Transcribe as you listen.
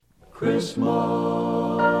Christmas,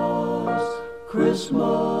 Christmas,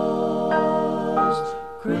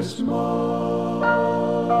 Christmas.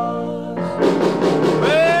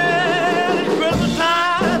 Well, it's Christmas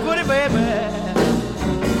time, pretty baby,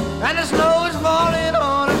 and the snow is falling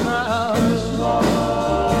on the ground. Christmas,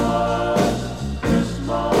 Christmas.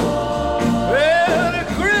 Well,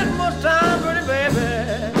 it's Christmas time, pretty baby,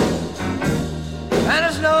 and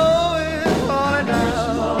the snow is falling down.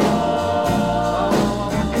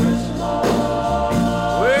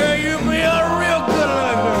 Well, you be a real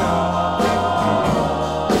good-looking girl.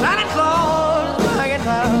 Santa Claus is back in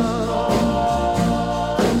town.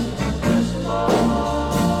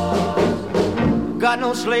 Got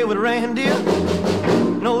no sleigh with reindeer,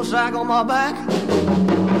 no sack on my back.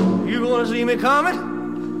 You gonna see me coming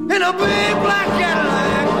in a big black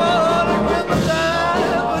Cadillac. Oh, the Christmas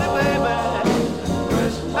time, pretty baby,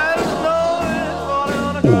 and the snow is falling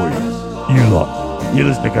on the ground. You lot, you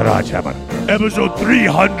listen to Garage Hammer, episode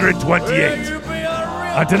 328.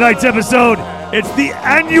 On tonight's episode, it's the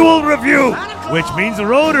annual review, which means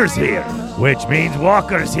Roder's here, which means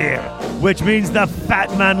Walker's here, which means the Fat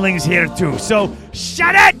Manling's here too. So,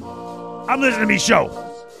 shut it! I'm listening to me show.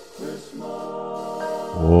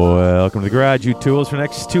 Welcome to the Garage, you tools. For the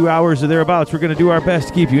next 2 hours or thereabouts, we're going to do our best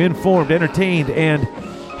to keep you informed, entertained, and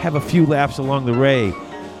have a few laughs along the way.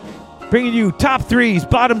 Bringing you top threes,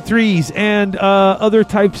 bottom threes, and other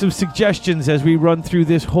types of suggestions as we run through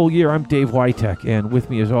this whole year. I'm Dave Witek, and with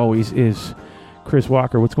me, as always, is Chris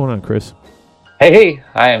Walker. What's going on, Chris? Hey,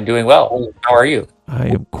 I am doing well. How are you? I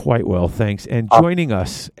am quite well, thanks. And joining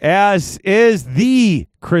us, as is the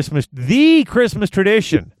Christmas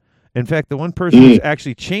tradition. In fact, the one person who's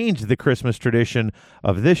actually changed the Christmas tradition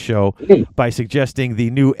of this show by suggesting the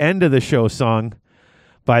new end of the show song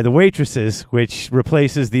by the Waitresses, which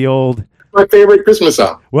replaces the old... My favorite Christmas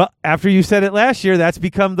song. Well, after you said it last year, that's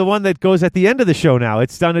become the one that goes at the end of the show now.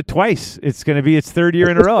 It's done it twice. It's going to be its third year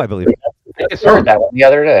in a row, I believe. I just heard that one the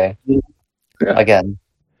other day. Yeah. Again.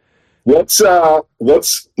 What's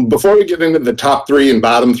before we get into the top three and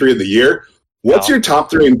bottom three of the year, what's your top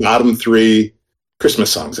three and bottom three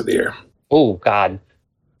Christmas songs of the year? Oh, God.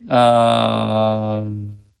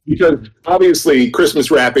 Because obviously Christmas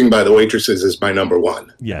Wrapping by the Waitresses is my number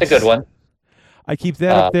one. Yes. It's a good one. I keep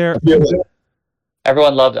that up there.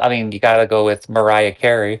 Everyone loved, you got to go with Mariah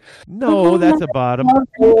Carey. No, that's a bottom.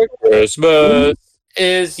 Christmas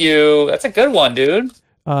is you. That's a good one, dude.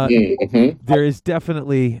 There is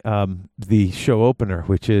definitely the show opener,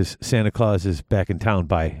 which is Santa Claus is Back in Town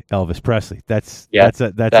by Elvis Presley. That's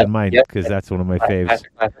in mine because that's one of my faves.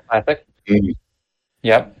 Classic.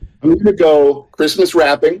 Yep. I'm going to go Christmas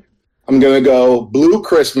Wrapping. I'm going to go Blue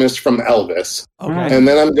Christmas from Elvis. Okay. And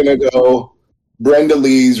then I'm going to go Brenda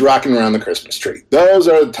Lee's Rocking Around the Christmas Tree. Those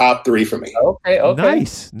are the top three for me. Okay.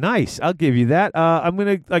 Nice. I'll give you that. I'm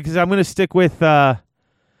gonna stick with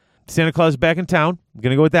Santa Claus Back in Town. I'm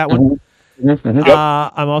gonna go with that one.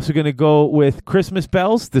 I'm also gonna go with Christmas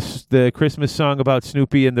Bells, the Christmas song about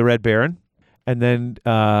Snoopy and the Red Baron. And then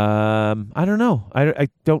I don't know. I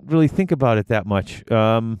don't really think about it that much.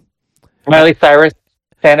 Miley Cyrus,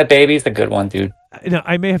 Santa Baby's a good one, dude.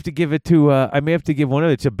 I may have to give it to. I may have to give one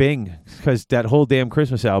of it to Bing because that whole damn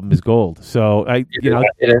Christmas album is gold. So it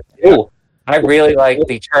is. Ooh, I really like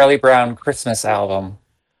the Charlie Brown Christmas album,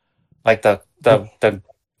 like the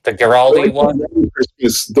Giraldi one.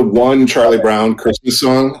 Christmas, the one Charlie Brown Christmas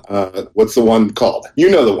song. What's the one called?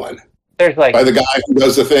 You know the one. There's like by the guy who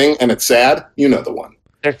does the thing, and it's sad. You know the one.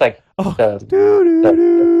 There's like they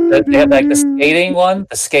have like the skating one.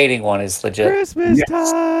 The skating one is legit. Christmas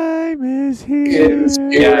time is here.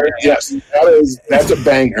 Yes, that's a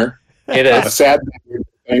banger. It is a sad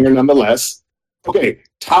banger nonetheless. Okay,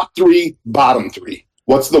 top three, bottom three.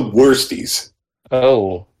 What's the worsties?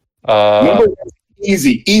 Oh, number one,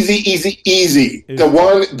 easy.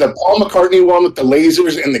 The Paul McCartney one with the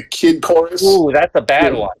lasers and the kid chorus. Ooh, that's a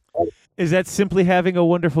bad one. Is that Simply Having a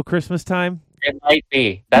Wonderful Christmas Time? It might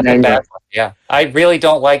be. That's a bad one. Yeah. I really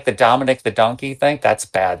don't like the Dominic the Donkey thing. That's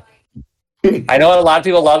bad. I know a lot of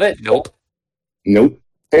people love it. Nope.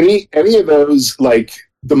 Any of those, like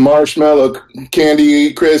the Marshmallow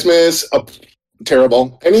Candy Christmas,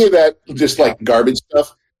 terrible. Any of that, just like garbage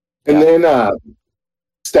stuff. And then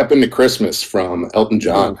Step Into Christmas from Elton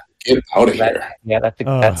John. Get out of here. Yeah, that's a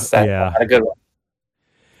good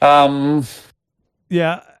one.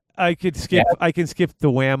 Yeah. I could skip. Yeah. I can skip the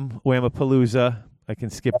Whamapalooza. I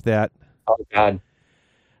can skip that. Oh God.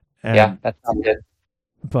 Yeah, that sounds good.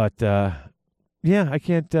 But I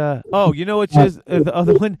can't. You know which is the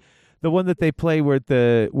other one, the one that they play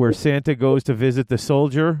where Santa goes to visit the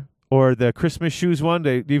soldier, or the Christmas Shoes one.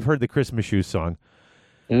 You've heard the Christmas Shoes song.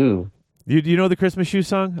 Ooh. You know the Christmas shoe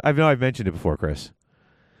song? I've mentioned it before, Chris.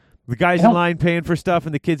 The guy's in line paying for stuff,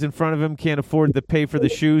 and the kids in front of him can't afford to pay for the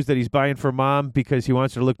shoes that he's buying for mom because he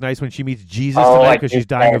wants her to look nice when she meets Jesus tonight because she's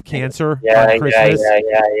dying of cancer on Christmas.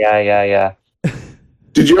 Yeah.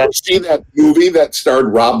 Did you ever see that movie that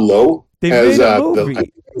starred Rob Lowe as the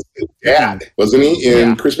dad? Wasn't he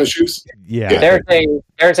in Christmas Shoes? Yeah.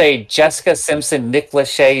 There's a Jessica Simpson, Nick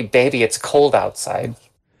Lachey, Baby It's Cold Outside.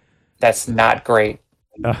 That's not great.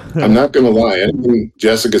 I'm not going to lie. Anything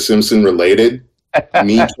Jessica Simpson related,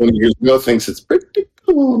 me 20 years ago thinks it's pretty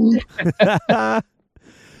cool.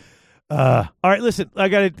 All right, listen, we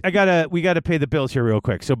gotta pay the bills here real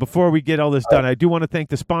quick. So before we get all this done, I do want to thank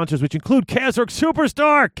the sponsors, which include Kazork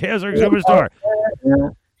Superstore,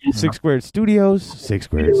 Six Squared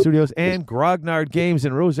Studios, and Grognard Games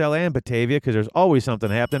in Roselle and Batavia, because there's always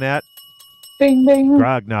something happening at Bing, bing.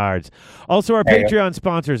 Grognards. Also our Patreon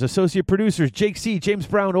sponsors, associate producers Jake C., James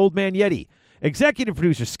Brown, Old Man Yeti, executive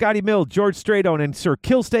producers Scotty Mill, George Stradone, and Sir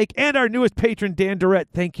Killsteak, and our newest patron, Dan Durrett.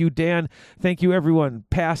 Thank you, Dan. Thank you, everyone,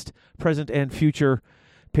 past, present, and future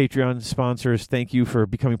Patreon sponsors. Thank you for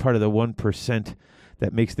becoming part of the 1%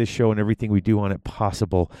 that makes this show and everything we do on it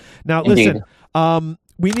possible. Now, listen,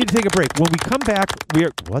 we need to take a break. When we come back,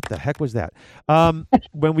 what the heck was that?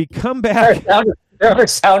 When we come back... There are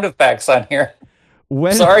sound effects on here.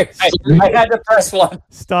 Sorry, I had to press one.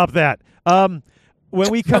 Stop that.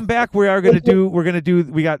 When we come back, we got some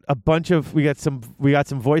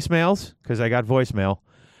voicemails because I got voicemail.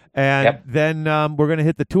 And then we're going to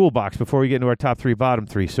hit the toolbox before we get into our top three, bottom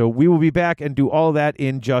three. So we will be back and do all that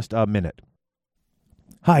in just a minute.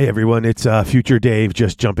 Hi, everyone. It's Future Dave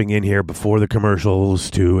just jumping in here before the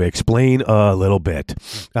commercials to explain a little bit.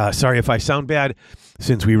 Sorry if I sound bad.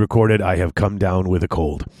 Since we recorded, I have come down with a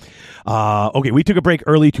cold. Okay, we took a break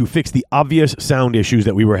early to fix the obvious sound issues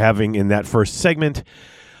that we were having in that first segment.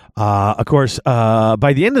 Of course,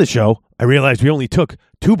 by the end of the show, I realized we only took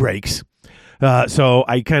 2 breaks. So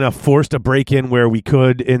I kind of forced a break in where we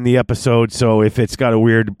could in the episode. So if it's got a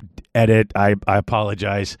weird edit, I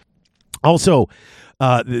apologize. Also,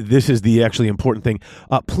 this is the actually important thing.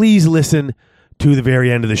 Please listen to the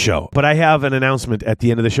very end of the show. But I have an announcement at the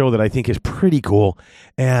end of the show that I think is pretty cool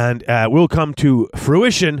and will come to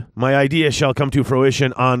fruition. My idea shall come to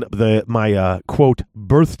fruition on my quote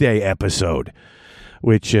birthday episode,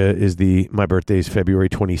 which my birthday is February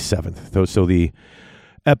 27th. So the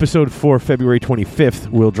episode for February 25th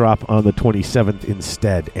will drop on the 27th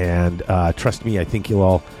instead. And trust me, I think you'll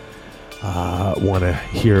all want to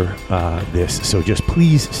hear this. So just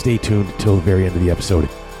please stay tuned till the very end of the episode.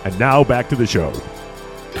 And now back to the show.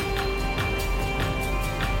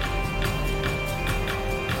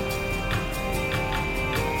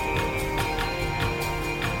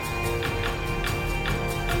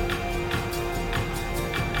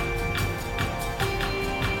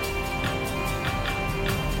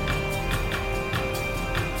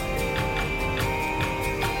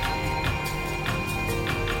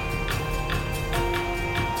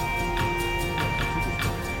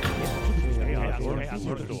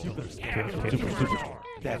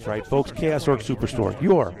 That's right, folks. Kazork Superstore,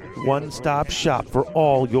 your one-stop shop for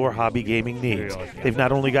all your hobby gaming needs. They've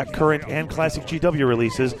not only got current and classic GW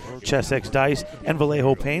releases, Chessex Dice, and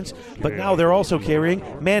Vallejo paints, but now they're also carrying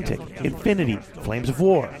Mantic, Infinity, Flames of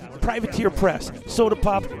War, Privateer Press, Soda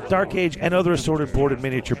Pop, Dark Age, and other assorted board and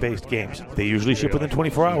miniature-based games. They usually ship within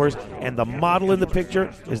 24 hours, and the model in the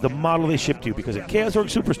picture is the model they ship to you, because at Kazork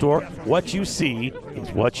Superstore, what you see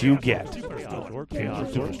is what you get.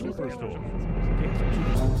 Kazork Superstore.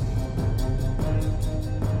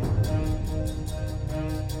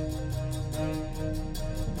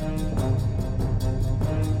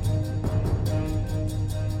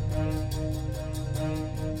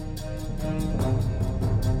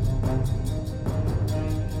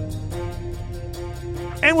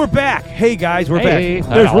 And we're back. Hey, guys, we're back.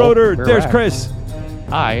 There's Rotor. There's Chris.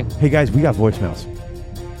 Hi. Hey, guys, we got voicemails.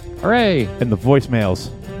 Hooray. And the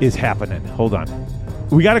voicemails is happening. Hold on.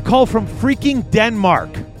 We got a call from freaking Denmark.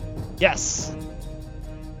 Yes.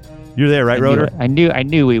 You're there, right, Rotor? I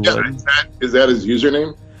knew we would. Is that his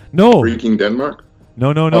username? No. Freaking Denmark?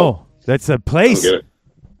 No. Oh. That's a place. It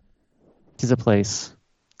is a place.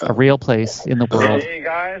 A real place in the world. Hey,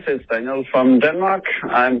 guys. It's Daniel from Denmark.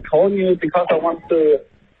 I'm calling you because I want to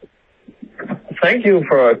thank you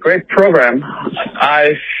for a great program.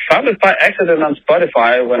 I found it by accident on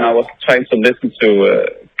Spotify when I was trying to listen to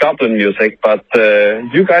Goblin music, but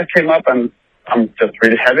you guys came up and I'm just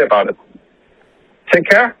really happy about it. Take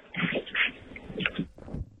care.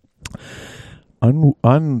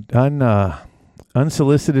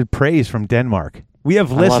 Unsolicited praise from Denmark. We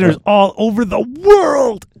have love listeners it. all over the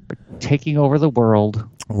world. Taking over the world.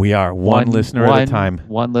 We are one listener at a time.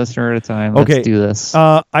 One listener at a time. Okay. Let's do this.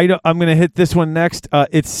 I'm going to hit this one next.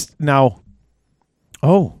 It's now.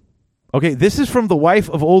 Oh, okay. This is from the wife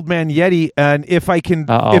of Old Man Yeti, and if I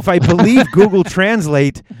believe Google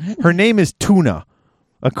Translate, her name is Tuna,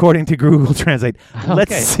 according to Google Translate.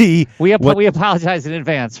 Let's see. We apologize in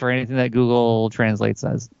advance for anything that Google Translate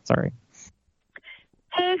says. Sorry.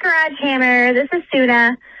 Hey, Garage Hammer. This is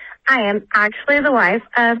Tuna. I am actually the wife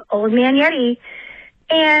of Old Man Yeti.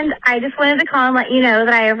 And I just wanted to call and let you know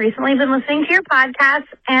that I have recently been listening to your podcast,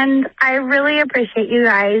 and I really appreciate you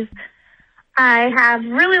guys. I have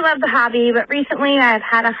really loved the hobby, but recently I've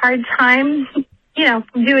had a hard time,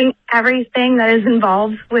 doing everything that is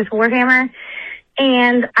involved with Warhammer.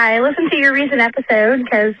 And I listened to your recent episode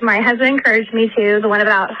because my husband encouraged me to, the one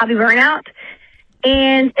about hobby burnout.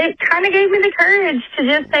 And it kind of gave me the courage to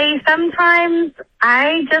just say sometimes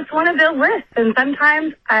I just want to build lists, and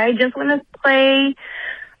sometimes I just want to play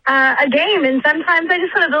a game, and sometimes I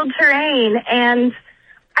just want to build terrain. And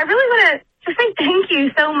I really want to say thank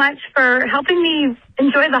you so much for helping me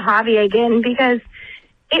enjoy the hobby again, because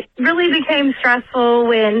it really became stressful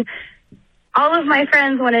when all of my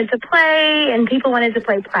friends wanted to play and people wanted to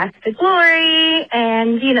play Plastic Glory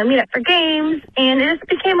and, meet up for games, and it just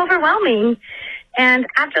became overwhelming. And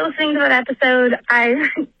after listening to that episode, I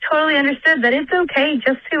totally understood that it's okay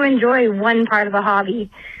just to enjoy one part of the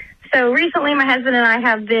hobby. So recently, my husband and I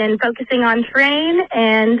have been focusing on terrain,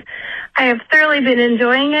 and I have thoroughly been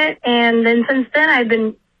enjoying it. And then since then, I've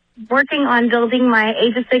been working on building my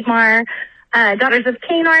Age of Sigmar Daughters of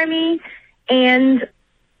Cain army. And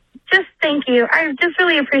just thank you. I just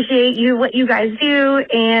really appreciate what you guys do,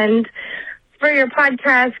 and for your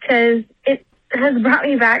podcast, because it has brought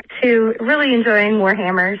me back to really enjoying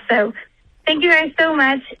Warhammer. So thank you guys so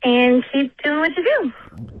much, and keep doing what you do.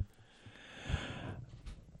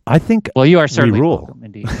 I think you are certainly rule. welcome,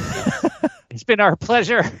 indeed. It's been our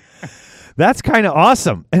pleasure. That's kind of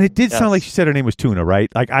awesome. And it did sound like she said her name was Tuna, right?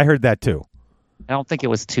 Like, I heard that too. I don't think it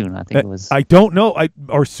was Tuna. I think it was... I don't know. I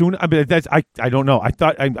don't know. I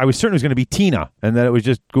thought I was certain it was going to be Tina, and that it was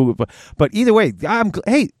just Google. But either way,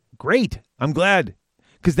 great. I'm glad.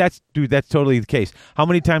 Because that's totally the case. How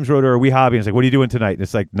many times, Rotor, are we hobbying? It's like, what are you doing tonight? And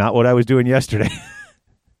it's like, not what I was doing yesterday.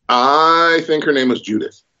 I think her name was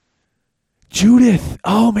Judith. Judith.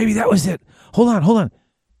 Oh, maybe that was it. Hold on.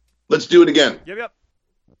 Let's do it again. Yep.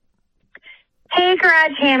 Hey,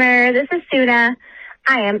 Garage Hammer. This is Suna.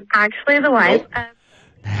 I am actually the wife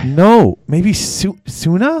of... No, maybe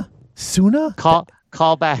Suna? Suna?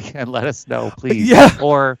 Call back and let us know, please. Yeah.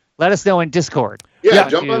 Or let us know in Discord. Yeah,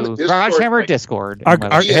 jump on the Discord. Garage Hammer Discord.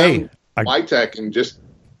 Hey, Ytech and just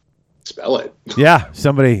spell it. Yeah,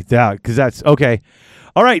 somebody. Yeah, because that's okay.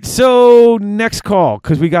 All right, so next call,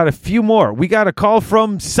 because we got a few more. We got a call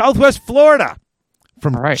from Southwest Florida,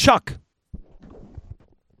 from Chuck.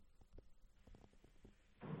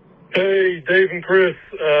 Hey, Dave and Chris.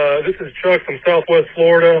 This is Chuck from Southwest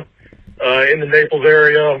Florida, in the Naples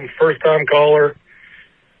area. I'm a first-time caller.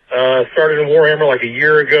 Started in Warhammer like a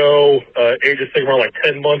year ago, Age of Sigmar like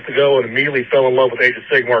 10 months ago, and immediately fell in love with Age of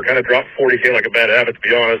Sigmar. Kind of dropped 40K like a bad habit, to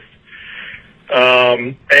be honest.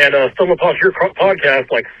 And stumbled upon your podcast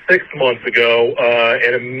like 6 months ago,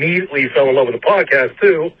 and immediately fell in love with the podcast,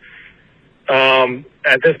 too.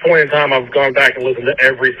 At this point in time, I've gone back and listened to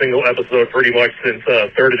every single episode pretty much since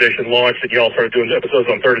 3rd edition launched, and y'all started doing episodes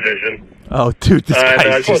on 3rd edition. Oh, dude, this I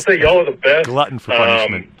just want to say y'all are the best. Glutton for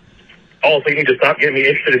punishment. Also, you need to stop getting me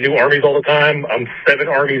interested in new armies all the time. I'm 7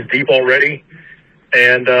 armies deep already,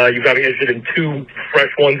 and you've got me interested in 2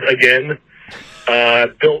 fresh ones again.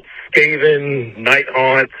 Built Skaven, Night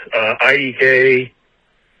Haunt, IDK,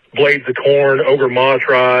 Blades of Corn, Ogre Maw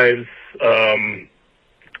Tribes,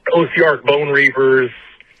 OCR Bone Reapers,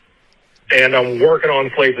 and I'm working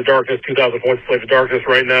on Slaves of Darkness, 2,000 points of Slaves of Darkness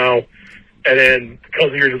right now. And then, because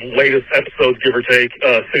of your latest episodes, give or take,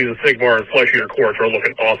 Cities of Sigmar and Flesh Eater Courts are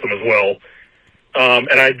looking awesome as well.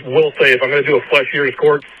 And I will say, if I'm going to do a Flesh Eater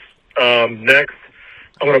Courts next,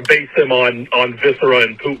 I'm going to base them on Viscera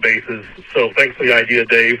and Poop bases. So thanks for the idea,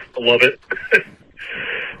 Dave. I love it.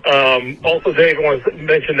 Also, Dave, I want to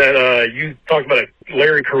mention that you talked about a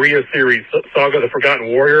Larry Correia series, Saga of the Forgotten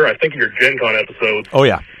Warrior, I think in your Gen Con episodes. Oh,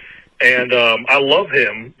 yeah. And I love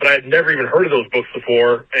him, but I had never even heard of those books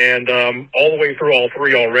before. And all the way through all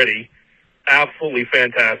 3 already. Absolutely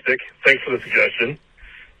fantastic. Thanks for the suggestion.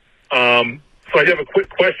 So I do have a quick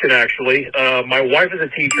question, actually. My wife is a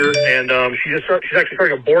teacher, and she's actually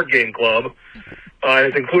starting a board game club. And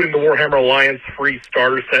it's including the Warhammer Alliance free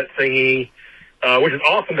starter set thingy, which is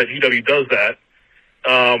awesome that GW does that.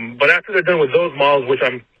 But after they're done with those models, which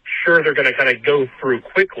I'm sure they're going to kind of go through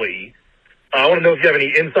quickly, I want to know if you have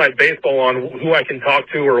any inside baseball on who I can talk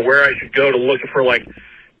to or where I should go to look for, like,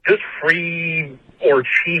 just free or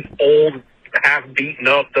cheap, old, half beaten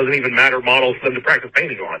up, doesn't even matter models for them to practice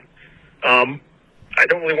painting on. I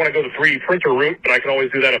don't really want to go the 3D printer route, but I can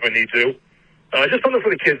always do that if I need to. Just something for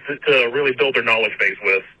the kids to really build their knowledge base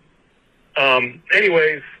with.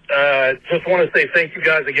 Anyways, just want to say thank you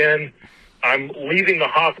guys again. I'm leaving the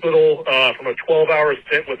hospital from a 12-hour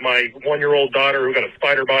stint with my 1-year-old daughter who got a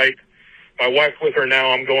spider bite. My wife's with her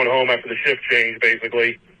now. I'm going home after the shift change,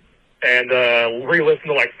 basically. And re-listened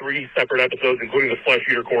to like 3 separate episodes, including the Flesh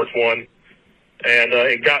Eater Course one. And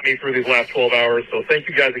it got me through these last 12 hours. So thank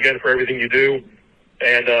you guys again for everything you do.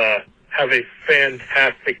 And have a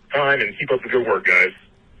fantastic time and keep up the good work, guys.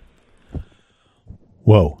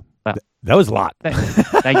 Whoa. That was a lot.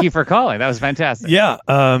 Thank you for calling. That was fantastic. Yeah.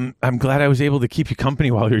 I'm glad I was able to keep you company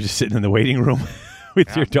while you were just sitting in the waiting room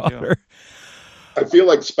with your daughter. I feel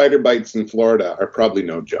like spider bites in Florida are probably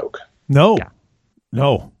no joke. No. Yeah.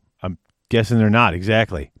 No. I'm guessing they're not.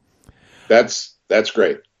 Exactly. That's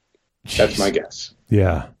great. That's my guess.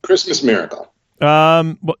 Yeah. Christmas miracle.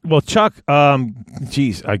 Well, Chuck,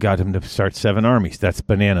 geez, I got him to start 7 armies. That's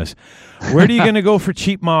bananas. Where are you going to go for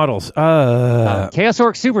cheap models? Chaos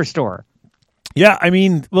Orc Superstore. Yeah, I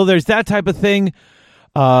mean, well, there's that type of thing.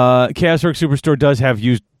 Chaos Orc Superstore does have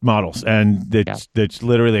used models, and that's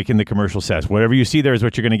literally like in the commercial says, whatever you see there is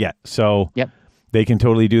what you're going to get. So they can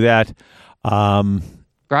totally do that.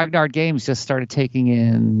 Grognard Games just started taking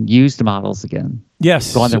in used models again.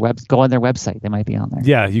 Yes. Go on their website. They might be on there.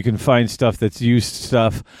 Yeah, you can find stuff that's used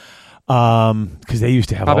stuff. Because they used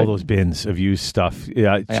to have all those bins of used stuff.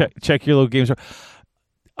 Yeah, check your local game store.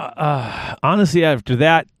 Honestly, after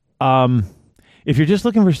that, if you're just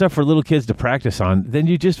looking for stuff for little kids to practice on, then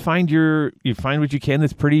you just find what you can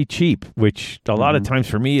that's pretty cheap. Which a lot of times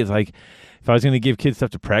for me is like, if I was going to give kids stuff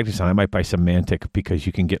to practice on, I might buy some Mantic because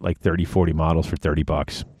you can get like 30, 40 models for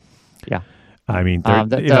 $30. Yeah. I mean, what's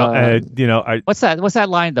that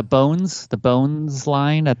line? The Bones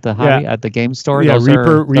line at the game store. Yeah, those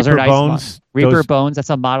Reaper are nice Bones. Reaper Bones. That's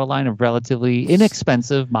a model line of relatively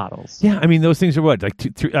inexpensive models. Yeah, I mean those things are what, like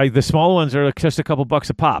the small ones are just a couple bucks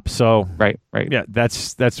a pop. So right. Yeah,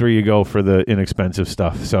 that's where you go for the inexpensive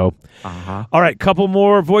stuff. So, all right, couple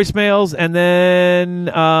more voicemails, and then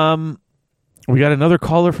we got another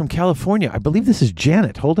caller from California. I believe this is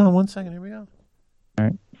Janet. Hold on one second. Here we go. All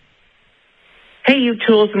right. Hey, you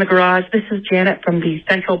tools in the garage. This is Janet from the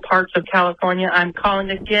central parts of California. I'm calling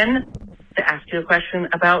again to ask you a question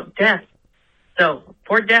about death. So,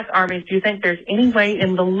 for death armies, do you think there's any way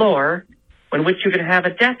in the lore in which you can have a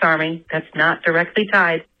death army that's not directly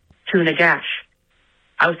tied to Nagash?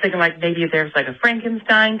 I was thinking like maybe there's like a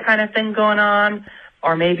Frankenstein kind of thing going on,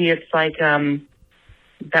 or maybe it's like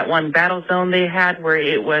that one battle zone they had where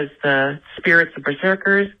it was the spirits of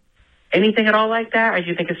berserkers. Anything at all like that? Or do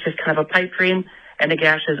you think it's just kind of a pipe dream and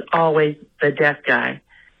Nagash is always the death guy?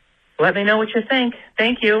 Let me know what you think.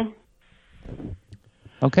 Thank you.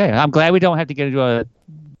 Okay. I'm glad we don't have to get into a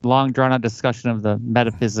long, drawn-out discussion of the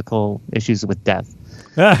metaphysical issues with death.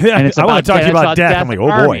 And I want to talk to you about death. I'm like,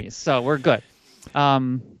 oh, boy. So we're good.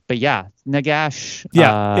 But yeah, Nagash.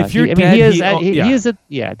 Yeah, if you're dead, he is at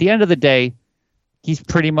the end of the day, he's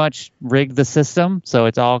pretty much rigged the system. So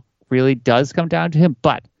it all really does come down to him.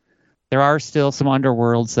 But there are still some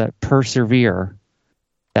underworlds that persevere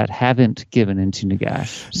that haven't given into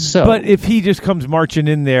Nagash. So, but if he just comes marching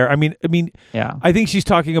in there, I mean, yeah. I think she's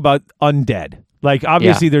talking about undead. Like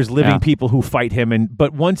obviously, there's living people who fight him,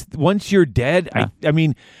 but once you're dead, I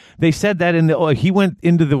mean, they said that he went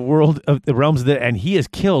into the world of the realms of the, and he has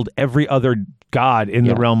killed every other god in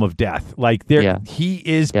the realm of death. Like he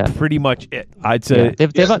is pretty much it. I'd say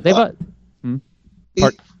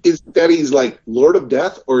Is that he's like Lord of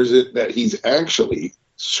Death, or is it that he's actually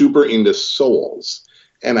super into souls?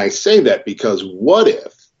 And I say that because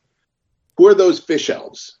who are those fish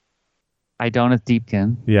elves? Idoneth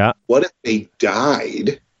Deepkin. Yeah. What if they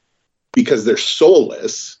died because they're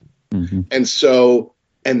soulless? Mm-hmm.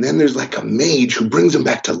 And then there's like a mage who brings them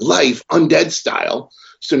back to life, undead style.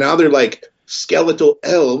 So now they're like skeletal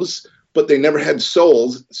elves, but they never had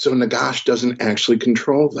souls. So Nagash doesn't actually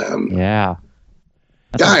control them. Yeah.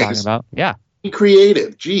 That's Guys, what I'm talking about. Yeah. Be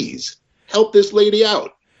creative. Jeez. Help this lady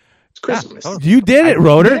out. It's Christmas. Yeah. You did it,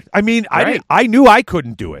 Rotor. I mean, I knew I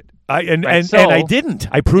couldn't do it. And I didn't.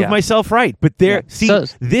 I proved myself right. But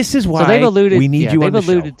this is why we need you on the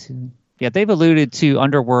show. They've alluded to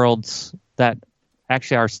underworlds that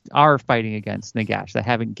actually are fighting against Nagash that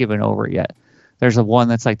haven't given over yet. There's a one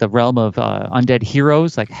that's like the realm of undead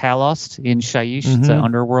heroes, like Halost in Shyish. It's an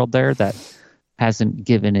underworld there that hasn't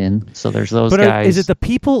given in. So there's those guys. Is it the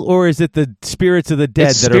people or is it the spirits of the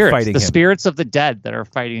dead that are fighting him? The spirits of the dead that are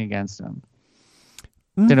fighting against him.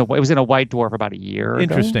 It was in a White Dwarf about a year ago.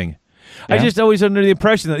 Interesting. Yeah. I just always under the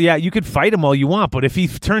impression that you could fight him all you want, but if he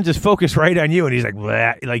turns his focus right on you and he's like,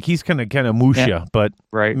 bleh, like he's kind of musha, but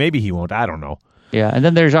maybe he won't. I don't know. Yeah, and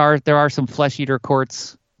then there are some flesh eater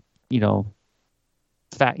courts,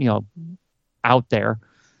 out there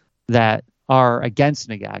that are against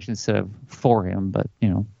Nagash instead of for him, but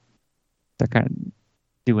they're kind of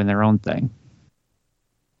doing their own thing.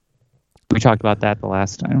 We talked about that the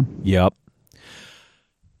last time. Yep.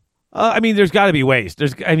 There's got to be ways.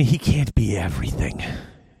 He can't be everything.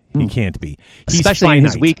 He can't be. He's especially in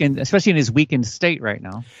finite. especially in his weakened state right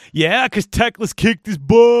now. Yeah, because Teclis kicked his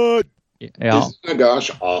butt. Yeah. Is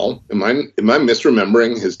Nagash all? Am I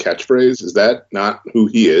misremembering his catchphrase? Is that not who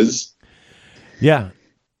he is? Yeah.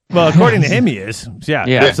 Well, according to him, he is. Yeah.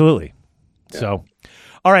 Absolutely. Yeah. So,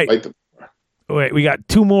 all right. Wait, we got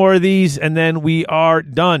 2 more of these, and then we are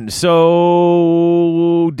done.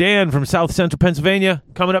 So, Dan from South Central Pennsylvania,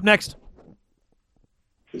 coming up next.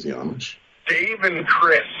 Is he Amish? Dave and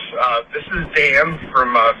Chris, this is Dan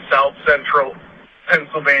from South Central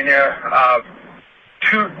Pennsylvania.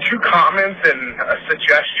 Two comments and a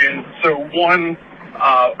suggestion. So one,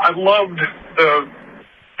 I loved the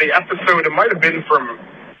episode. It might have been from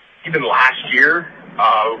even last year,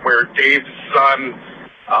 where Dave's son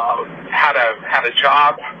had a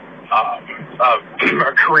job,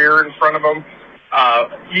 a career in front of him.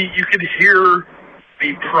 You could hear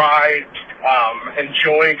the pride and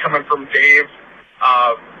joy coming from Dave,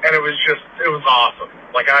 and it was awesome.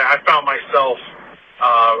 Like I found myself.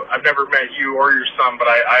 I've never met you or your son, but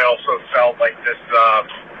I also felt like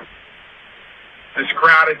this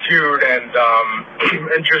gratitude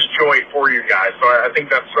and just joy for you guys. So I think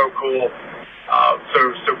that's so cool.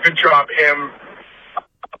 So good job, him.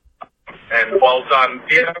 And well done.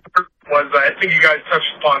 The other was, I think you guys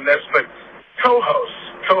touched upon this, but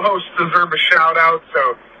co-hosts deserve a shout out.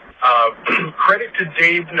 So credit to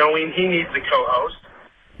Dave knowing he needs a co-host.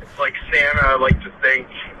 It's like Santa, I like to think,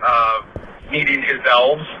 needing his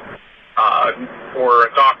elves, or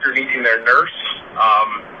a doctor needing their nurse.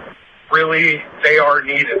 Really, they are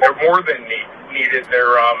needed. They're more than needed.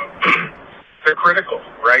 They're critical,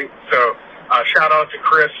 right? So shout out to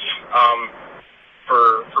Chris.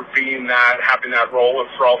 For being that, having that role, and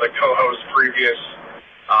for all the co-hosts previous.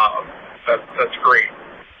 That's great.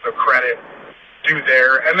 So credit due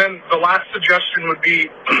there. And then the last suggestion would be,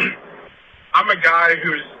 I'm a guy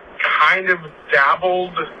who's kind of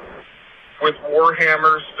dabbled with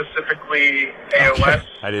Warhammer, specifically AOS. Okay.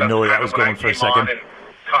 I didn't know where that was going for a second. And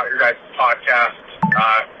caught your guys' podcast,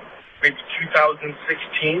 maybe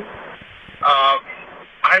 2016. I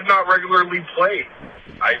have not regularly played.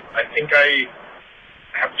 I think I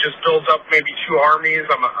have just built up maybe 2 armies.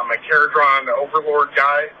 I'm a Caradron Overlord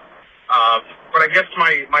guy. But I guess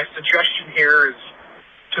my suggestion here is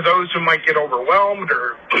to those who might get overwhelmed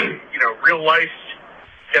or, real life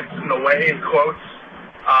gets in the way, in quotes,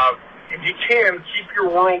 if you can, keep your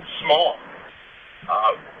world small.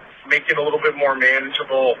 Make it a little bit more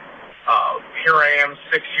manageable. Here I am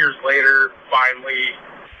 6 years later, finally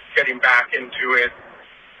getting back into it.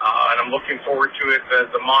 And I'm looking forward to it.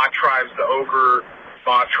 The Mod Tribes, the Ogre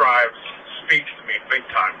Mod Tribes speaks to me big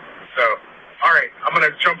time. So, all right, I'm going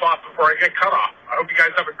to jump off before I get cut off. I hope you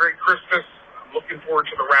guys have a great Christmas. I'm looking forward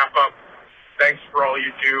to the wrap-up. Thanks for all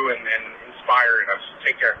you do and inspiring us.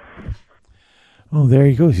 Take care. Oh, there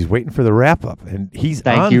he goes. He's waiting for the wrap-up, and he's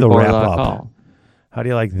on the wrap-up. How do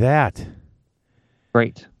you like that?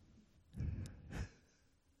 Great.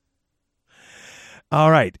 All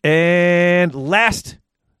right, and last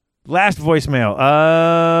voicemail.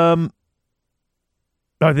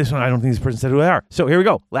 This one, I don't think this person said who they are. So here we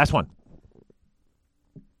go. Last one.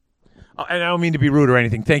 And I don't mean to be rude or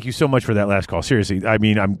anything. Thank you so much for that last call. Seriously, I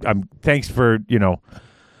mean, I'm thanks for,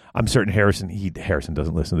 I'm certain Harrison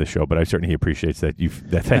doesn't listen to the show, but I certainly appreciates that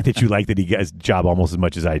the fact that you like that he gets job almost as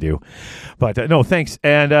much as I do. But no, thanks.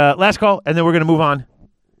 And last call, and then we're going to move on.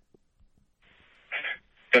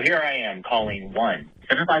 So here I am calling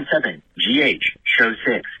 1-757-GH show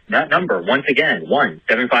 6. That number, once again,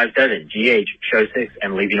 1-757-GH show 6,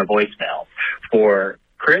 and leaving a voicemail for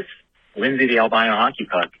Chris, Lindsay the Albino Hockey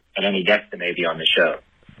Puck, and any guest that may be on the show.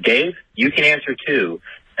 Dave, you can answer too,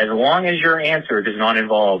 as long as your answer does not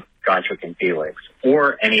involve Gotrek and Felix,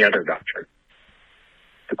 or any other Gotrek.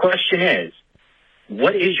 The question is,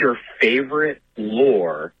 what is your favorite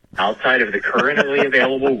lore outside of the currently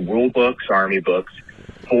available rule books, army books,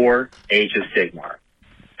 for Age of Sigmar.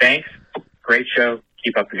 Thanks. Great show.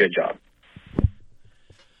 Keep up the good job.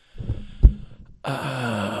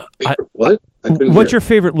 What? What's your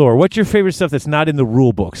favorite lore? What's your favorite stuff that's not in the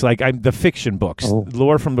rule books? Like the fiction books,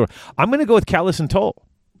 lore from the. I'm going to go with Callus and Toll.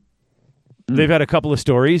 They've had a couple of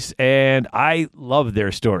stories, and I love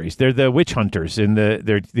their stories. They're the witch hunters, and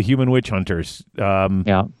they're the human witch hunters.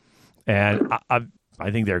 Yeah, and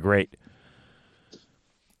I think they're great.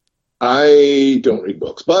 I don't read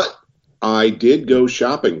books, but I did go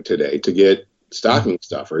shopping today to get stocking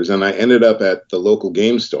stuffers, and I ended up at the local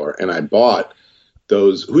game store, and I bought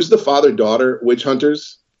those. Who's the father-daughter witch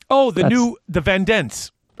hunters? Oh, the Van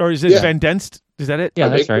Dents, or is it Van Denst? Is that it? Yeah,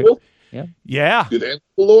 that's right. Cool? Yeah. Do they have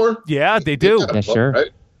cool lore? Yeah, they do. Yeah, sure. Right?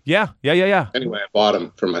 Yeah. Anyway, I bought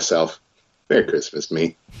them for myself. Merry Christmas,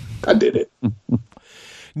 me. I did it.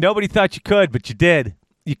 Nobody thought you could, but you did.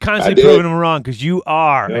 You constantly did. proving them wrong because you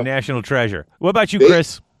are a national treasure. What about you,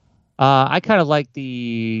 Chris? I kind of like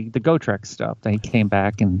the Gotrek stuff. He came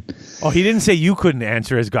back and. Oh, he didn't say you couldn't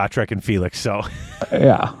answer as Gotrek and Felix, so.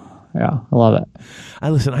 Yeah, I love it.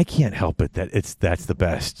 Listen, I can't help it that's the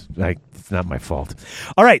best. It's not my fault.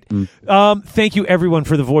 All right. Thank you, everyone,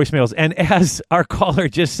 for the voicemails. And as our caller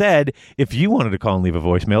just said, if you wanted to call and leave a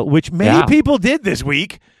voicemail, which many people did this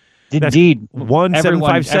week. Indeed.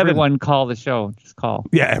 1757. Everyone call the show. Just call.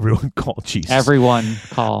 Yeah, everyone call. Jesus. Everyone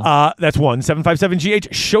call. That's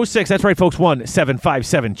 1-757-GH show 6. That's right, folks.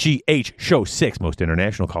 1-757-GH show 6. Most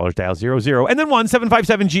international callers dial 00. And then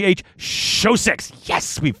 1-757-GH show 6.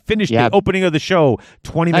 Yes, we finished the opening of the show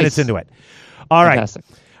 20 minutes into it. All Fantastic.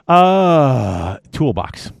 right.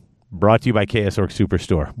 Toolbox. Brought to you by KS Org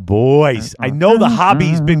Superstore. Boys, I know the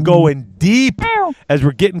hobby's been going deep as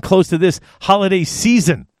we're getting close to this holiday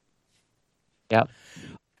season. Yep.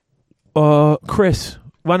 Chris,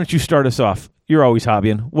 why don't you start us off? You're always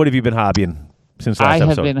hobbying. What have you been hobbying since last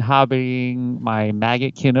episode? I have been hobbying my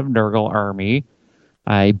Maggotkin of Nurgle army.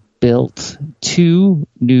 I built 2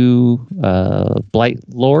 new Blight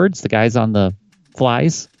Lords, the guys on the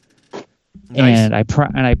flies. Nice. And I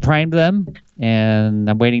primed them, and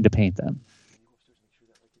I'm waiting to paint them.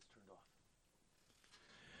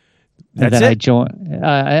 That's and then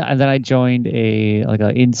it? I joined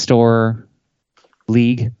a in-store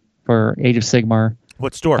league for Age of Sigmar.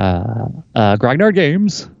 What store? Grognard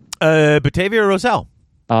Games. Batavia or Roselle?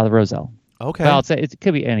 The Roselle. Okay. Well, it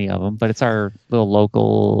could be any of them, but it's our little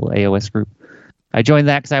local AOS group. I joined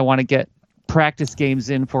that because I want to get practice games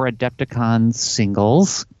in for Adepticon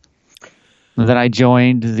singles. And then I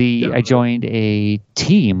joined a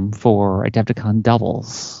team for Adepticon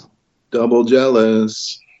doubles. Double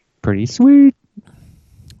jealous. Pretty sweet.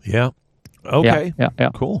 Yeah. Okay. Yeah.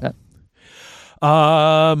 Cool. Yeah.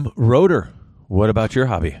 Rotor, what about your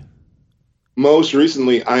hobby? Most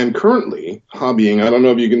recently, I am currently hobbying. I don't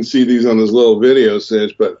know if you can see these on this little video,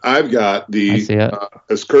 Sitch, but I've got the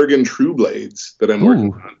Eskurgan True Blades that I'm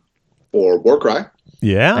working on for Warcry.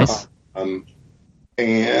 Yeah. Nice.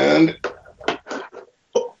 And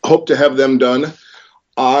hope to have them done.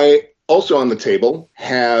 I also on the table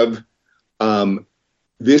have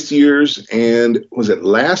this year's and was it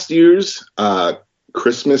last year's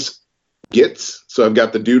Christmas Gits. So I've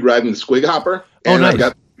got the dude riding the squig hopper, and nice. I've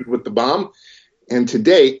got the dude with the bomb. And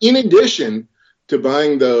today, in addition to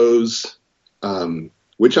buying those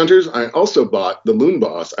witch hunters, I also bought the Loon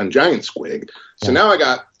Boss on Giant Squig. So now I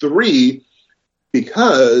got 3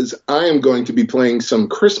 because I am going to be playing some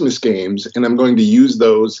Christmas games, and I'm going to use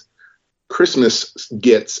those Christmas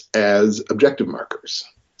Gits as objective markers.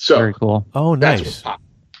 So very cool. Oh, nice.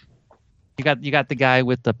 You got the guy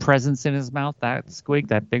with the presents in his mouth, that squig,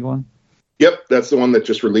 that big one? Yep, that's the one that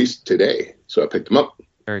just released today. So I picked them up.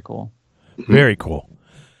 Very cool. Very cool.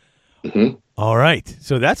 Mm-hmm. All right.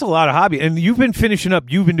 So that's a lot of hobby. And you've been finishing up.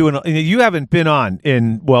 You've been doing, you haven't been on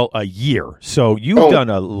in, a year. So you've done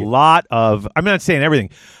a lot of, I'm not saying everything,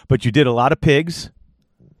 but you did a lot of pigs.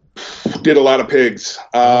 Did a lot of pigs.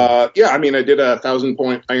 I did a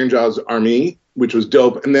 1,000-point Ironjawz army, which was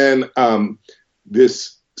dope. And then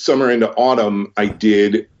this summer into autumn, I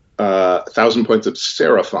did 1,000 points of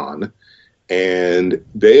Seraphon. And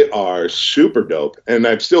they are super dope. And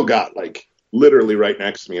I've still got, literally right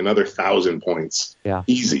next to me, another 1,000 points. Yeah.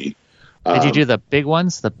 Easy. Did you do the big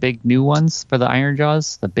ones, the big new ones for the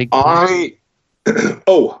Ironjawz? The big I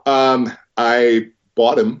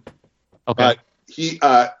bought him. Okay.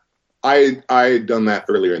 I had done that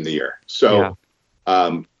earlier in the year. So,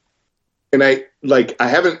 and I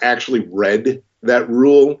haven't actually read that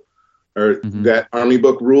rule or that army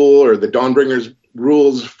book rule or the Dawnbringers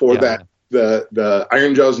rules for that, the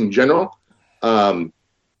Ironjawz in general.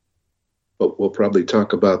 But we'll probably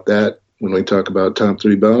talk about that when we talk about top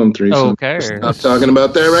 3, bottom 3. So Okay. stop talking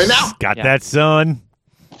about that right now. Got that, son.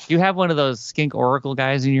 Do you have one of those skink oracle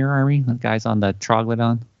guys in your army? The guys on the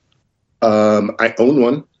Troglodon? I own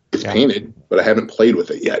one. It's painted, but I haven't played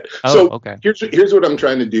with it yet. Oh, so okay. Here's what I'm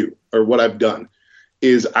trying to do, or what I've done,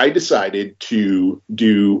 is I decided to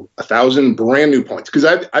do 1,000 brand new points because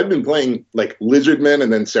I've been playing like Lizardmen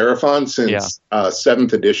and then Seraphon since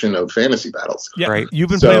 7th edition of Fantasy Battles. Yeah, Right. you've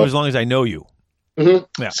been playing as long as I know you.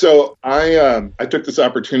 Mm-hmm. Yeah. So I took this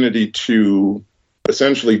opportunity to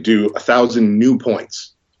essentially do 1,000 new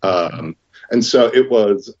points, and so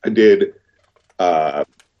I did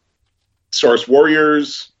Source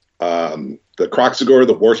Warriors, the Croxagore,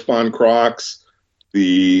 the Warspawn Crocs,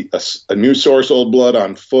 a new Source Old Blood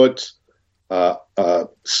on foot,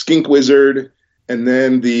 Skink Wizard, and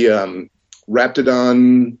then the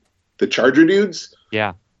Raptidon, the Charger dudes.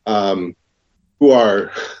 Yeah. Who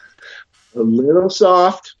are a little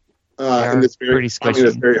soft and it's very, it's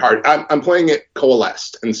very hard. I'm playing it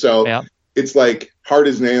coalesced, and so it's like hard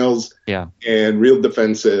as nails, and real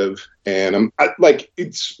defensive, and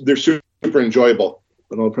they're super enjoyable.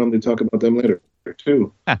 But I'll probably talk about them later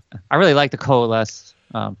too. I really like the Coalesce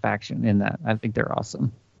faction in that. I think they're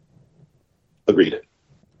awesome. Agreed.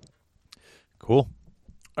 Cool.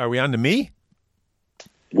 Are we on to me?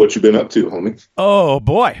 What you been up to, homie? Oh,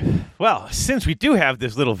 boy. Well, since we do have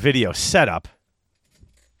this little video set up,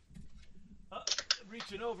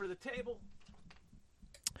 reaching over the table,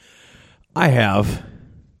 I have...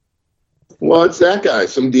 What's that guy?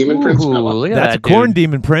 Some Demon Prince fella? Look at That's that, a corn dude.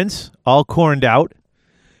 Demon Prince, all corned out.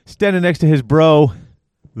 Standing next to his bro,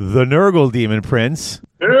 the Nurgle Demon Prince.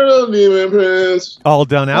 Nurgle Demon Prince. All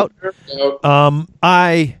done out.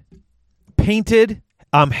 I painted...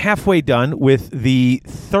 I'm halfway done with the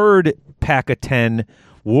third pack of 10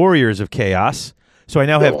 Warriors of Chaos. So I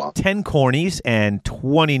now have 10 cornies and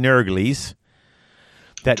 20 Nurglies.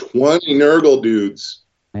 20 Nurgle dudes.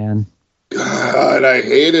 Man. God, I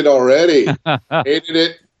hate it already. Hated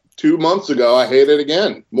it 2 months ago. I hate it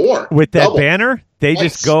again. More. With that Double. banner, they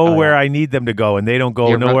just go where I need them to go, and they don't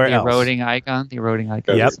go nowhere else. The eroding icon.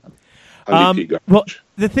 Yep. Well,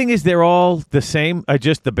 the thing is, they're all the same.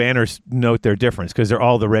 Just the banners note their difference because they're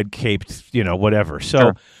all the red caped, whatever.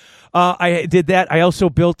 So I did that. I also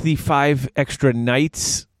built the 5 extra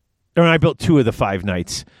knights, or I built 2 of the 5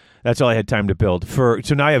 knights. That's all I had time to build.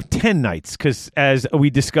 So now I have 10 knights because, as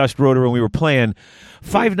we discussed, Rotor, when we were playing,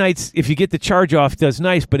 5 knights, if you get the charge off, does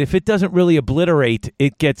nice, but if it doesn't really obliterate,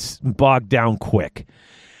 it gets bogged down quick.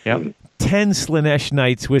 Yep. 10 Slaanesh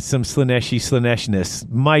knights with some Slaaneshness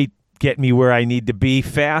might get me where I need to be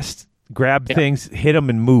fast, grab things, hit them,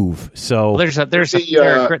 and move. So they're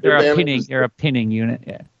a pinning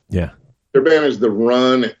unit. Yeah. Their banner's the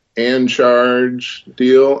run and charge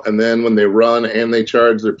deal, and then when they run and they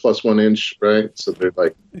charge, they're +1 inch, right? So they're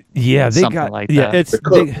like, they something got like that. It's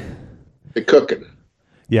they're cooking.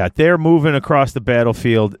 Yeah, they're moving across the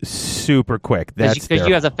battlefield super quick. That's because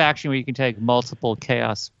you have a faction where you can take multiple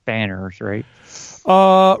chaos banners, right?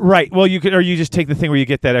 Right. Well, you could, or you just take the thing where you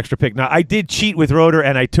get that extra pick. Now, I did cheat with Rotor,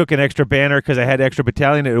 and I took an extra banner because I had extra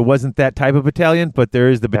battalion. It wasn't that type of battalion, but there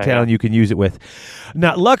is the battalion you can use it with.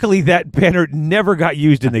 Now, luckily, that banner never got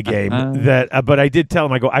used in the game. But I did tell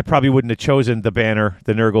him, I probably wouldn't have chosen the banner,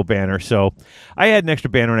 the Nurgle banner. So I had an extra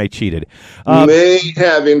banner, and I cheated. May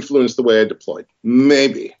have influenced the way I deployed.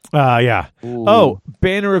 Maybe. Yeah. Ooh. Oh,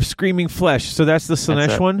 Banner of Screaming Flesh. So that's the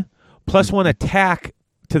Slaanesh one. +1 attack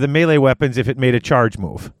to the melee weapons if it made a charge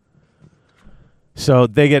move. So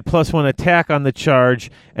they get +1 attack on the charge,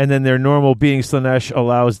 and then their normal being Slaanesh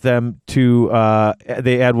allows them to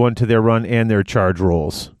they add 1 to their run and their charge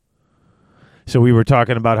rolls. So we were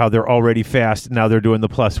talking about how they're already fast. Now they're doing the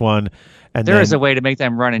 +1. And there is a way to make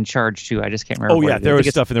them run and charge too. I just can't remember. Oh yeah, there was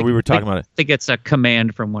stuff in there. We were talking about it. I think it's a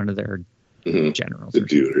command from one of their generals. The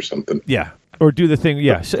dude or something. Yeah. Or do the thing.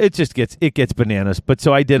 Yeah. So it just gets bananas. But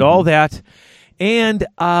so I did all that. And,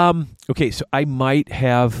 okay, so I might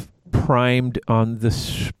have primed on the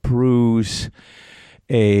sprues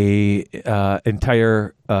a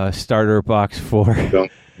entire starter box for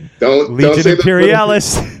Legion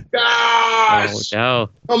Imperialis. Gosh! Oh, no.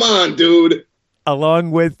 Come on, dude. Along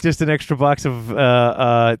with just an extra box of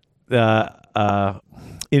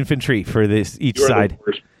infantry for each You're side. the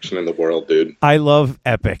worst person in the world, dude. I love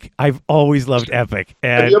Epic. I've always loved Epic.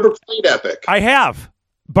 And have you ever played Epic? I have.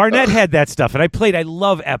 Barnett had that stuff, and I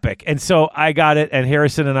love Epic. And so I got it, and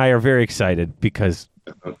Harrison and I are very excited because,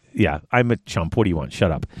 I'm a chump. What do you want?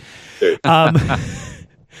 Shut up.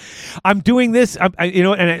 I'm doing this.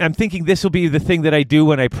 And I'm thinking this will be the thing that I do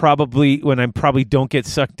when I probably don't get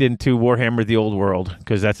sucked into Warhammer: The Old World,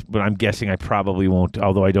 because that's what I'm guessing I probably won't.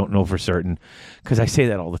 Although I don't know for certain, because I say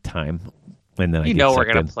that all the time. And then we're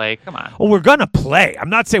gonna play. Come on. Well, we're gonna play. I'm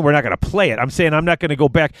not saying we're not gonna play it. I'm saying I'm not gonna go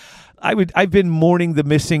back. I've been mourning the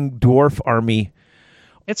missing dwarf army.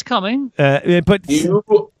 It's coming. But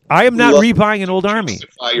I am not rebuying an old army.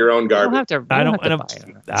 Buy your own garbage.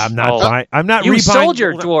 I'm not buying. I'm not You rebuying. sold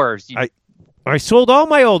your dwarves. I sold all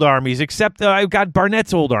my old armies except I've got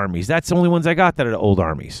Barnett's old armies. That's the only ones I got that are old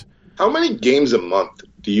armies. How many games a month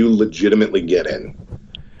do you legitimately get in?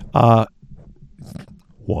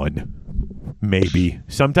 One. Maybe.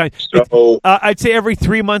 Sometimes. So, I'd say every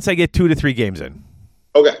 3 months I get 2 to 3 games in.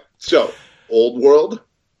 Okay. So, Old World,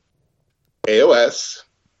 AOS,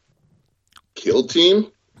 Kill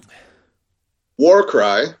Team,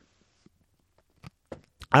 Warcry.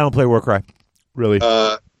 I don't play Warcry. Really.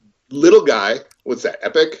 Little Guy. What's that?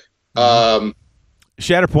 Epic?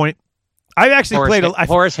 Shatterpoint. I've actually played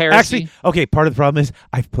Horus Heresy. Actually, okay, part of the problem is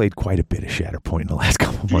I've played quite a bit of Shatterpoint in the last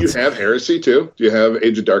couple of months. Do you have Heresy too? Do you have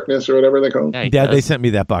Age of Darkness or whatever they call it? Yeah, they sent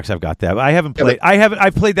me that box. I've got that. I haven't played.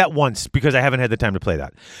 I've played that once because I haven't had the time to play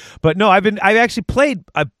that. But no, I've played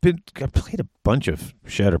a bunch of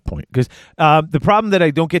Shatterpoint because the problem that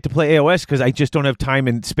I don't get to play AOS because I just don't have time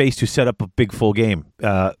and space to set up a big full game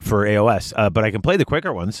for AOS. But I can play the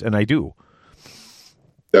quicker ones, and I do.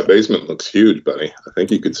 That basement looks huge, buddy. I think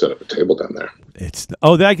you could set up a table down there.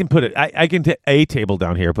 I can put it. I can take a table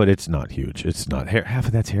down here, but it's not huge. It's not. Half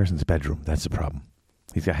of that's Harrison's bedroom. That's the problem.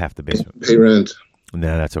 He's got half the basement. Pay rent.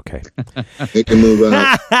 Nah, that's okay. They can move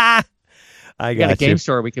up. I got a game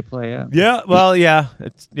store we could play at. Yeah. Well, yeah.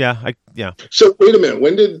 So wait a minute.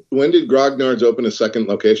 When did Grognard's open a second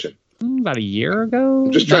location? About a year ago.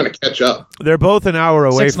 I'm just trying to catch up. They're both an hour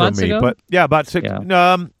away 6 from months me, ago? but yeah, about 6.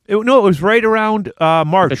 Yeah. It was right around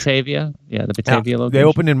March. Batavia, the Batavia location. They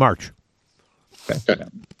opened in March. Okay. It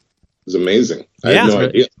was amazing. I Yeah. had no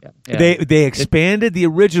idea. Yeah. They expanded the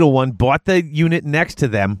original one, bought the unit next to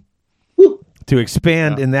them to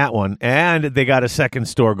expand in that one, and they got a second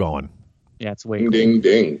store going. Yeah, it's way Ding, cool. ding,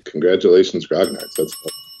 ding. Congratulations, Grognard's.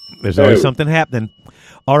 There's always something happening.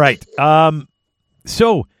 All right.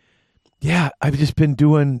 So, yeah, I've just been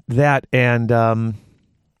doing that, and I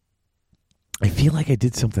feel like I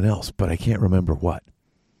did something else, but I can't remember what.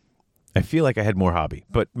 I feel like I had more hobby,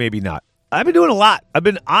 but maybe not. I've been doing a lot. I've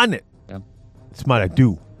been on it. Yeah. That's what I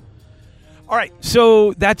do. All right,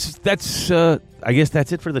 so that's. I guess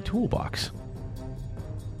that's it for the toolbox.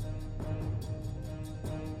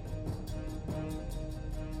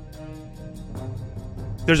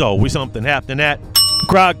 There's always something happening at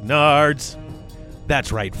Grognard's.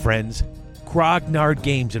 That's right, friends. Grognard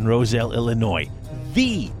Games in Roselle, Illinois.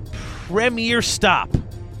 The premier stop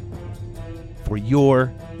for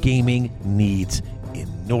your gaming needs in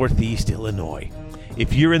Northeast Illinois.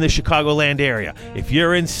 If you're in the Chicagoland area, if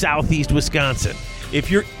you're in Southeast Wisconsin,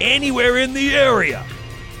 if you're anywhere in the area,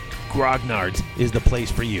 Grognard's is the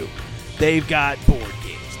place for you. They've got board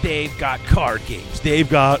games. They've got card games. They've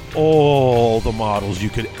got all the models you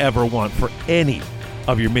could ever want for any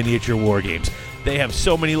of your miniature war games. They have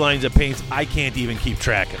so many lines of paints, I can't even keep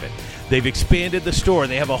track of it. They've expanded the store.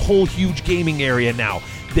 They have a whole huge gaming area now.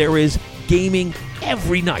 There is gaming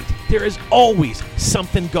every night. There is always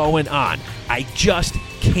something going on. I just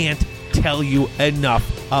can't tell you enough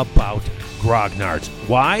about Grognard's.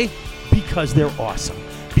 Why? Because they're awesome.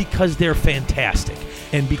 Because they're fantastic.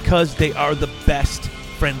 And because they are the best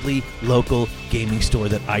friendly local gaming store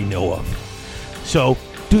that I know of. So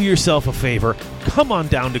do yourself a favor. Come on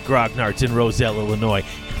down to Grognard's in Roselle, Illinois.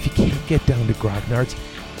 If you can't get down to Grognard's,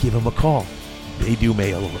 give them a call. They do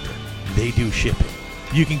mail order. They do shipping.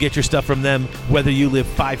 You can get your stuff from them whether you live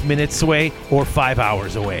 5 minutes away or 5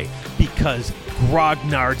 hours away, because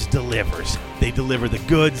Grognard's delivers. They deliver the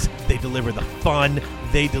goods. They deliver the fun.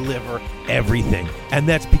 They deliver everything. And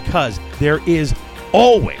that's because there is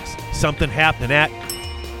always something happening at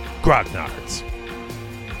Grognard's.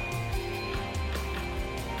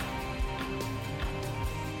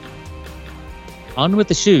 On with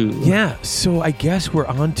the shoe. Yeah, so I guess we're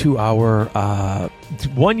on to our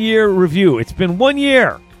 1 year review. It's been 1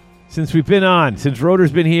 year since we've been on, since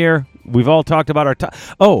Rotor's been here. We've all talked about our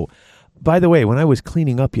Oh, by the way, when I was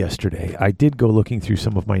cleaning up yesterday, I did go looking through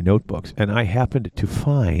some of my notebooks, and I happened to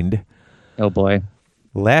find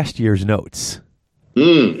last year's notes.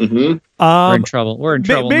 Mm-hmm. We're in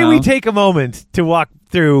trouble. May we take a moment to walk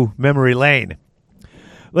through memory lane?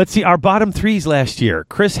 Let's see, our bottom threes last year.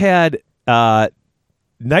 Chris had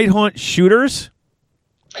Nighthaunt Shooters.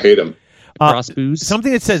 Hate them. Cross booze.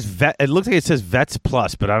 Something that says vet. It looks like it says Vets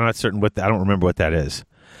Plus, but I'm not certain I don't remember what that is.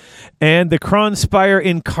 And the Kronspire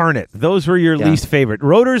Incarnate. Those were your least favorite.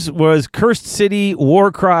 Rotors was Cursed City,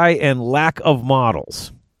 Warcry, and Lack of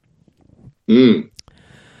Models.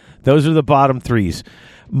 Those are the bottom threes.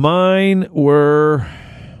 Mine were...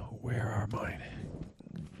 Where are mine?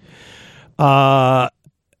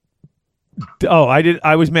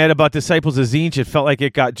 I was mad about Disciples of Tzeentch. It felt like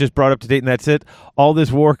it got just brought up to date, and that's it. All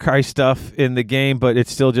this Warcry stuff in the game, but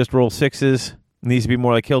it's still just roll sixes. It needs to be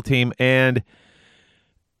more like Kill Team. And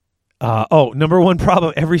number one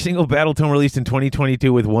problem: every single Battletome released in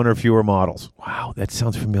 2022 with one or fewer models. Wow, that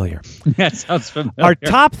sounds familiar. That sounds familiar. Our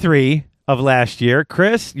top three of last year,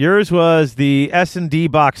 Chris, yours was the S&D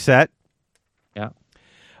box set. Yeah.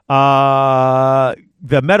 The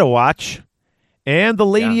Metawatch. And the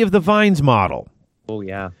Lady of the Vines model. Oh,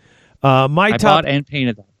 yeah. I bought and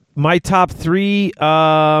painted that. My top three,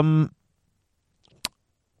 LRL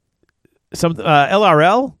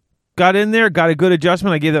got in there, got a good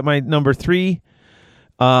adjustment. I gave that my number 3.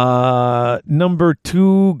 Number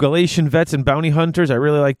 2, Galatian Vets and Bounty Hunters. I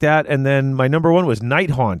really like that. And then my number 1 was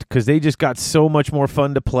Nighthaunt, because they just got so much more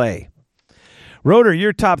fun to play. Rotor,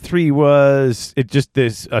 your top 3 was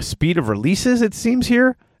there's a speed of releases, it seems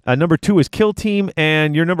here. Number 2 is Kill Team,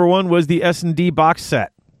 and your number 1 was the S&D box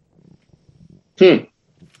set.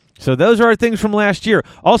 So those are our things from last year.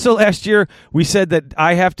 Also, last year, we said that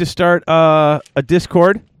I have to start a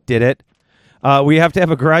Discord. Did it. We have to have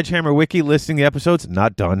a Garage Hammer wiki listing the episodes.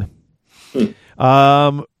 Not done.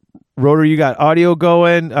 Rotor, you got audio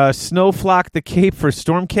going. Snowflock the Cape for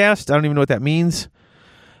Stormcast. I don't even know what that means.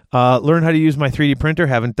 Learn how to use my 3D printer.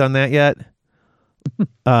 Haven't done that yet.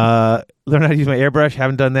 Learn how to use my airbrush.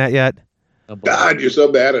 Haven't done that yet. God, you're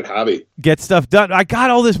so bad at hobby. Get stuff done. I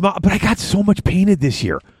got all this, but I got so much painted this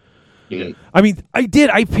year. I mean, I did.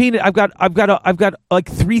 I painted. I've got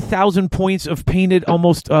like 3,000 points of painted,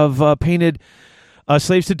 painted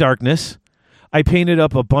Slaves to Darkness. I painted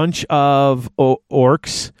up a bunch of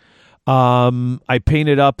orcs. I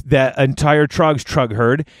painted up that entire Trug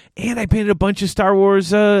herd, and I painted a bunch of Star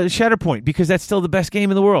Wars Shatterpoint, because that's still the best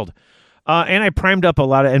game in the world. And I primed up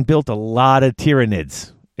and built a lot of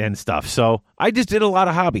Tyranids and stuff. So I just did a lot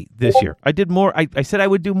of hobby this year. I did more. I said I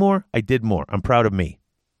would do more. I did more. I'm proud of me.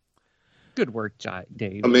 Good work,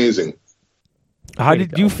 Dave. Amazing. How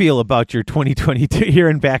did you feel about your 2022 year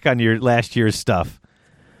and back on your last year's stuff?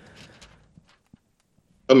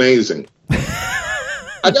 Amazing.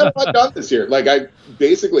 I got a lot done this year. Like, I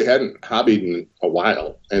basically hadn't hobbied in a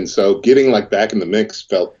while. And so getting back in the mix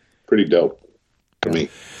felt pretty dope for me.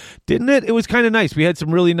 Didn't it? It was kind of nice. We had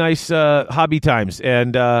some really nice hobby times,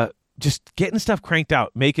 and just getting stuff cranked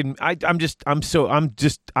out. I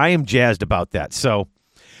am jazzed about that. So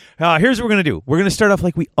here's what we're going to do. We're going to start off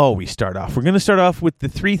like we always start off. We're going to start off with the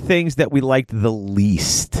 3 things that we liked the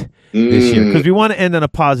least this year, because we want to end on a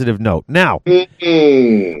positive note. Now,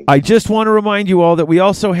 I just want to remind you all that we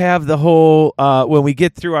also have the whole, when we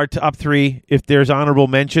get through our top 3, if there's honorable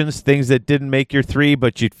mentions, things that didn't make your 3,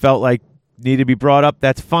 but you felt like need to be brought up,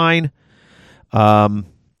 that's fine. There's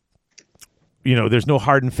no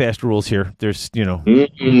hard and fast rules here. There's,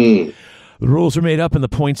 the rules are made up and the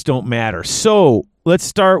points don't matter. So let's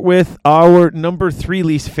start with our number 3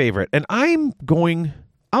 least favorite. And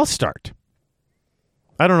I'll start.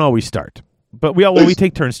 I don't always start, but we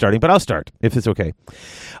take turns starting, but I'll start if it's okay.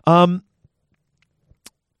 My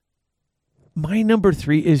number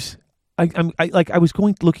 3 is, I was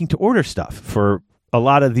looking to order stuff for a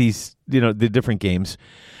lot of these, the different games.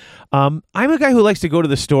 I'm a guy who likes to go to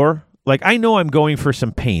the store. Like, I know I'm going for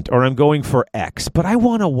some paint or I'm going for X, but I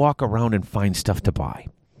want to walk around and find stuff to buy.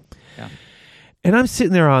 Yeah. And I'm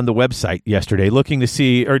sitting there on the website yesterday looking to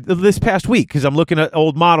see, or this past week, because I'm looking at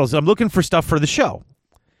old models. I'm looking for stuff for the show.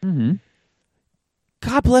 Mm-hmm.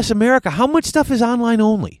 God bless America. How much stuff is online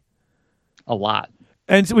only? A lot.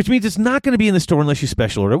 And so, which means it's not going to be in the store unless you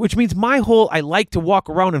special order, which means I like to walk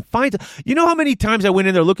around and find. You know how many times I went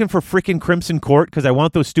in there looking for freaking Crimson Court because I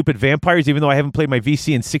want those stupid vampires, even though I haven't played my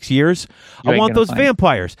VC in 6 years. I want those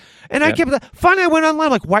vampires. And I kept, finally I went online,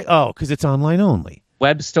 like, why? Oh, because it's online only.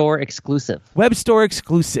 Web store exclusive.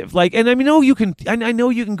 Like, and I know you can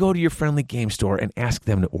go to your friendly game store and ask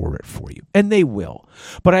them to order it for you. And they will.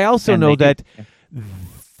 But I also know that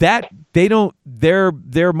they don't,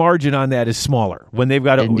 their margin on that is smaller when they've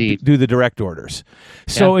got to do the direct orders.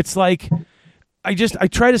 So it's like, I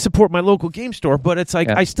try to support my local game store, but it's like,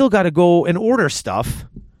 I still got to go and order stuff.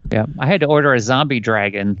 Yeah. I had to order a zombie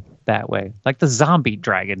dragon that way. Like, the zombie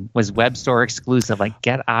dragon was web store exclusive. Like,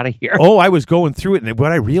 get out of here. Oh, I was going through it, and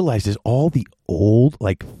what I realized is all the old,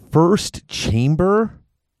 like, first chamber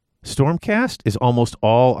Stormcast is almost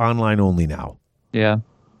all online only now. Yeah.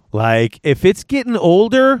 Like, if it's getting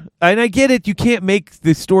older, and I get it, you can't make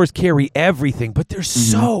the stores carry everything, but there's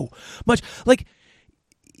so much. Like,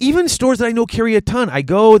 even stores that I know carry a ton, I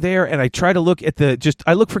go there and I try to look at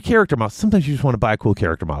I look for character models. Sometimes you just want to buy a cool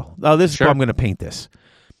character model. Oh, this is how I'm going to paint this.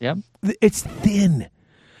 Yep. It's thin.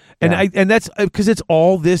 And that's because it's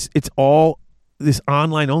all this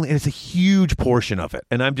online only, and it's a huge portion of it.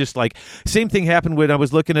 And I'm just like, same thing happened when I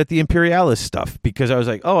was looking at the Imperialis stuff, because I was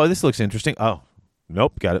like, oh, this looks interesting. Oh,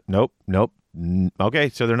 nope, got it. Nope. Okay,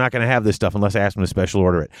 so they're not going to have this stuff unless I ask them to special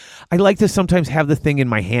order it. I like to sometimes have the thing in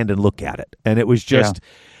my hand and look at it. And it was just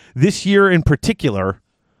this year in particular,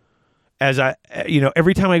 as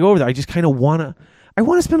every time I go over there, I just kind of want to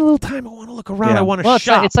spend a little time. I want to look around. I want to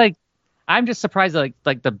shop. It's like I'm just surprised that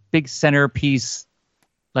like the big centerpiece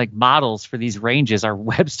like models for these ranges are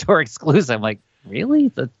web store exclusive. I'm like,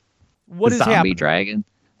 really? What is zombie happening? dragon?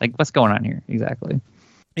 Like, what's going on here? Exactly.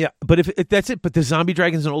 Yeah, but if that's it. But the zombie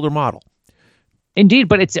dragon's an older model. Indeed,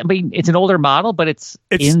 but it's an older model, but it's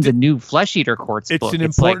in the new Flesh Eater Quartz it's book. An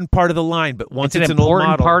important part of the line, but once it's an old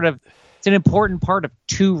model, it's an important part of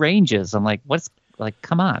two ranges. I'm like,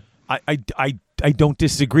 come on. I don't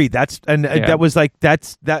disagree. That was like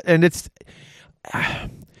that, and it's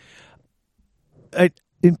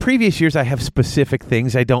in previous years I have specific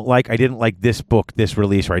things I don't like. I didn't like this book, this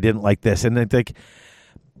release, or I didn't like this, and then like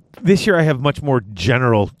this year I have much more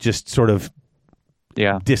general, just sort of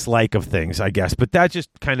dislike of things, I guess. But that just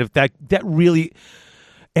kind of that really,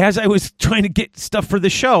 as I was trying to get stuff for the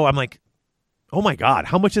show, I'm like, oh my God,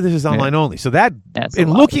 how much of this is online only? So that's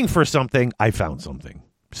in looking for something, I found something.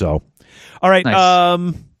 So, all right,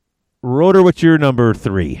 nice. Rotor, what's your number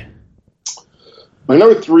 3? My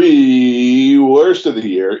number 3 worst of the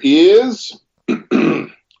year is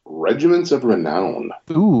Regiments of Renown.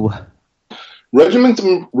 Ooh. Regiments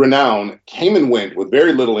of Renown came and went with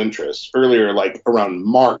very little interest earlier, like around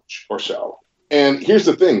March or so. And here's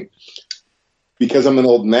the thing. Because I'm an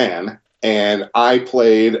old man and I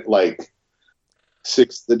played like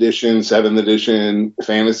 6th edition, 7th edition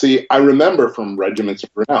fantasy, I remember from Regiments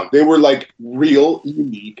of Renown, they were like real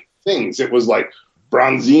unique things. It was like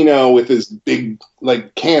Bronzino with his big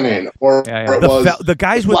like cannon, or the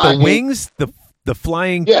guys with the wings, the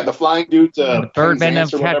flying, the flying dudes, the Birdmen of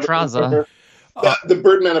Petraza, the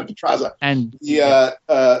Birdmen of Petraza, and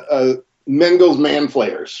the Mengel's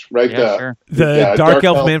Manflayers, right? Sure. The Dark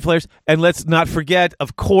Elf Manflayers, and let's not forget,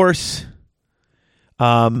 of course,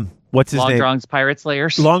 what's his name? Longdrong's Pirate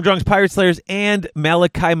Slayers. Longdrong's Pirate Slayers, and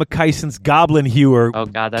Malachi McKyson's Goblin Hewer. Oh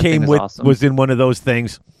God, that thing is awesome. Was in one of those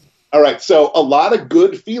things. All right, so a lot of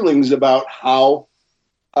good feelings about how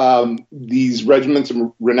these Regiments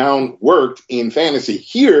of Renown worked in fantasy.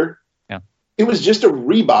 Here, it was just a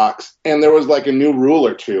rebox, and there was like a new rule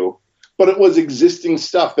or two, but it was existing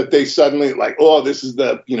stuff that they suddenly like, oh, this is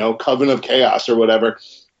the Coven of Chaos or whatever.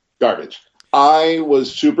 Garbage. I was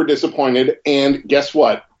super disappointed, and guess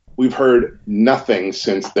what? We've heard nothing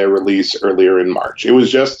since their release earlier in March. It was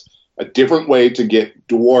just a different way to get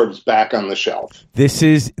dwarves back on the shelf.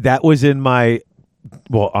 That was in my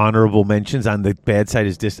honorable mentions on the bad side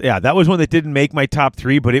is this. Yeah, that was one that didn't make my top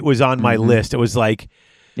 3, but it was on my list. It was like,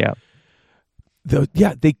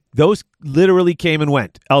 those literally came and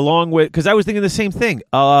went along with, because I was thinking the same thing.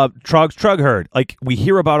 Truggherd, like we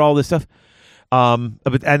hear and all this stuff, and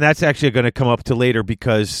that's actually going to come up to later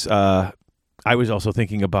because I was also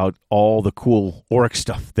thinking about all the cool orc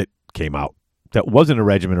stuff that came out. That wasn't a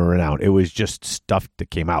Regiment of Renown. It was just stuff that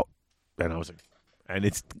came out. And I was like, and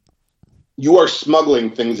it's... You are smuggling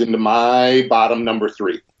things into my bottom number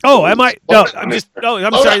 3. Oh, am I? No, I'm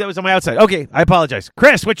sorry. That was on my outside. Okay, I apologize.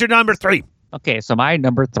 Chris, what's your number 3? Okay, so my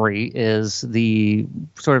number 3 is the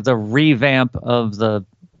sort of the revamp of the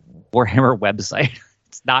Warhammer website.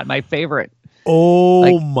 It's not my favorite.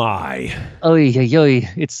 Oh, my. Oh, yeah.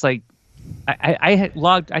 It's like, I had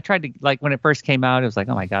logged. I tried to, like, when it first came out, it was like,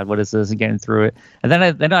 oh my God, what is this? And getting through it, and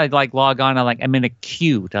then I like log on. I'm in a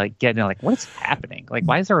queue to like get in. Like, what's happening? Like,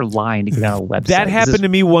 why is there a line to get on a website? That happened to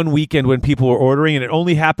me one weekend when people were ordering, and it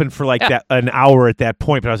only happened for like an hour at that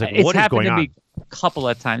point. But I was like, what is going on? It's happened to me a couple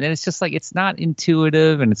of times, and it's just like it's not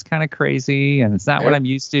intuitive, and it's kind of crazy, and it's not what I'm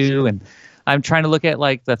used to, and I'm trying to look at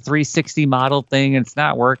like the 360 model thing, and it's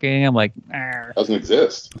not working. I'm like, doesn't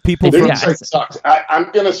exist. Their site sucks.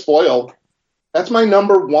 I'm gonna spoil. That's my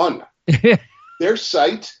number 1. Their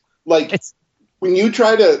site, like when you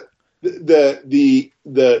try to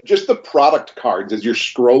the just the product cards as you're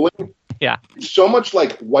scrolling, so much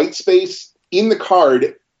like white space in the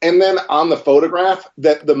card, and then on the photograph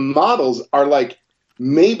that the models are like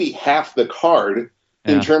maybe half the card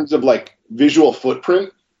in terms of like visual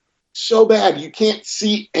footprint. so bad. You can't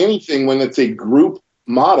see anything when it's a group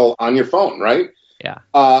model on your phone, right?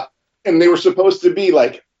 Yeah. And they were supposed to be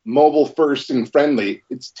like mobile first and friendly.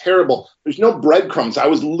 It's terrible. There's no breadcrumbs. I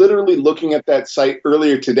was literally looking at that site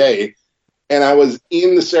earlier today, and I was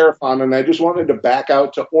in the Seraphon, and I just wanted to back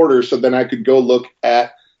out to order so then I could go look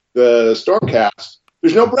at the Stormcast.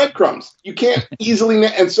 There's no breadcrumbs. You can't easily,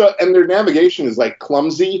 and their navigation is like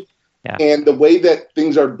clumsy, and the way that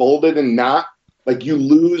things are bolded and not, like you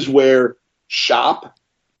lose where shop,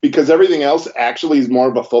 because everything else actually is more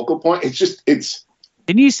of a focal point.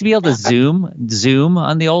 Didn't you used to be able to zoom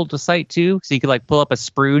on the old site too? So you could like pull up a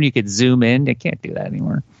sprue and you could zoom in. They can't do that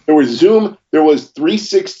anymore. There was zoom. There was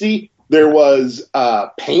 360. There was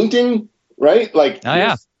painting, right? Like,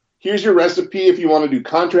 here's your recipe if you want to do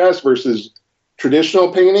contrast versus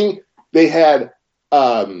traditional painting. They had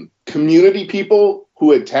community people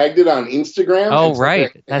who had tagged it on Instagram. Oh, right.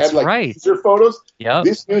 That's right. User photos. Yeah.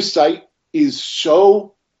 This new site is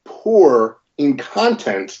so poor in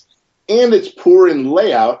content, and it's poor in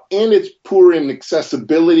layout, and it's poor in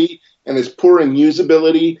accessibility, and it's poor in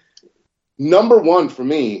usability. Number one for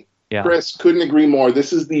me, Chris, couldn't agree more.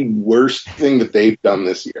 This is the worst thing that they've done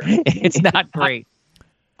this year. It's not great.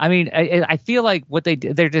 I mean, I feel like what they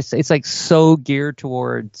do, it's like so geared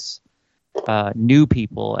towards new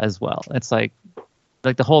people as well. It's like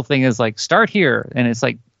the whole thing is like, start here, and it's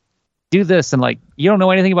like, do this, and like, you don't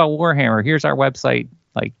know anything about Warhammer. Here's our website.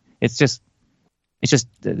 Like, it's just,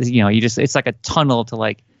 it's like a tunnel to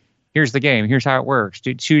like, here's the game. Here's how it works.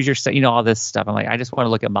 Choose your, all this stuff. I'm like, I just want to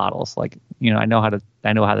look at models. Like, I know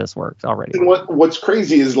how this works already. And what's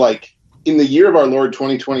crazy is like in the year of our Lord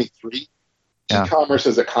 2023, e-commerce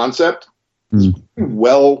as a concept is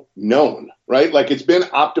well known, right? Like it's been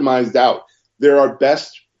optimized out. There are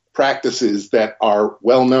best practices that are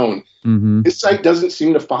well known. Mm-hmm. This site doesn't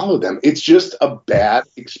seem to follow them. It's just a bad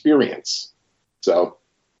experience. So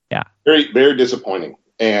very, very disappointing.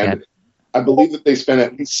 And I believe that they spent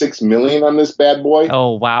at least $6 million on this bad boy.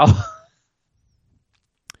 Oh, wow.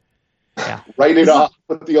 Write it off.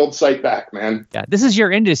 Put the old site back, man. Yeah, this is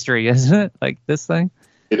your industry, isn't it? Like this thing?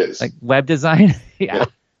 It is. Like web design? Yeah.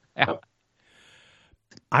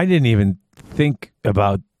 I didn't even think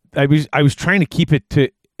about... I was trying to keep it to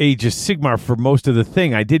Age of Sigmar for most of the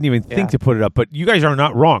thing. I didn't even think to put it up, but you guys are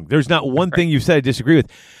not wrong. There's not one thing you've said I disagree with.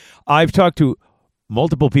 I've talked to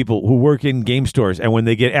multiple people who work in game stores, and when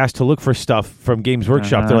they get asked to look for stuff from Games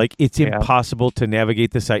Workshop, they're like, it's impossible to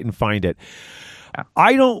navigate the site and find it.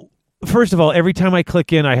 I don't... First of all, every time I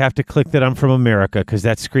click in, I have to click that I'm from America because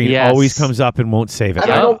that screen always comes up and won't save it. I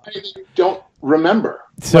don't know why you don't remember.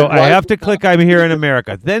 So I have to click I'm here in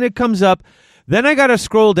America. Then it comes up. Then I got to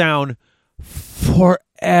scroll down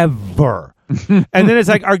forever. And then it's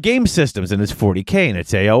like our game systems, and it's 40K, and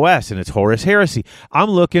it's AOS, and it's Horus Heresy. I'm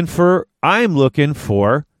looking for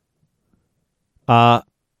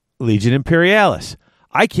Legion Imperialis.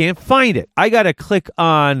 I can't find it. I got to click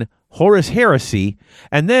on Horus Heresy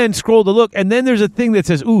and then scroll to look, and then there's a thing that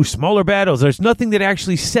says, ooh, smaller battles. There's nothing that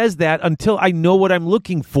actually says that until I know what I'm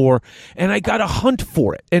looking for, and I got to hunt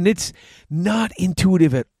for it. And it's not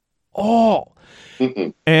intuitive at all.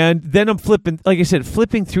 Mm-mm. And then I'm flipping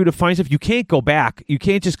through to find stuff. You can't go back. You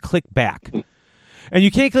can't just click back. And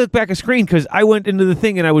you can't click back a screen because I went into the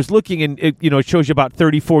thing and I was looking, and it shows you about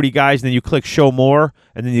 30, 40 guys, and then you click show more,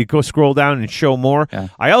 and then you go scroll down and show more. Yeah.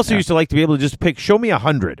 I also used to like to be able to just pick show me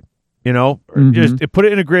 100, or just put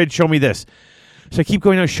it in a grid, show me this. So I keep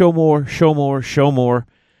going down, show more, show more, show more.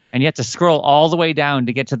 And you have to scroll all the way down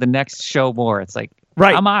to get to the next show more. It's like,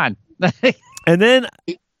 come on.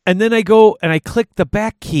 And then I go and I click the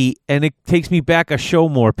back key, and it takes me back a show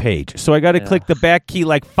more page. So I got to click the back key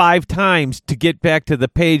like 5 times to get back to the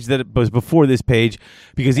page that it was before this page,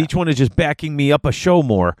 because each one is just backing me up a show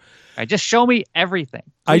more. Just show me everything.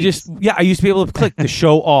 Please. I used to be able to click the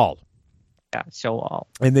show all. Yeah, show all.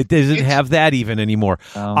 And it doesn't have that even anymore.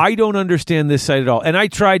 Oh. I don't understand this site at all. And I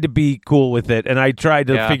tried to be cool with it, and I tried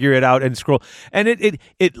to figure it out and scroll. And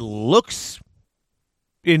it looks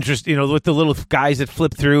interesting, with the little guys that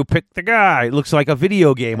flip through, pick the guy. It looks like a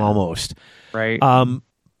video game almost. Right.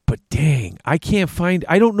 But dang, I can't find,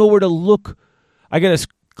 I don't know where to look. I got to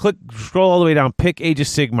scroll all the way down, pick Age of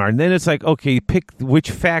Sigmar, and then it's like, okay, pick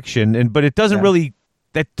which faction, but it doesn't really,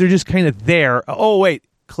 that they're just kind of there. Oh, wait,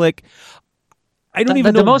 click. I don't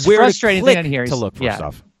even know most where frustrating to click thing here to look for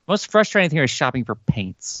stuff. Most frustrating thing here is shopping for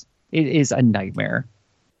paints. It is a nightmare.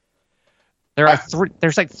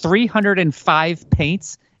 There's like 305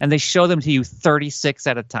 paints, and they show them to you 36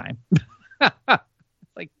 at a time. Give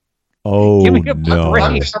me a break.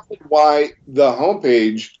 I'm baffled why the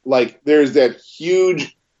homepage, like, there's that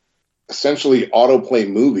huge essentially autoplay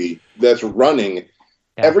movie that's running.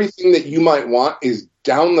 Everything that you might want is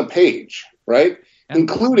down the page, right?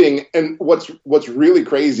 Including, and what's really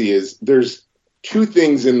crazy is there's two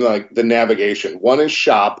things in like the navigation. One is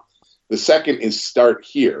shop. The second is start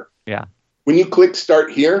here. Yeah. When you click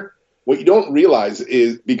start here, what you don't realize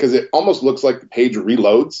is, because it almost looks like the page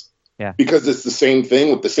reloads, because it's the same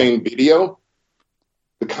thing with the same video,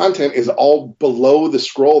 the content is all below the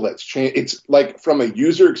scroll that's changed. It's like, from a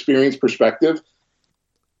user experience perspective,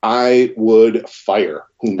 I would fire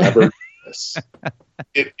whomever did this.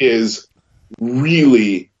 It is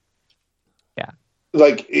really,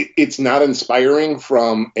 like, it's not inspiring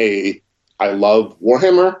from a I love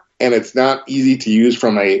Warhammer, and it's not easy to use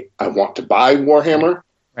from a I want to buy Warhammer.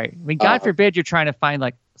 Right. I mean, God forbid you're trying to find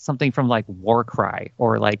like something from like Warcry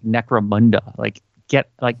or like Necromunda. Like,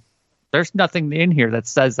 there's nothing in here that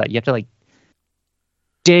says that. You have to like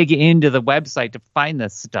dig into the website to find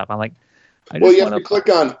this stuff. I'm like, well, you have to click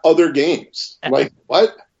on other games. Like,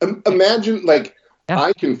 what? Imagine, like,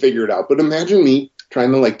 I can figure it out, but imagine me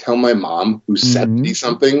trying to like tell my mom, who sent me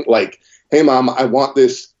something, like, hey mom, I want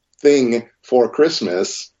this thing for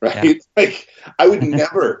Christmas, right? Like, I would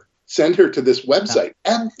never send her to this website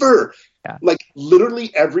ever. Like,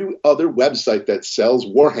 literally every other website that sells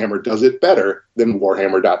Warhammer does it better than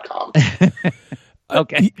Warhammer.com.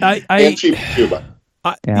 Okay. And cheap too,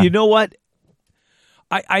 but you know what?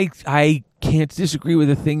 I can't disagree with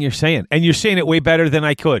the thing you're saying, and you're saying it way better than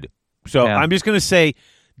I could. So I'm just going to say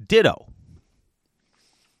ditto.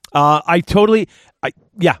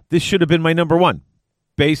 This should have been my number one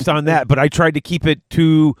based on that, but I tried to keep it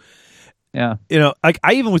to, like,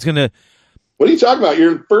 I even was going to. What are you talking about?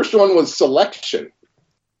 Your first one was selection.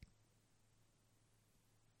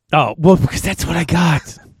 Oh, well, because that's what I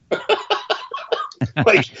got.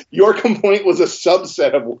 Like, your complaint was a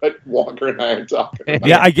subset of what Walker and I are talking about.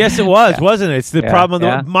 Yeah, I guess it was, wasn't it? It's the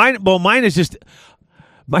problem. Mine is just.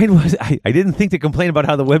 Mine was I didn't think to complain about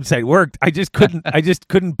how the website worked. I just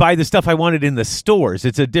couldn't buy the stuff I wanted in the stores.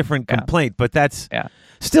 It's a different complaint, but that's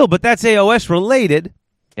still, but that's AOS related.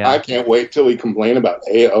 Yeah. I can't wait till we complain about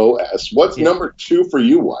AOS. What's number 2 for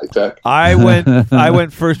you, Wytech? I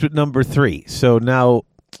went first with number 3. So now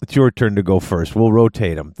it's your turn to go first. We'll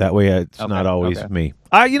rotate them. That way it's not always me.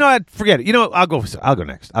 You know what? Forget it. You know what? I'll go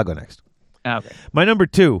next. Okay. My number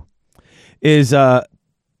 2 is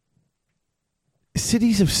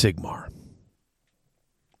Cities of Sigmar.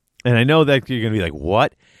 And I know that you're going to be like,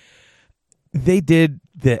 what? They did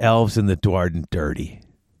the elves and the Dwarden dirty.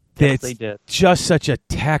 Yes, they did. Just such a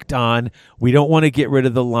tacked on. We don't want to get rid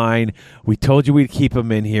of the line. We told you we'd keep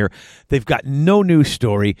them in here. They've got no new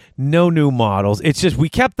story, no new models. It's just we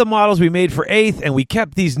kept the models we made for 8th, and we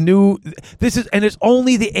kept these new. And it's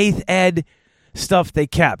only the 8th ed stuff they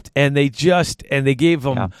kept, and they gave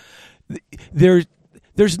them.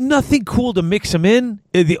 There's nothing cool to mix them in.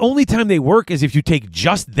 The only time they work is if you take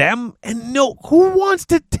just them. And no, who wants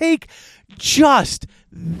to take just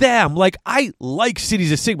them? Like, I like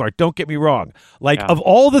Cities of Sigmar, don't get me wrong. Like, of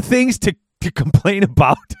all the things to complain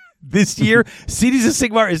about this year, Cities of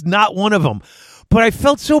Sigmar is not one of them. But I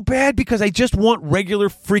felt so bad because I just want regular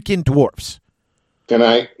freaking dwarfs.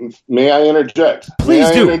 May I interject?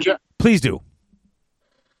 Please do.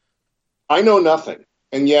 I know nothing.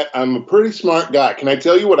 And yet, I'm a pretty smart guy. Can I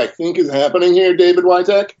tell you what I think is happening here, David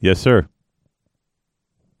Wytech? Yes, sir.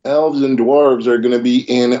 Elves and dwarves are going to be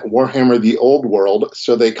in Warhammer the Old World,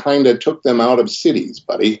 so they kind of took them out of cities,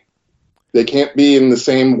 buddy. They can't be in the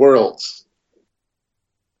same worlds.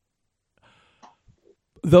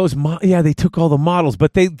 They took all the models,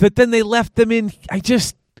 but then they left them in.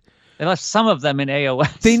 They left some of them in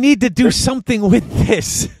AOS. They need to do something with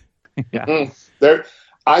this.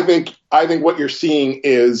 I think what you're seeing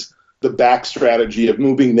is the back strategy of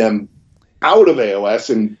moving them out of AOS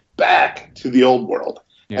and back to the old world.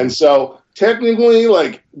 Yeah. And so technically,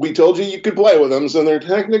 like, we told you could play with them, so they're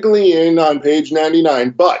technically in on page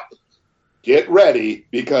 99, but get ready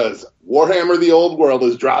because Warhammer the Old World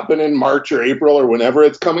is dropping in March or April or whenever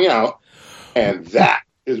it's coming out, and that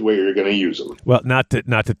is where you're going to use them. Well, not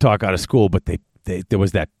to talk out of school, but there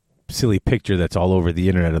was that silly picture that's all over the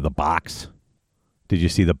internet of the box. Did you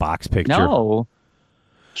see the box picture? No.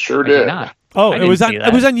 Sure did. Oh, it was on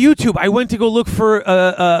YouTube. I went to go look for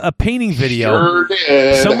a painting video. Sure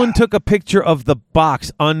did. Someone took a picture of the box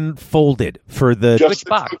unfolded for the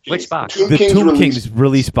Which box? The Tomb Kings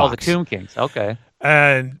release box. Oh, the Tomb Kings. Okay.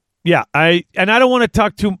 And yeah, I don't want to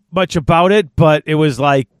talk too much about it, but it was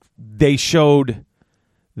like they showed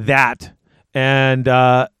that, and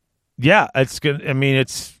it's good. I mean,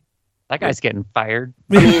 it's that guy's getting fired.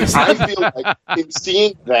 I mean, I feel like in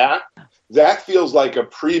seeing that, that feels like a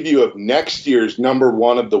preview of next year's number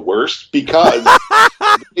one of the worst because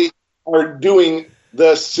they are doing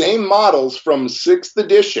the same models from 6th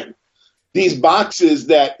edition. These boxes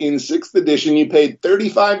that in 6th edition you paid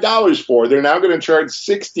 $35 for, they're now going to charge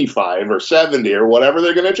 $65 or $70 or whatever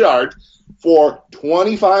they're going to charge for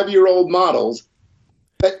 25-year-old models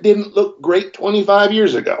that didn't look great 25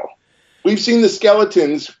 years ago. We've seen the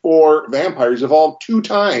skeletons for vampires evolve 2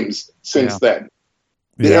 times since then.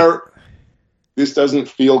 This doesn't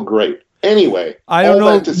feel great. Anyway, I don't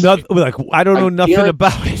know. I don't know nothing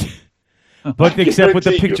about it, but except with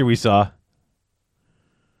the picture we saw.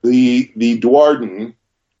 The Duarden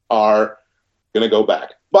are going to go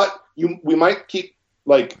back, but we might keep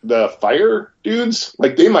like the fire dudes.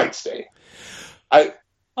 Like they might stay. The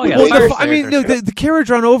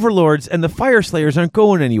Caradron Overlords and the Fire Slayers aren't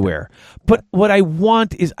going anywhere. But what I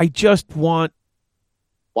want is, I just want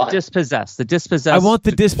Dispossessed. The Dispossessed. I want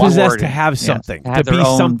the Dispossessed to have something, to be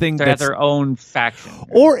something to have their own faction.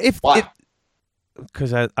 Or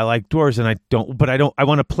because I like dwarves and I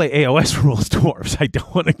want to play AOS rules dwarves. I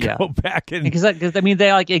don't want to go back and because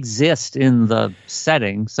they like exist in the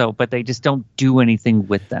setting, but they just don't do anything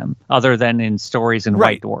with them other than in stories in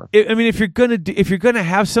White Dwarf. I mean, if you're gonna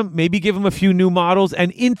have some, maybe give them a few new models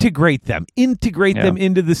and integrate them them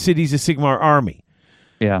into the Cities of Sigmar army.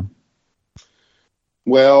 Yeah.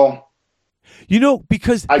 Well,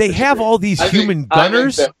 because they have all these human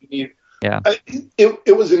gunners.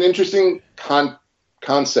 It was an interesting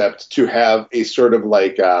concept to have a sort of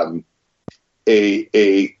like a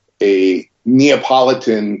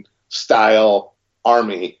Neapolitan style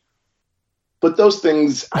army, but those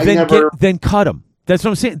things then cut them. That's what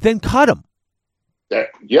I'm saying. Then cut them.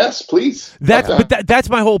 Yes, please. That's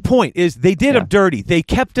my whole point. Is they did them dirty. They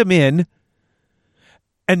kept them in,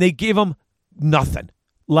 and they gave them nothing.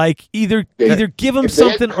 Like either give them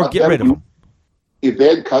something or get rid of them. If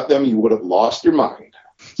they had cut them, you would have lost your mind.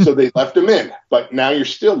 So they left them in, but now you're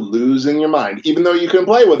still losing your mind, even though you can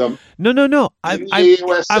play with them. No. I'm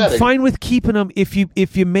fine with keeping them if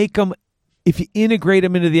you make them, if you integrate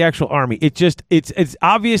them into the actual army. It's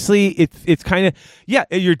obviously it's kind of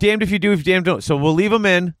you're damned if you do, if you damned don't. So we'll leave them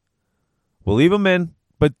in,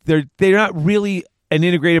 but they're not really an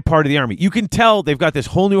integrated part of the army. You can tell they've got this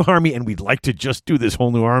whole new army, and we'd like to just do this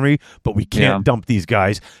whole new army, but we can't dump these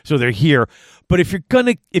guys, so they're here. But if you got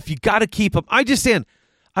to keep them,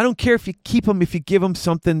 I don't care if you keep them, if you give them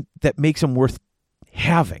something that makes them worth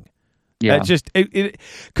having. Yeah,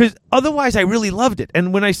 because otherwise, I really loved it.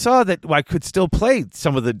 And when I saw that I could still play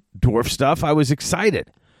some of the dwarf stuff, I was excited.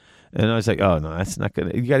 And I was like, oh no, that's not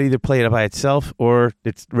gonna. You got to either play it by itself, or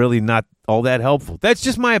it's really not all that helpful. That's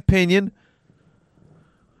just my opinion.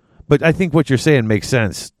 But I think what you're saying makes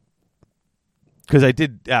sense, because they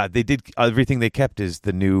did everything they kept is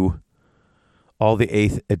the new, all the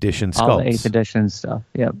 8th edition sculpts. All the 8th edition stuff.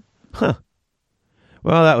 Yep. Huh.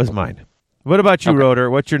 Well, that was mine. What about you, Rotor?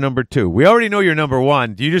 What's your number 2? We already know your number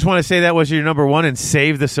 1. Do you just want to say that was your number 1 and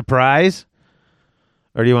save the surprise,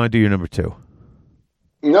 or do you want to do your number 2?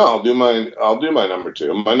 No, I'll do my number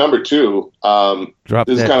 2. My number 2. Drop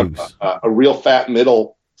this is kind of a real fat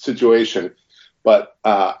middle situation. But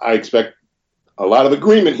I expect a lot of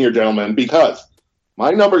agreement here, gentlemen, because my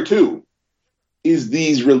number 2 is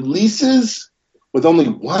these releases with only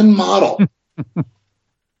one model.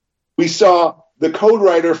 We saw the code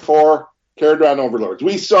writer for Caradron Overlords.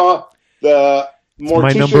 We saw the Mortician.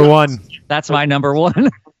 My number 1. That's my number 1.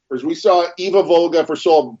 We saw Eva Volga for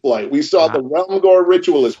Soul Blight. We saw the Realmgore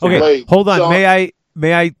Ritualist for Blade. Hold on. May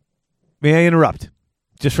I interrupt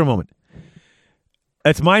just for a moment?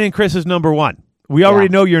 That's mine and Chris's number 1. We already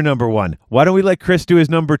know your number 1. Why don't we let Chris do his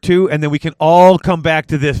number 2, and then we can all come back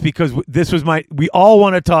to this, because this was we all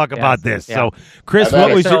want to talk about this. Yeah. So, Chris,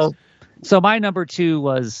 what was your... So my number 2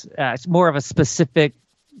 was more of a specific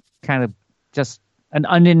kind of just an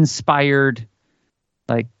uninspired,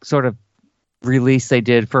 like, sort of release they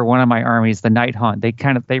did for one of my armies, the Night Hunt.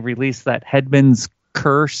 They released that Headman's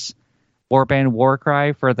Curse Warband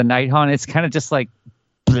Warcry for the Night Hunt. It's kind of just like...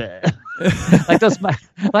 bleh.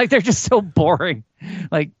 Like they're just so boring.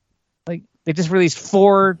 Like they just released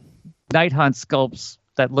 4 Night Hunt sculpts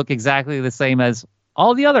that look exactly the same as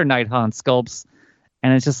all the other Night Hunt sculpts,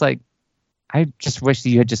 and it's just like, I just wish that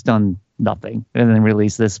you had just done nothing and then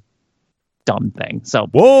released this dumb thing. So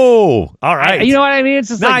whoa, all right, you know what I mean? It's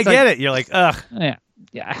just I get it. You're like, ugh,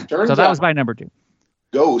 yeah. So that was my number 2.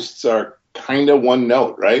 Ghosts are kind of one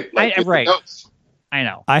note, right? Like, right. I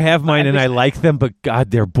know. I have mine and I like them, but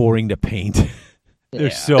God, they're boring to paint. They're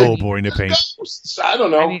so boring to paint. I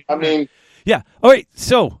don't know. I mean, yeah. All right.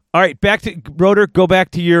 So, back to Rotor. Go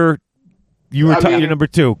back to your you were your number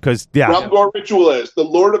 2 because Rumgor Ritualist, the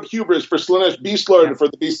Lord of Hubris for Slaanesh Beastlord for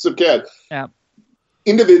the Beasts of Ked. Yeah.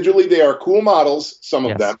 Individually, they are cool models. Some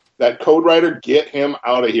of them. That Code Rider, get him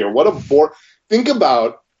out of here. What a bore! Think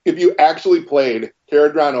about if you actually played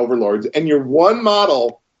Caradron Overlords and your one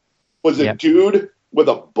model was a dude with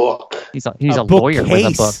a book. He's a lawyer with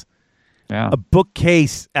a book. Yeah. A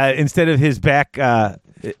bookcase instead of his back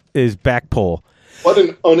pole. What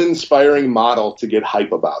an uninspiring model to get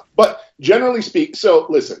hype about. But generally speaking, so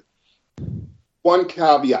listen, one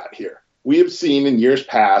caveat here. We have seen in years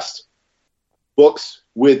past books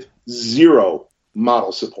with 0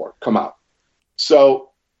 model support come out.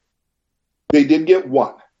 So they did get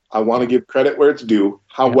one. I want to give credit where it's due.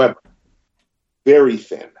 However, very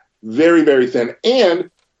thin. Very, very thin.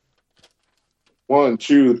 And 1,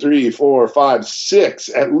 2, 3, 4, 5, 6,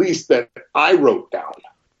 at least that I wrote down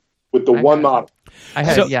with the one model.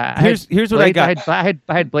 Here's what I got. I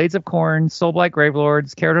had Blades of Corn, Soulblight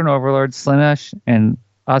Gravelords, Caradron Overlords, Slaanesh, and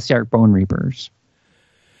Ossiarch Bone Reapers.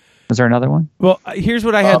 Was there another one? Well, here's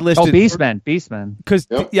what I had listed. Oh, Beastmen. Because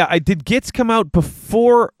did Gits come out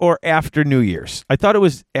before or after New Year's? I thought it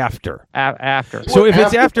was after. After. So if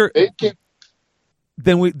it's after,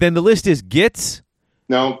 then the list is Gits.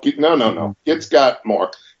 No. Gits got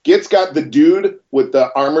more. Gits got the dude with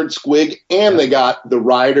the armored squig, and they got the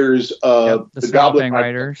riders of the Goblin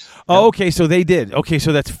Riders. Oh, okay, so they did. Okay,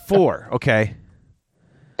 so that's 4. Okay.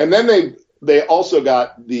 And then they also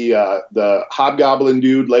got the Hobgoblin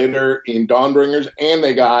dude later in Dawnbringers, and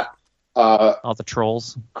they got all the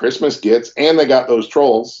trolls, Christmas Gits, and they got those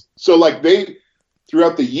trolls. So like they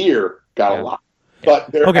throughout the year got a lot,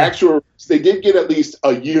 but their they did get at least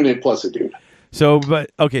a unit plus a dude. So then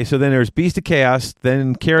there's Beast of Chaos,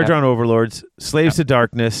 then Caradron Overlords, Slaves to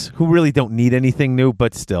Darkness, who really don't need anything new,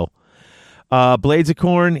 but still. Blades of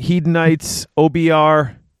Corn, Hedonites,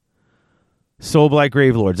 OBR, Soulblight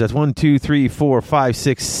Gravelords. That's 1, 2, 3, 4, 5,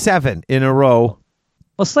 6, 7 in a row.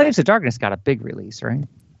 Well, Slaves to Darkness got a big release, right?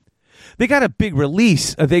 They got a big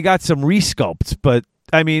release. They got some resculpts, but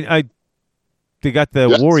I mean, they got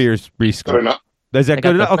the Warriors resculpt. Is that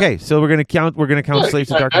good enough? Okay, so we're gonna count. Slaves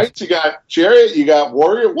to Darkness. Knights, you got Chariot. You got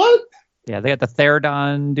Warrior. What? Yeah, they got the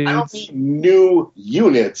Theradon dudes. I don't need new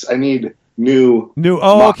units. I need new.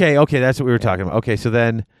 Oh, okay. That's what we were talking about. Okay, so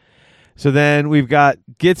then we've got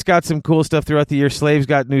Gits got some cool stuff throughout the year. Slaves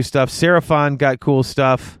got new stuff. Seraphon got cool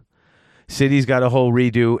stuff. City's got a whole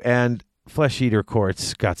redo, and Flesh Eater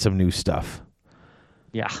Courts got some new stuff.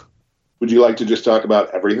 Yeah. Would you like to just talk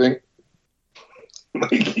about everything?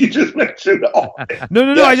 Like you just mentioned all.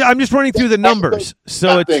 No. I'm just running through the numbers.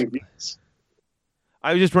 So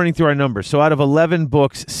I was just running through our numbers. So out of 11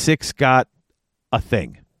 books, 6 got a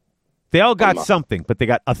thing. They all got something, but they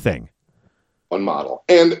got a thing. One model,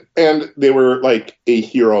 and they were like a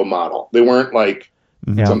hero model. They weren't like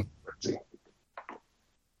some.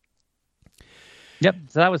 Yep.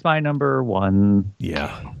 So that was my number 1.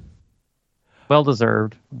 Yeah. Well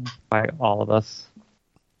deserved by all of us.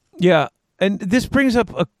 Yeah. And this brings up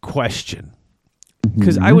a question,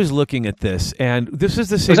 because I was looking at this, and this is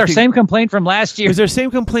the same. It was our same complaint from last year. It was our same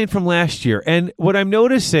complaint from last year, and what I'm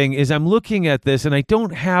noticing is I'm looking at this, and I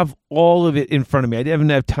don't have all of it in front of me. I didn't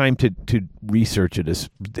have time to research it as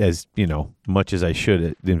much as I should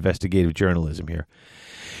at the investigative journalism here.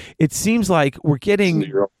 It seems like we're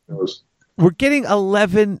getting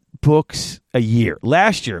 11 books a year.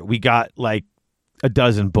 Last year we got like a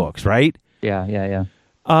dozen books, right? Yeah.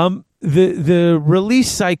 The release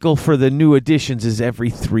cycle for the new editions is every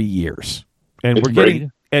 3 years, and it's we're getting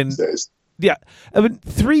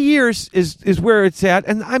 3 years is where it's at,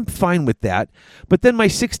 and I'm fine with that. But then my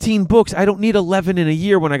 16 books, I don't need 11 in a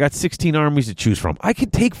year when I got 16 armies to choose from. I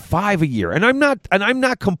could take 5 a year, and I'm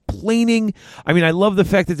not complaining. I mean, I love the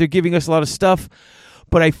fact that they're giving us a lot of stuff,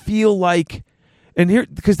 but I feel like, and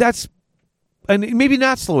maybe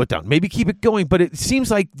not slow it down, maybe keep it going, but it seems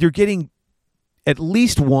like you're getting at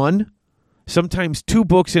least 1, sometimes 2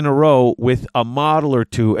 books in a row with a model or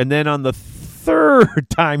 2, and then on the 3rd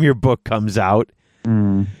time your book comes out,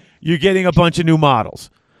 you're getting a bunch of new models.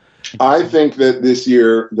 I think that this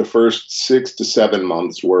year, the first 6 to 7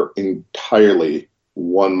 months were entirely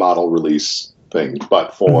one model release thing,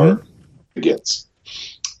 but for the Gits.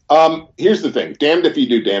 Here's the thing: damned if you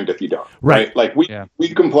do, damned if you don't. Right? Like we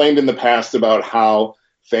complained in the past about how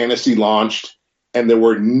Fantasy launched and there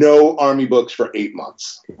were no army books for 8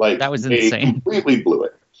 months. Like that was insane. Completely blew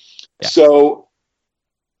it. Yeah. So,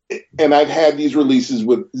 and I've had these releases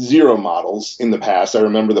with 0 models in the past. I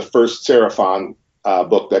remember the first Seraphon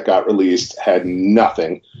book that got released had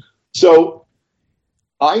nothing. So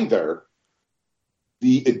either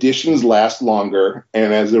the editions last longer,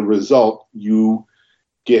 and as a result, you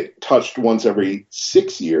get touched once every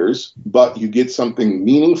 6 years, but you get something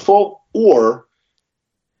meaningful, or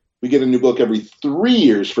we get a new book every 3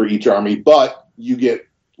 years for each army, but you get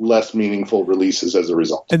less meaningful releases as a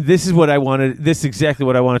result. And this is what I wanted. This is exactly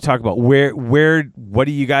what I want to talk about. What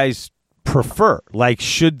do you guys prefer? Like,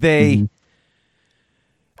 should they?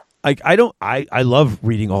 Like, I love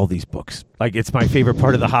reading all these books. Like, it's my favorite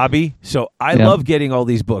part of the hobby. So I love getting all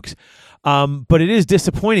these books. But it is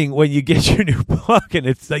disappointing when you get your new book and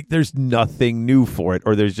it's like there's nothing new for it,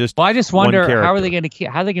 or there's just. Well, I just wonder how are they going to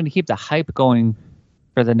keep the hype going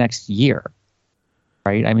for the next year,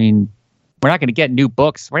 right? I mean, we're not going to get new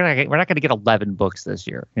books. We're not going to get 11 books this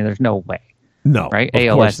year. I mean, there's no way. No, right?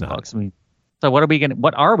 Of course not. books. I mean, so what are we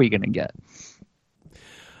going to get?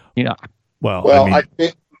 You know. Well,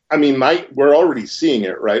 I mean, we're already seeing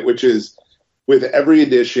it, right? Which is with every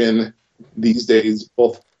edition these days,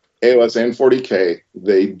 both AOS and 40K,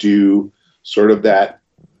 they do sort of that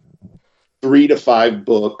 3 to 5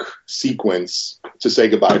 book sequence to say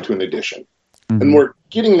goodbye to an edition. Mm-hmm. And we're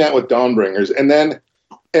getting that with Dawnbringers.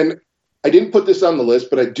 And I didn't put this on the list,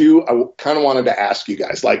 but I kind of wanted to ask you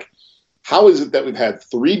guys, like, how is it that we've had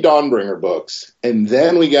 3 Dawnbringer books and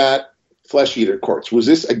then we got Flesh Eater Courts? Was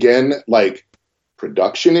this, again, like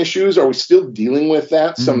production issues? Are we still dealing with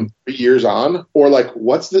that some 3 years on? Or, like,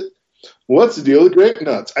 what's the deal with Grape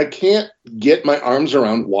Nuts? I can't get my arms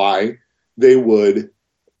around why they would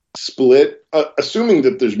split, assuming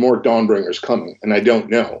that there's more Dawnbringers coming, and I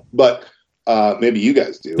don't know. But maybe you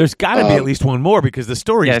guys do. There's got to be at least one more because the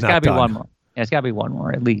story's not done. Yeah, it's got to be one more. Yeah, it's got to be one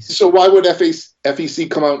more at least. So why would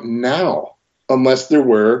FEC come out now unless there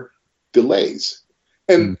were delays?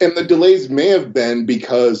 And the delays may have been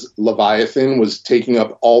because Leviathan was taking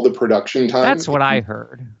up all the production time. That's what I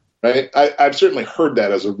heard. Right? I've certainly heard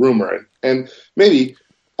that as a rumor. And maybe,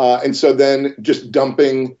 and so then just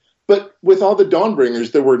dumping. But with all the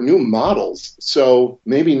Dawnbringers, there were new models. So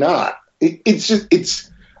maybe not.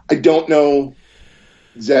 I don't know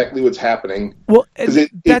exactly what's happening. Well, because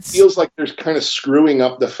it feels like there's kind of screwing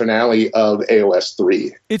up the finale of AOS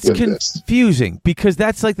 3. It's confusing because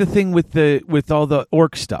that's like the thing with all the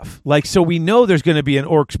orc stuff. Like, so we know there's going to be an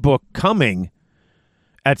orcs book coming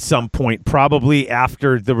at some point, probably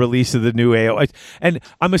after the release of the new AOS. And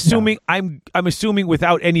I'm assuming I'm assuming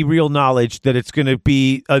without any real knowledge that it's going to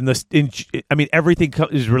be everything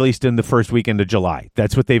is released in the first weekend of July.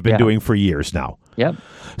 That's what they've been doing for years now. Yep.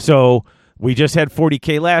 So we just had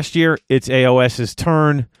 40K last year. It's AOS's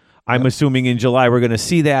turn. I'm assuming in July we're going to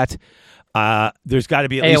see that. There's got to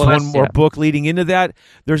be at least one more book leading into that.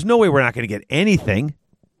 There's no way we're not going to get anything,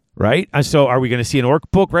 right? And so are we going to see an orc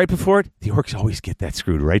book right before it? The orcs always get that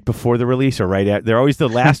screwed right before the release or right at. They're always the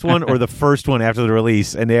last one or the first one after the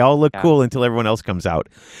release, and they all look cool until everyone else comes out.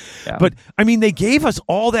 Yeah. But, I mean, they gave us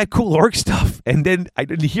all that cool orc stuff, and then I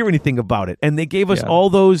didn't hear anything about it. And they gave us all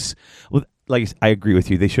those... Like, I agree with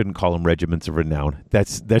you. They shouldn't call them regiments of renown.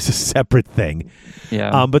 That's a separate thing.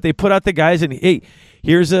 Yeah. But they put out the guys, and hey,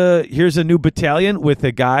 here's a new battalion with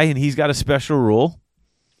a guy, and he's got a special rule.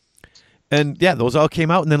 And yeah, those all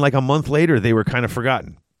came out, and then like a month later, they were kind of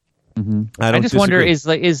forgotten. Mm-hmm. I just wonder, is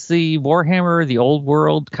the Warhammer, the old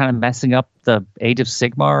world, kind of messing up the Age of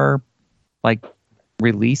Sigmar like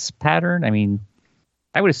release pattern? I mean,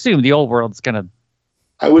 I would assume the old world's going to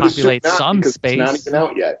populate some space. It's not even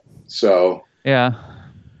out yet. So yeah,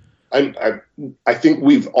 I think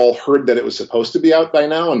we've all heard that it was supposed to be out by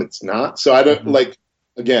now, and it's not. So I don't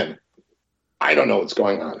again, I don't know what's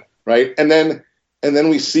going on, right? And then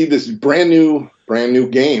we see this brand new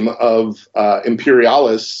game of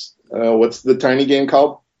Imperialis. What's the tiny game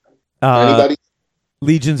called? Anybody?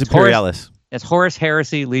 Legions Imperialis. It's Horus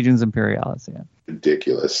Heresy, Legions Imperialis. Yeah,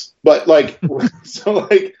 ridiculous. But so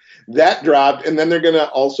that dropped, and then they're going to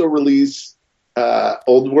also release.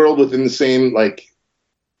 Old World within the same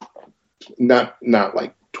not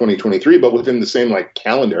like 2023, but within the same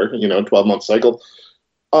calendar, 12-month cycle.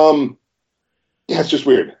 It's just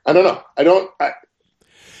weird. I don't know.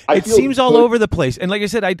 It seems all over the place. And like I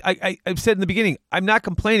said, I've said in the beginning, I'm not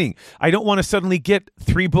complaining. I don't want to suddenly get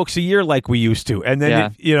 3 books a year like we used to. And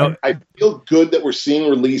then I feel good that we're seeing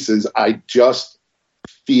releases. I just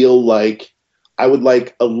feel like I would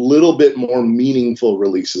like a little bit more meaningful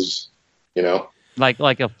releases. Like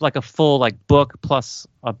a full book plus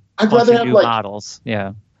a bunch of new models.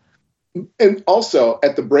 Yeah. And also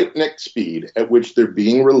at the breakneck speed at which they're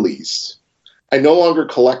being released, I no longer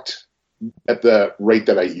collect at the rate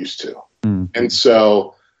that I used to. Mm. And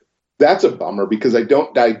so that's a bummer because I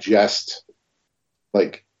don't digest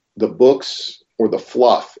the books or the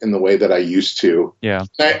fluff in the way that I used to. Yeah.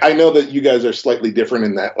 I know that you guys are slightly different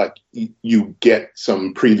in that, like, you get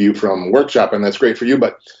some preview from Workshop, and that's great for you,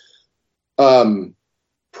 but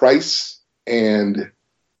price and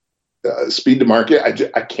speed to market,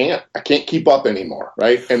 I can't keep up anymore,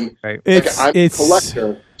 right? And Right. I'm a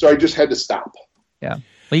collector, so I just had to stop. Yeah.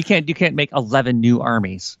 Well, you can't make 11 new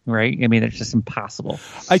armies, right? I mean, it's just impossible.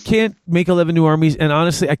 I can't make 11 new armies, and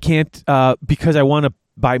honestly, I can't because I want to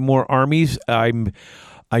buy more armies. I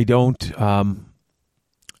don't have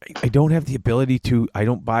the ability to. I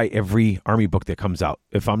don't buy every army book that comes out.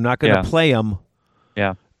 If I'm not going to play them,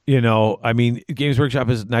 I mean, Games Workshop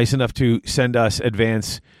is nice enough to send us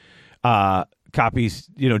advance copies,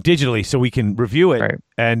 digitally, so we can review it,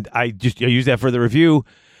 and I use that for the review.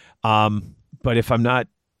 But if I'm not.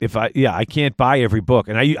 I can't buy every book,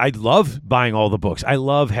 and I love buying all the books. I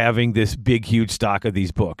love having this big, huge stock of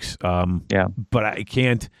these books. But I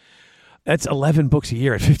can't. That's 11 books a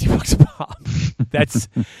year at $50 a pop. That's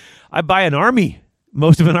I buy an army,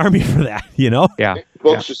 most of an army for that. Yeah.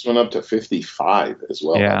 Books just went up to 55 as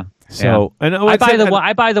well. Yeah. So I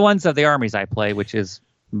buy the ones of the armies I play, which is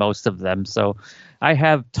most of them. So I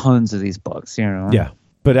have tons of these books. Yeah,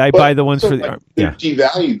 but I buy the ones for the army. They're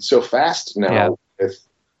devalued so fast now with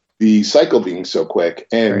the cycle being so quick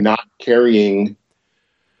and not carrying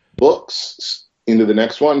books into the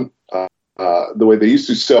next one the way they used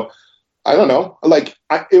to. So I don't know. Like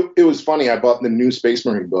it was funny. I bought the new Space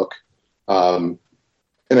Marine book, and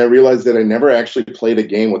I realized that I never actually played a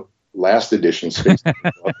game with last edition Space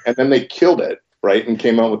Marine book, and then they killed it, right, and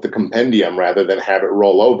came out with the compendium rather than have it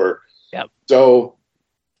roll over. Yep. So.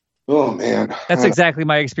 Oh man, that's exactly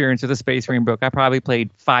my experience with the Space Marine book. I probably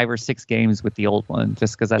played 5 or 6 games with the old one,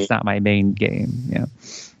 just because that's not my main game. Yeah.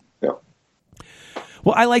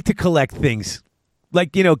 Well, I like to collect things,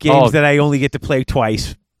 like games that I only get to play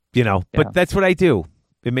twice. But that's what I do.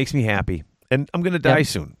 It makes me happy, and I'm going to die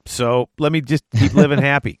soon. So let me just keep living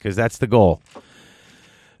happy, because that's the goal.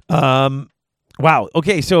 Wow.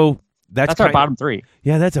 Okay, so. That's our bottom 3.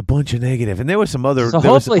 Yeah, that's a bunch of negative, and there was some other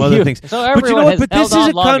things. So but you know what?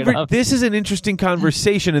 But this is an interesting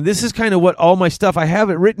conversation, and this is kind of what all my stuff. I have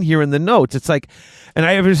it written here in the notes. It's like, and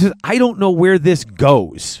I don't know where this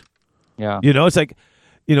goes. Yeah, it's like,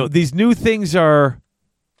 these new things are.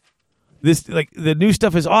 This like the new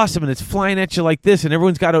stuff is awesome, and it's flying at you like this, and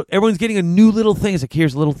everyone's getting a new little thing. It's like,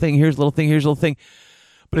 here's a little thing, here's a little thing, here's a little thing,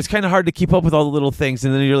 but it's kind of hard to keep up with all the little things,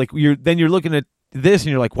 and then you're looking at this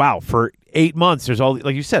and you're like, wow, for 8 months there's all,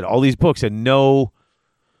 like you said, all these books and nothing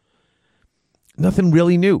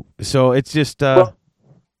really new. So it's just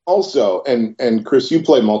also, and Chris, you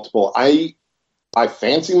play multiple. I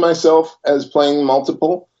fancy myself as playing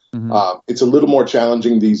multiple. Mm-hmm. It's a little more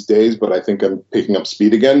challenging these days, but I think I'm picking up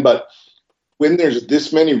speed again. But when there's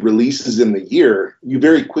this many releases in the year, you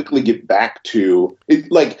very quickly get back to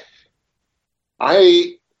it. Like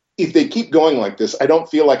if they keep going like this, I don't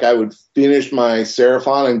feel like I would finish my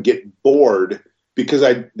Seraphon and get bored because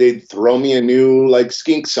they'd throw me a new like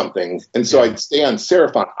skink something, and so I'd stay on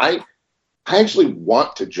Seraphon. I actually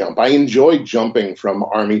want to jump. I enjoy jumping from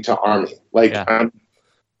army to army. Like I'm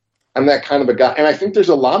that kind of a guy, and I think there's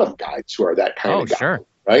a lot of guys who are that kind of guy,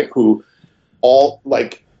 right? Who all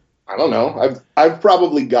like, I don't know. I've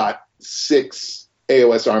probably got 6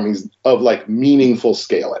 AOS armies of like meaningful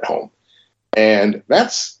scale at home. And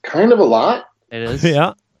that's kind of a lot. It is.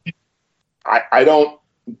 Yeah.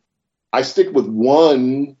 I stick with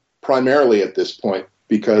one primarily at this point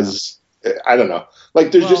because I don't know.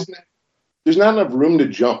 Like there's not enough room to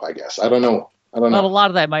jump, I guess. I don't know. Well, a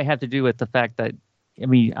lot of that might have to do with the fact that, I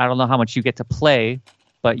mean, I don't know how much you get to play,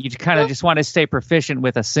 but you kind of just want to stay proficient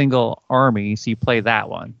with a single army, so you play that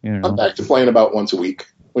one. I'm back to playing about once a week,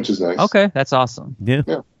 which is nice. Okay, that's awesome. Yeah.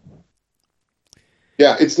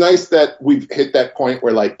 Yeah, it's nice that we've hit that point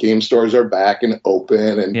where like game stores are back and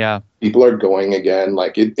open and people are going again.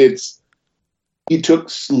 Like it took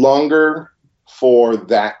longer for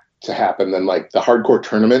that to happen than like the hardcore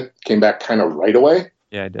tournament came back kind of right away.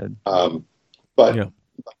 Yeah, it did. But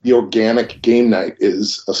the organic game night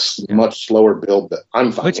is a much slower build that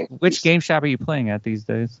I'm finding. Which game shop are you playing at these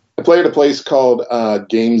days? I play at a place called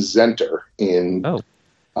Games Center in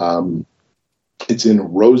it's in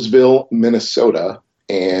Roseville, Minnesota.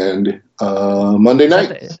 And Monday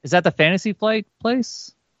night. Is that the Fantasy Flight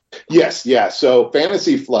place? Yes, yeah. So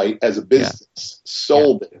Fantasy Flight as a business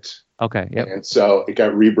sold it. Okay, yep. And so it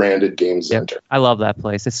got rebranded Game Center. I love that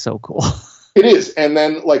place. It's so cool. It is. And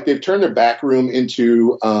then like they've turned their back room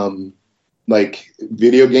into like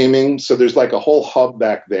video gaming. So there's like a whole hub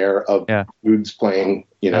back there of dudes playing,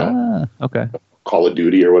 Call of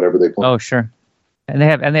Duty or whatever they play. Oh, sure. And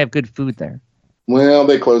they have good food there. Well,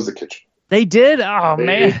 they closed the kitchen. They did? Oh,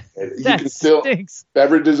 man. You That can still stinks.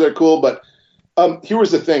 beverages are cool, but here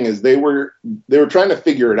was the thing: is they were trying to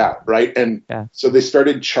figure it out, right? And so they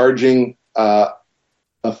started charging a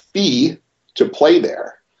fee to play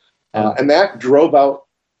there, and that drove out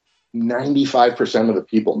 95% of the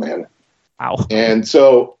people, man. Wow. And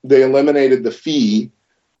so they eliminated the fee,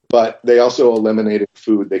 but they also eliminated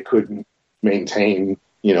food. They couldn't maintain,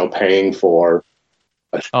 paying for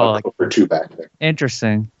a Coke or two back there.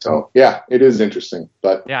 Interesting. So yeah, it is interesting.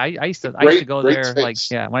 But yeah, I used to go great there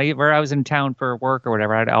space. where I was in town for work or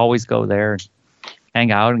whatever, I'd always go there and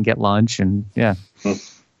hang out and get lunch and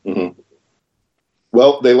Mm-hmm.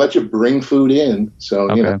 Well, they let you bring food in,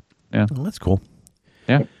 so Yeah. Well, that's cool.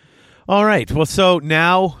 Yeah. All right. Well, so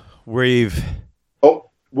now we've. Oh,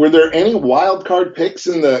 were there any wild card picks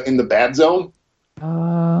in the bad zone?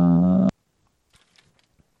 I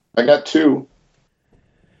got two.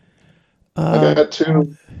 I got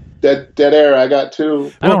two. Dead air. I got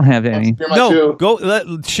two. I don't have any. Here's my two.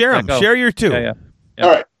 Go share them. Go. Share your two. Yeah. All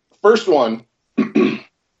right. First one.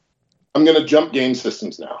 I'm going to jump game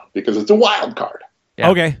systems now because it's a wild card. Yeah.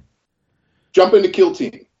 Okay. Jump into Kill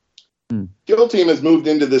Team. Kill Team has moved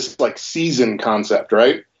into this like season concept,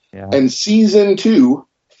 right? Yeah. And season 2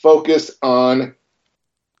 focused on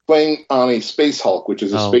playing on a Space Hulk, which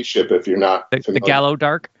is a spaceship. If you're not the familiar. Gallo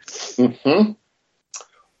Dark. Mm-hmm.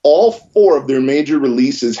 All 4 of their major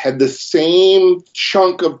releases had the same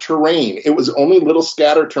chunk of terrain. It was only little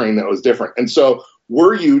scatter terrain that was different. And so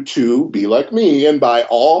were you to be like me and buy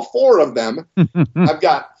all 4 of them, I've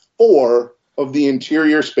got 4 of the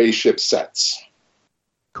interior spaceship sets.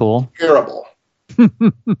 Cool. Terrible.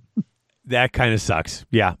 That kind of sucks.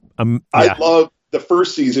 Yeah. I love the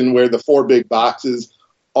first season where the 4 big boxes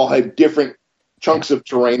all had different chunks of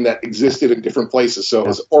terrain that existed in different places. So it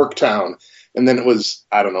was Orktown, and then it was,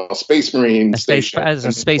 I don't know, a Space Marine station. As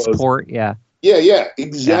a spaceport, yeah. Yeah,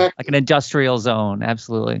 exactly. Yeah, like an industrial zone,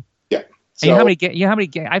 absolutely. Yeah. So, and how many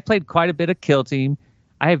games? I played quite a bit of Kill Team.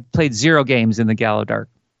 I have played 0 games in the Gallo Dark.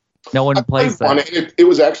 No one plays that. It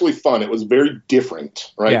was actually fun. It was very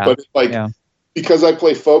different, right? Yeah. But because I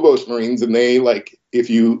play Phobos Marines, and they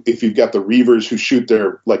if you've got the Reavers who shoot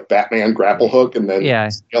their like Batman grapple hook and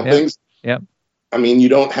then scale things. Yep. I mean, you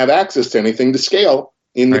don't have access to anything to scale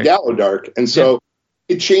in the Gallo Dark, and so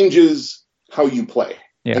it changes how you play.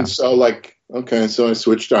 Yeah. And so so I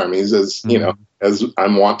switched armies as as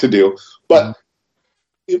I'm wont to do, but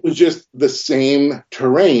it was just the same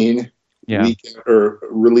terrain. Week or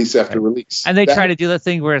release after release. And they try to do the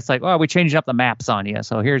thing where it's like, oh, we're changing up the maps on you.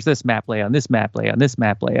 So here's this map layout, this map layout, this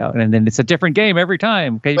map layout. And then it's a different game every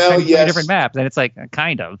time. Okay, different maps. And it's like,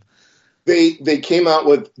 kind of. They came out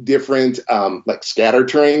with different like scatter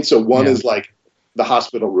terrain. So one is like the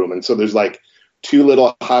hospital room. And so there's like 2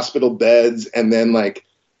 little hospital beds and then like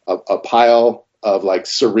a pile of like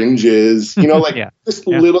syringes, just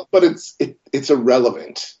little, but it's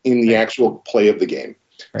irrelevant in the actual play of the game.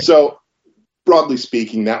 Right. So broadly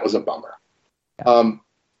speaking, that was a bummer. And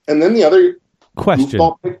then the other question.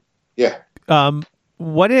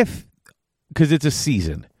 What if, because it's a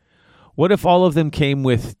season, what if all of them came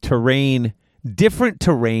with different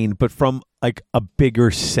terrain, but from like a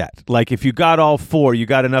bigger set? Like if you got all 4, you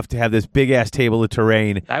got enough to have this big ass table of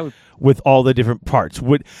terrain with all the different parts.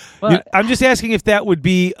 I'm just asking if that would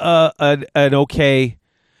be an okay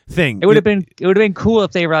thing. It would have been cool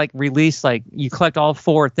if they were like released, like you collect all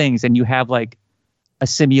 4 things and you have like a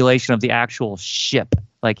simulation of the actual ship.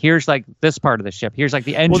 Like here's like this part of the ship. Here's like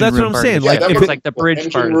the engine room. Well, that's what I'm saying. Like if it's like the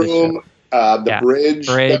bridge part of the ship. The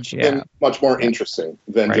bridge been much more interesting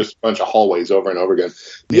than just a bunch of hallways over and over again.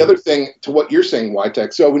 The other thing to what you're saying,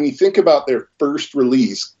 Wytech, so when you think about their first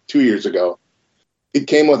release 2 years ago, it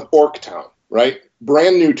came with Orktown, right?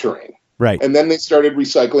 Brand new terrain. Right. And then they started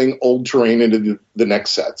recycling old terrain into the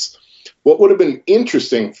next sets. What would have been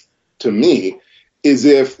interesting to me is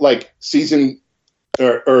if like season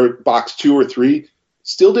or box 2 or 3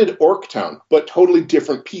 still did Orktown, but totally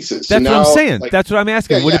different pieces. That's what I'm saying. That's what I'm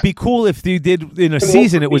asking. Would it be cool if you did in a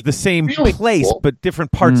season, it was the same place, but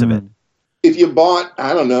different parts of it? If you bought,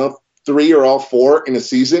 I don't know, 3 or all 4 in a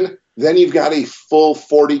season, then you've got a full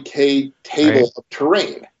 40K table of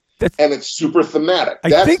terrain. And it's super thematic.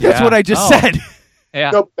 I think that's what I just said.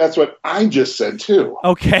 Yeah. Nope, that's what I just said too.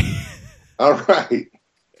 Okay. All right.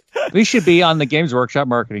 We should be on the Games Workshop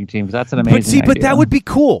marketing team because that's an amazing But that would be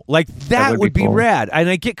cool. Like that would be cool. rad. And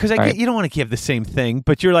I get you don't want to give the same thing,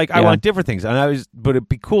 but you're like I want different things. And but it'd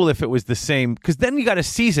be cool if it was the same because then you got a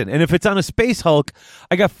season. And if it's on a Space Hulk,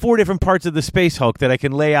 I got 4 different parts of the Space Hulk that I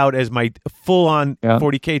can lay out as my full on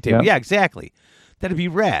 40K table. Yeah, exactly. That'd be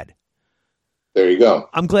rad. There you go.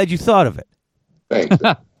 I'm glad you thought of it. Thanks.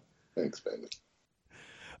 Thanks, baby.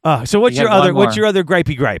 So what's You your have one other what's more. your other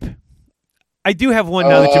gripey gripe? I do have one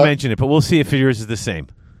now that you mention it, but we'll see if yours is the same.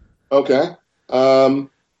 Okay.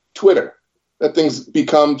 Twitter. That thing's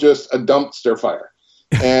become just a dumpster fire.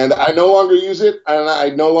 And I no longer use it, and I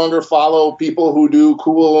no longer follow people who do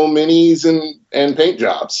cool minis and paint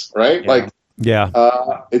jobs, right?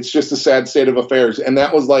 It's just a sad state of affairs. And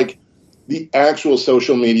that was like the actual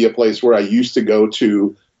social media place where I used to go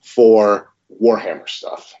to for Warhammer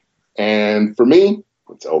stuff. And for me,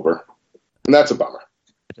 it's over. And that's a bummer.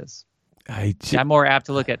 It is. I'm more apt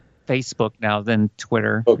to look at Facebook now than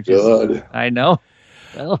Twitter. Oh, good. I know.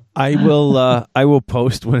 Well. I will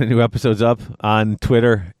post when a new episode's up on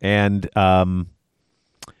Twitter, and I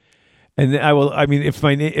will. I mean, if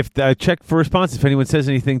I check for response, if anyone says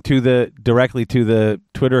anything directly to the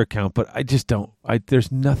Twitter account, but I just don't.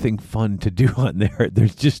 There's nothing fun to do on there.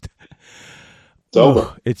 There's just it's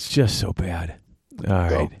over. It's just so bad. All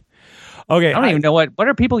right. Okay. I don't even know what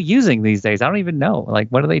are people using these days. I don't even know. Like,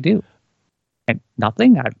 what do they do? And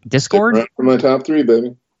nothing. Discord. Right for my top 3,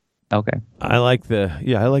 baby. Okay. I like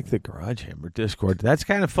the Garage Hammer Discord. That's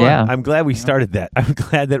kind of fun. Yeah. I'm glad we started that. I'm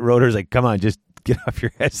glad that Rotor's like, come on, just get off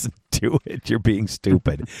your ass and do it. You're being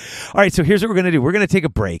stupid. All right, so here's what we're gonna do. We're gonna take a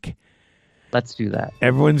break. Let's do that.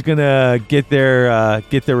 Everyone's gonna get their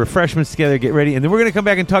refreshments together, get ready, and then we're gonna come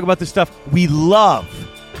back and talk about the stuff we love.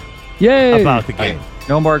 Yay! About the game.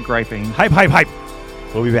 No more griping. Hype, hype, hype.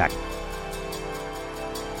 We'll be back.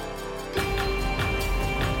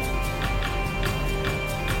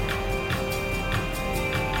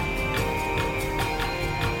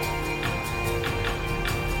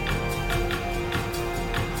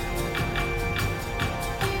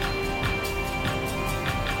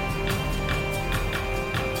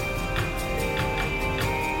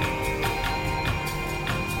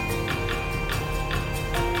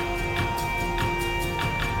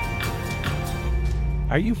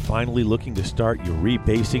 Are you finally looking to start your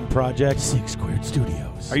rebasing project? 6 Squared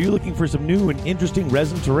Studios. Are you looking for some new and interesting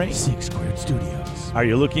resin terrain? 6 Squared Studios. Are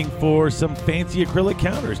you looking for some fancy acrylic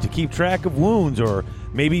counters to keep track of wounds or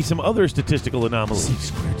maybe some other statistical anomalies? 6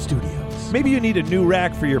 Squared Studios. Maybe you need a new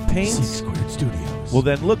rack for your paints? 6 Squared Studios. Well,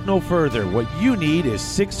 then look no further. What you need is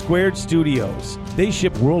 6 Squared Studios. They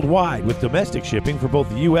ship worldwide with domestic shipping for both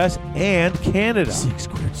the U.S. and Canada. 6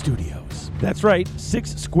 Squared Studios. That's right,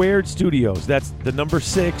 6 Squared Studios. That's the number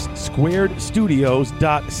 6,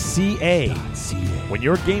 squaredstudios.ca. When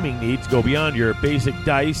your gaming needs go beyond your basic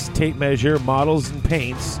dice, tape measure, models, and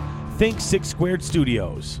paints, think 6 Squared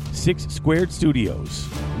Studios. 6 Squared Studios.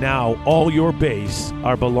 Now all your base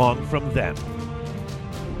are belong from them.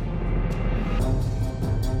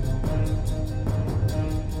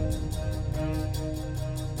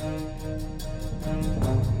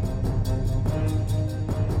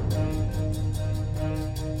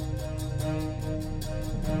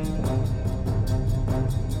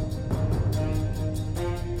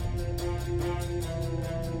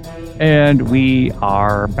 And we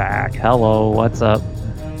are back. Hello, what's up?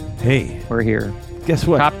 Hey, we're here. Guess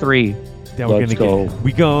what? Top 3. Then we're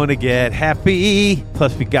gonna get happy.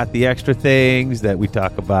 Plus, we got the extra things that we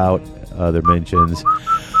talk about, other mentions.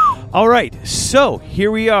 All right, so here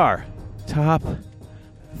we are, top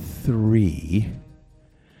 3,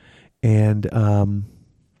 and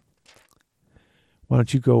why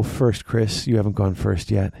don't you go first, Chris? You haven't gone first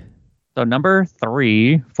yet. So number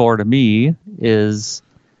 3 to me is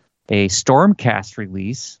a Stormcast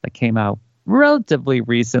release that came out relatively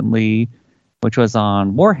recently, which was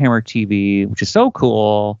on Warhammer TV, which is so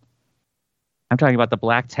cool. I'm talking about the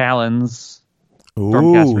Black Talons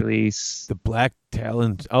Stormcast release. The Black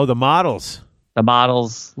Talons. Oh, the models. The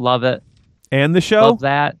models. Love it. And the show? Love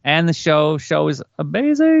that. And the show. Show is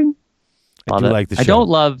amazing. Love I do it. like the show. I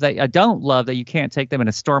don't love that you can't take them in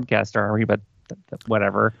a Stormcaster army, but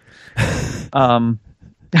whatever.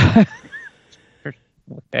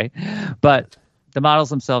 Okay. But the models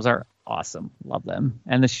themselves are awesome. Love them.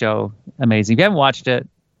 And the show, amazing. If you haven't watched it,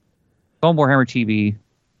 go on Warhammer TV,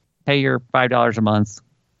 pay your $5 a month,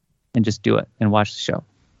 and just do it and watch the show.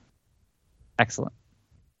 Excellent.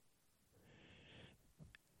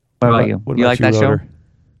 What about you? You like that show? You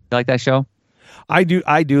like that show? I do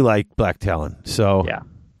like Black Talon. So yeah.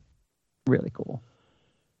 Really cool.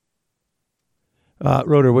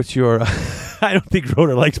 Rotor, what's your I don't think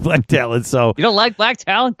Rotor likes Black Talon, so you don't like Black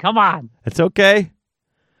Talon? Come on. It's okay.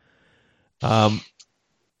 My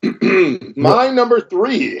number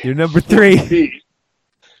 3. Your number 3.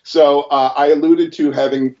 So I alluded to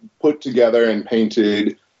having put together and painted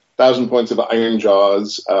 1,000 Points of Iron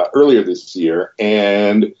Jaws earlier this year,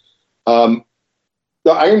 and the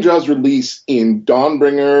Iron Jaws release in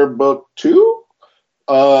Dawnbringer Book 2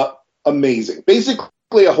 amazing.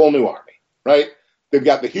 Basically a whole new army, right? They've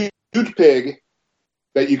got the huge pig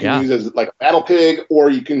that you can use as like a battle pig, or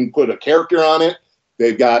you can put a character on it.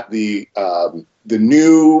 They've got the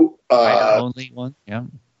new only one,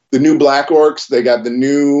 the new Black Orcs. They got the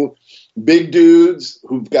new big dudes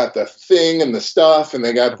who've got the thing and the stuff, and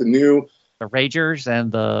they got the Ragers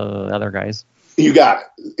and the other guys. You got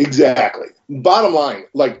it. Exactly. Bottom line,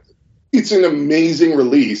 like, it's an amazing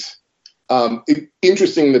release.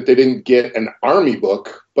 Interesting that they didn't get an army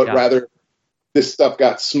book, but rather this stuff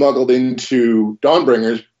got smuggled into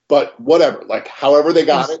Dawnbringers, but whatever. Like, however they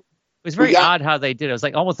got it. It was very odd how they did it. It was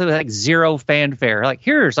like almost like zero fanfare. Like,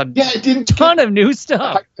 here's a it didn't ton of new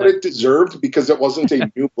stuff. That it deserved because it wasn't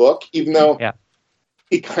a new book, even though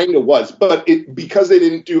it kind of was. But because they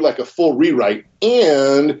didn't do like a full rewrite,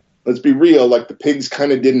 and let's be real, like the pigs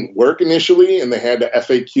kind of didn't work initially, and they had to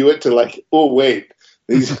FAQ it to like, oh wait,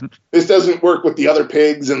 this doesn't work with the other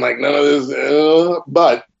pigs, and like none of this.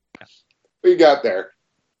 But we got there.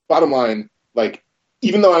 Bottom line, like,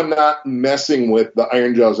 even though I'm not messing with the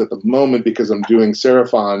Iron Jaws at the moment because I'm doing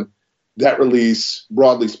Seraphon, that release,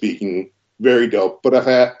 broadly speaking, very dope. But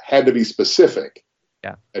I've had to be specific.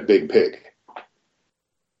 At Big Pig.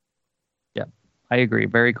 Yeah, I agree.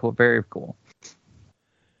 Very cool. Very cool.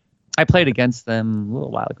 I played against them a little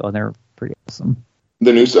while ago, and they're pretty awesome.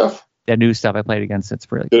 The new stuff? The new stuff I played against,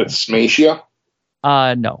 it's really cool. Did it smash you?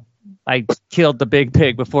 No. I killed the big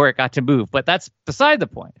pig before it got to move, but that's beside the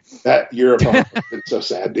point. That you're it's so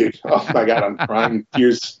sad, dude. Oh my god, I'm crying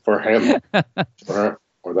tears for him. For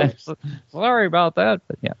them. Sorry about that,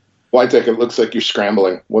 but yeah. Whitech, it looks like you're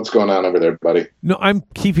scrambling. What's going on over there, buddy? No, I'm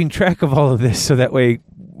keeping track of all of this so that way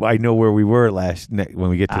I know where we were when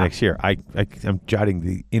we get to next year. I'm jotting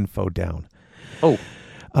the info down. Oh.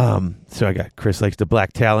 So I got Chris likes the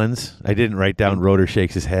Black Talons. I didn't write down Rotor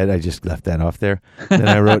shakes his head. I just left that off there. Then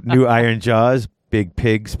I wrote New Iron Jaws, Big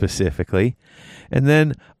Pig specifically. And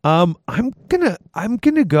then I'm gonna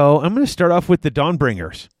start off with the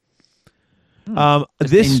Dawnbringers.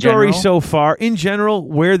 This story so far, in general,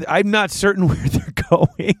 I'm not certain where they're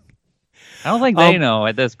going. I don't think they know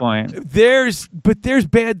at this point. There's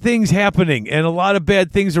bad things happening, and a lot of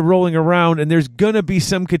bad things are rolling around, and there's going to be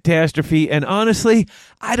some catastrophe. And honestly,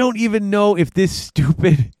 I don't even know if this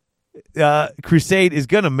stupid crusade is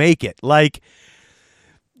going to make it. Like,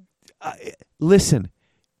 listen,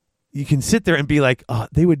 you can sit there and be like,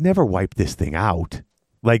 they would never wipe this thing out.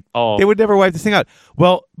 Like, they would never wipe this thing out.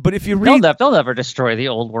 Well, but if you read... They'll never destroy the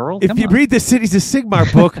old world. If you read the Cities of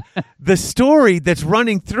Sigmar book, the story that's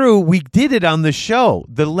running through, we did it on the show.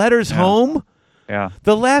 The letters home. Yeah.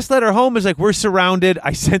 The last letter home is like, we're surrounded.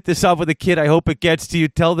 I sent this off with a kid. I hope it gets to you.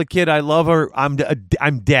 Tell the kid I love her. I'm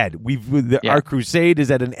dead. Our crusade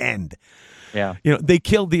is at an end. Yeah. You know, they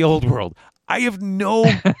killed the old world. I have no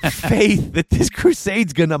faith that this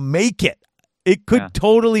crusade's going to make it. It could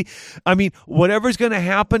totally, I mean, whatever's going to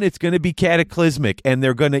happen, it's going to be cataclysmic, and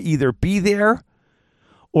they're going to either be there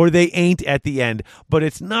or they ain't at the end. But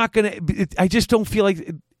it's not going to, I just don't feel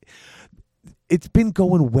like it's been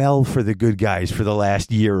going well for the good guys for the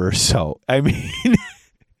last year or so. I mean,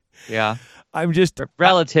 I'm just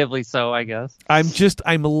relatively so, I guess.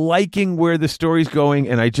 I'm liking where the story's going,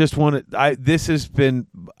 and I just want to,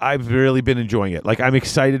 I've really been enjoying it. Like, I'm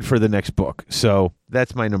excited for the next book. So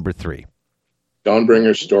that's my number 3.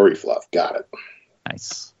 Dawnbringer story fluff. Got it.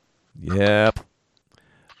 Nice. Yep.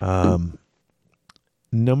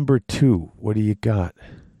 Number 2. What do you got,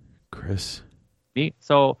 Chris?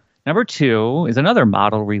 So number 2 is another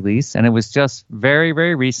model release, and it was just very,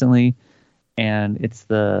 very recently. And it's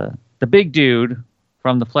the big dude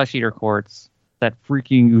from the Flesh Eater Courts. That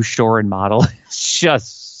freaking Ushoran model is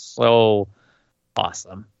just so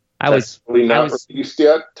awesome. Technically not released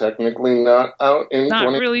yet. Technically not out in not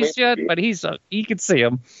released yet, but you can see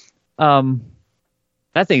him.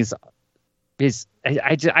 That thing is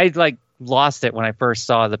I like lost it when I first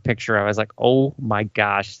saw the picture. I was like, oh my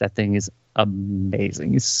gosh, that thing is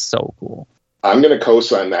amazing. It's so cool. I'm going to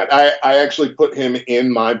co-sign that. I actually put him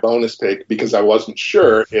in my bonus pick because I wasn't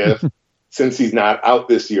sure if, since he's not out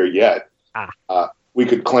this year yet, we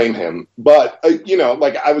could claim him. But,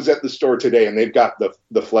 like I was at the store today and they've got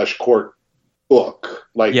the Flesh Court book,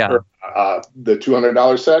 like the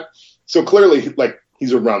 $200 set. So clearly, like,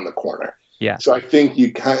 he's around the corner. Yeah. So I think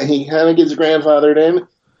he kind of gets grandfathered in.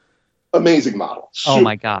 Amazing model. Oh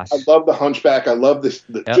my gosh. I love the hunchback. I love this,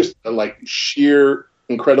 just the, like, sheer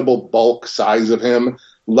incredible bulk size of him.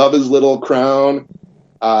 Love his little crown.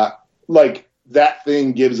 Like, that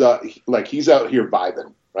thing gives up, like, he's out here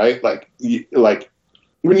vibing, right? Like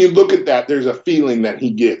when you look at that, there's a feeling that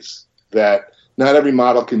he gives that not every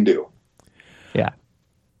model can do. Yeah.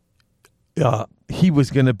 he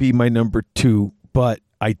was going to be my number 2, but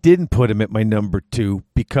I didn't put him at my number 2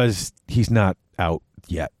 because he's not out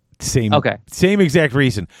yet. Same exact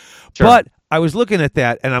reason. Sure. But I was looking at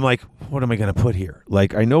that and I'm like, what am I going to put here?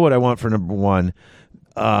 Like, I know what I want for number 1.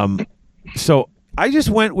 So I just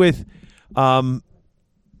went with, I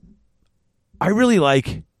really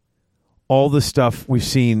like all the stuff we've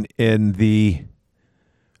seen in the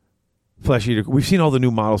Flesh Eater. We've seen all the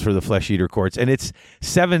new models for the Flesh Eater Courts, and it's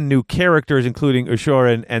 7 new characters, including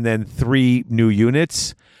Ashoran, and then 3 new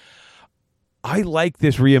units. I like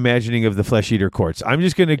this reimagining of the Flesh Eater Courts. I'm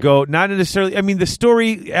just going to go, not necessarily, I mean, the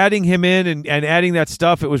story, adding him in and adding that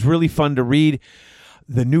stuff, it was really fun to read.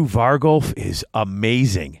 The new Vargulf is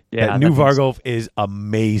amazing. Yeah, that new Vargulf is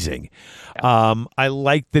amazing. Yeah. I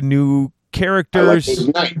like the new characters. I like those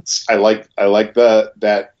knights. I like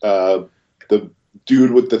the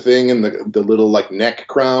dude with the thing and the little like neck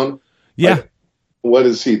crown. Yeah. Like, what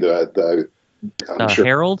is he? The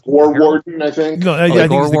Herald? War Warden, I think. No, I think it's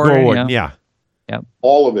the Gore Warden. Yeah.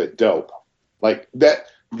 All of it dope. Like that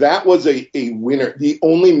was a winner. The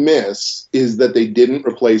only miss is that they didn't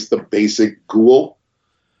replace the basic ghoul.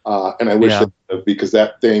 And I wish that, because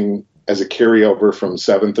that thing, as a carryover from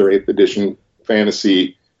 7th or 8th edition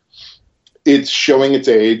fantasy, it's showing its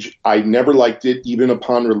age. I never liked it, even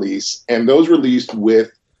upon release. And those released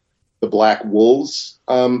with the Black Wolves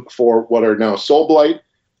for what are now Soulblight,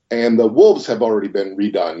 and the Wolves have already been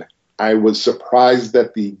redone. I was surprised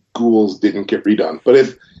that the ghouls didn't get redone. But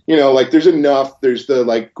if, like there's enough, there's the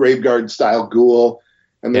like Graveguard style ghoul,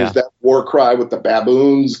 and there's that war cry with the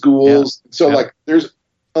baboons ghouls. So like there's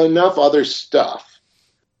enough other stuff.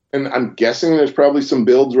 And I'm guessing there's probably some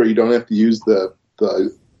builds where you don't have to use the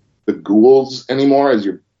ghouls anymore as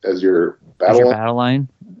your battle line.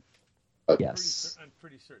 Yes. I'm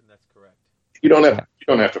pretty certain that's correct. You don't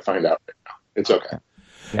have to find out right now. It's okay.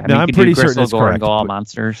 Yeah, I'm pretty certain that's correct. Go all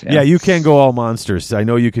monsters. Yeah, you can go all monsters. I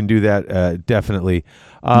know you can do that, definitely.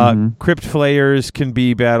 Crypt Flayers can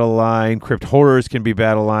be battle line. Crypt Horrors can be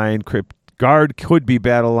battle line. Crypt Guard could be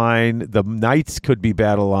battle line. The Knights could be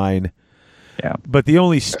battle line. Yeah. But the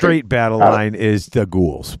only straight battle line is the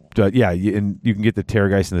ghouls. And you can get the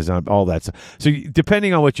Terrorgeist and the Zombie, all that stuff. So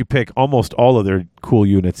depending on what you pick, almost all of their cool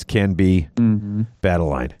units can be battle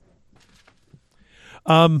line.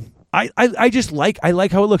 I just like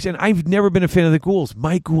how it looks, and I've never been a fan of the ghouls.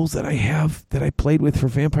 My ghouls that I played with for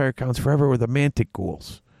Vampire Counts forever were the Mantic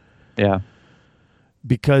ghouls. Yeah.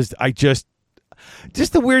 Because I just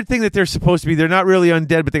the weird thing that they're supposed to be, they're not really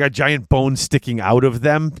undead, but they got giant bones sticking out of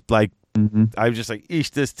them. Like, I was just like,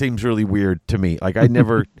 this seems really weird to me. Like, I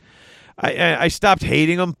never, I stopped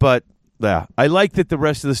hating them, but yeah, I like that the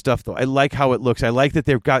rest of the stuff, though. I like how it looks. I like that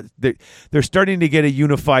they're starting to get a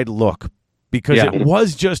unified look, because it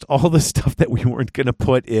was just all the stuff that we weren't going to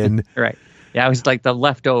put in. Right. Yeah, it was like the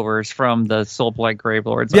leftovers from the Soulblight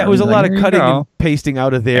Gravelords. Yeah, it was a lot of cutting and pasting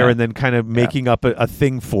out of there and then kind of making up a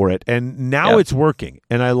thing for it. And now it's working,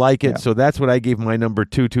 and I like it. So that's what I gave my number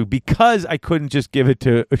 2 to, because I couldn't just give it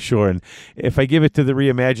to Ashoran. If I give it to the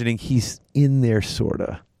reimagining, he's in there, sort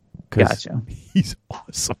of. Gotcha. He's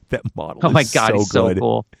awesome. That model Oh my is God, he's so good.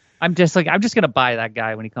 Cool. I'm just going to buy that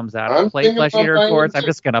guy when he comes out. I'll play Flesh Eater Courts. I'm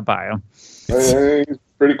just going to buy him.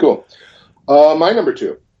 Pretty cool. My number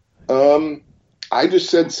 2. I just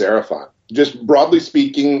said Seraphon. Just broadly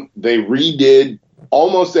speaking, they redid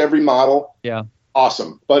almost every model. Yeah.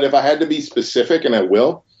 Awesome. But if I had to be specific, and I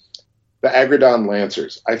will, the Agrodon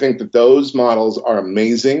Lancers. I think that those models are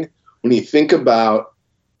amazing. When you think about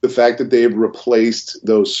the fact that they've replaced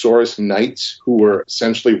those Saurus Knights who were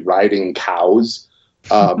essentially riding cows,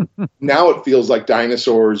 now it feels like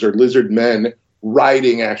dinosaurs or lizard men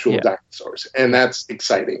riding actual dinosaurs. And that's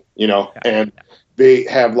exciting, and they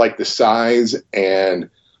have like the size, and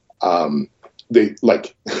they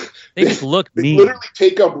like they just look they literally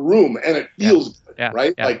take up room, and it feels good,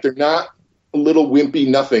 right? Yeah. Like they're not little wimpy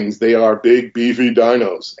nothings. They are big, beefy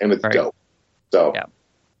dinos, and it's dope. So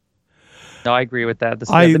no, I agree with that.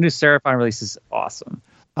 The new Seraphon release is awesome.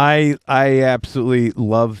 I absolutely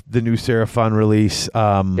love the new Seraphon release.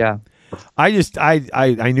 I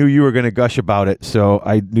knew you were going to gush about it, so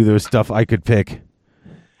I knew there was stuff I could pick.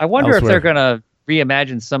 I wonder if they're going to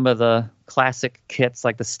reimagine some of the classic kits,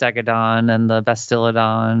 like the Stegodon and the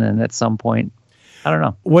Bastillodon, and at some point, I don't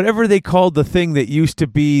know. Whatever they called the thing that used to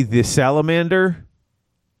be the Salamander.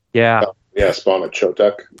 Yeah. Spawn of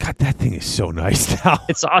Chotuk. God, that thing is so nice now.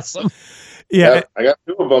 It's awesome. Yeah, I got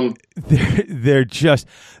 2 of them. They're just,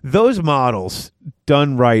 those models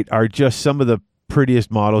done right are just some of the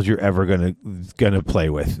prettiest models you're ever gonna play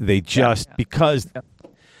with. They just because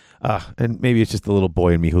and maybe it's just the little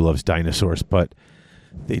boy in me who loves dinosaurs, but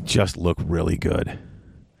They just look really good.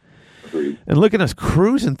 Agreed. And look at us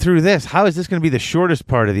cruising through this. How is this going to be the shortest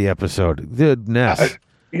part of the episode? Goodness.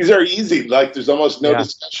 These are easy. Like, there's almost no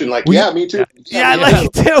discussion. Like, me too. Yeah, I like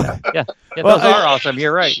it too. Yeah, Well, those are awesome.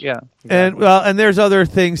 You're right. Yeah. And there's other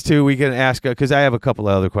things too we can ask because I have a couple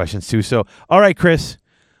of other questions too. So, all right, Chris,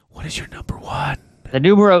 what is your number one? The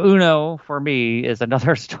numero uno for me is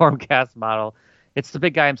another Stormcast model. It's the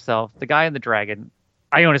big guy himself, the guy in the dragon.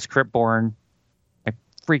 Ionis Cryptborn. I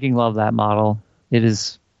freaking love that model.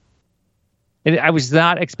 I was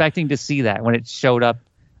not expecting to see that when it showed up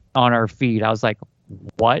on our feed. I was like,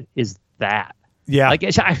 what is that? Yeah.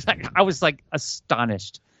 I was like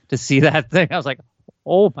astonished to see that thing. I was like,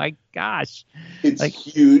 oh my gosh. It's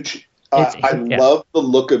huge. I love the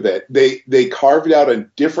look of it. They carved out a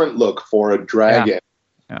different look for a dragon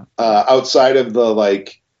outside of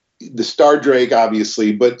the Star Drake,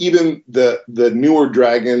 obviously, but even the newer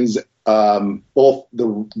dragons, both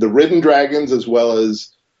the ridden dragons as well as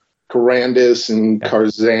Karandus and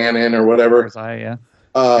Karzanin or whatever. Karzai,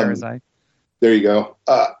 Karzai. There you go.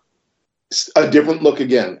 A different look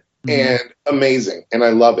again, and amazing, and I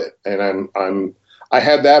love it. And I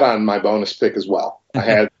had that on my bonus pick as well. I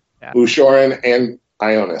had Ushoran and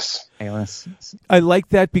Ionis. I like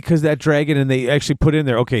that because that dragon, and they actually put in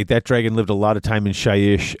there, okay, that dragon lived a lot of time in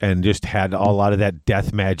Shyish and just had a lot of that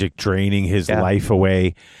death magic draining his life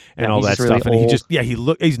away and all that stuff. Really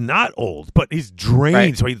and he's not old, but he's drained.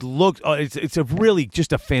 Right. So he looks, it's a really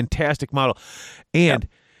just a fantastic model. And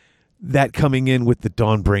that coming in with the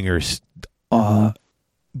Dawnbringers,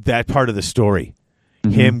 that part of the story.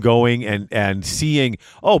 Him going and seeing.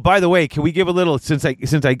 Oh, by the way, can we give a little since I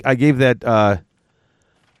gave that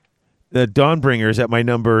the Dawnbringers at my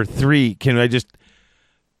number 3? Can I just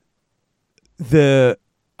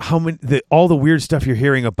all the weird stuff you're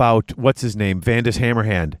hearing about what's his name, Vandus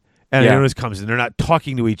Hammerhand, and Ionis comes and they're not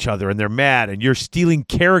talking to each other and they're mad and you're stealing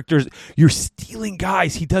characters, you're stealing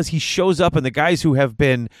guys. He shows up and the guys who have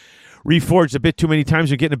been reforged a bit too many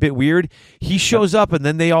times are getting a bit weird. He shows up and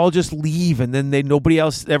then they all just leave and then nobody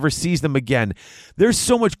else ever sees them again. There's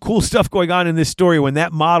so much cool stuff going on in this story. When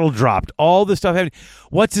that model dropped, all the stuff happening.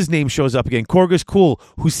 What's his name shows up again? Korgus Cool,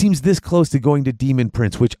 who seems this close to going to Demon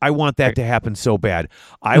Prince, which I want that to happen so bad.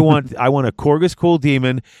 I want a Korgus Cool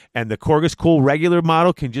demon, and the Korgus Cool regular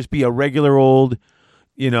model can just be a regular old,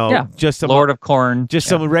 just some Lord of Khorne. Just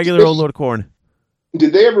some regular old Lord of Khorne.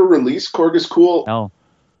 Did they ever release Korgus Cool? No.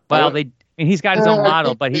 Well, he's got his own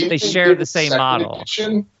model, but they share the same model.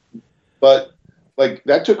 Edition, but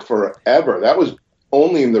that took forever. That was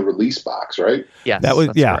only in the release box, right? Yes, that's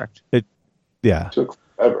correct. It took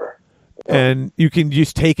forever. And you can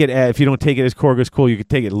just take it if you don't take it as Korgus Cool, you could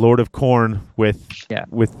take it Lord of Khorne with Thing.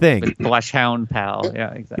 With Fleshhound Pal.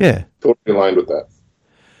 Yeah, exactly. Yeah. Totally aligned with that.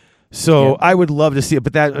 So I would love to see it,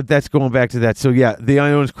 but that's going back to that. So the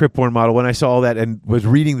Ionis Cryptborn model, when I saw all that and was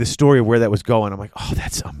reading the story of where that was going, I'm like, oh,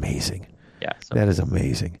 that's amazing. Yeah. That is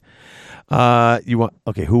amazing.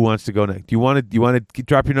 Who wants to go next? Do you want to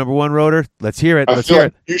drop your number one, Rotor? Let's hear it. Let's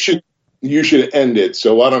hear it. You should end it.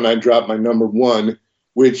 So why don't I drop my number one,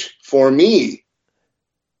 which for me,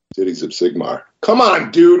 Cities of Sigmar. Come on,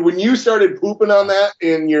 dude. When you started pooping on that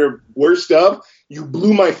in your worst stuff, you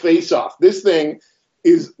blew my face off. This thing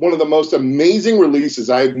is one of the most amazing releases.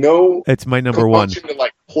 I have no it's my number one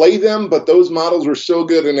to play them, but those models were so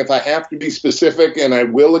good. And if I have to be specific, and I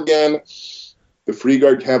will again, the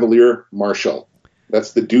Freeguard Cavalier Marshal.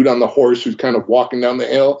 That's the dude on the horse who's kind of walking down the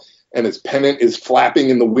hill and his pennant is flapping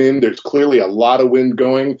in the wind. There's clearly a lot of wind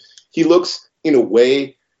going. He looks, in a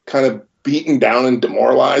way, kind of beaten down and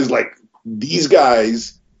demoralized. Like, these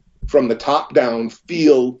guys from the top down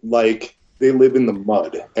feel like they live in the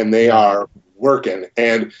mud and they are working.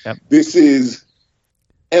 And this is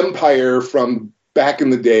Empire from back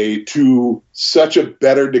in the day to such a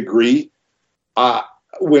better degree.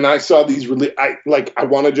 When I saw these I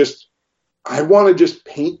want to just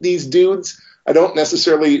paint these dudes. I don't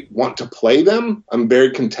necessarily want to play them. I'm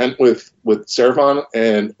very content with Seraphon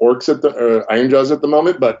and Orcs Ironjaws at the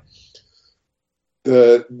moment, but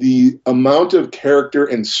the amount of character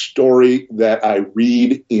and story that I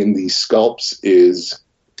read in these sculpts is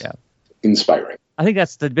inspiring. I think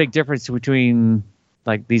that's the big difference between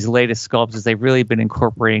these latest sculpts is they've really been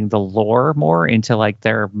incorporating the lore more into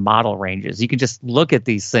their model ranges. You can just look at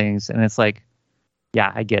these things and it's like,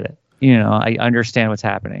 yeah, I get it. I understand what's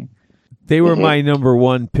happening. They were my number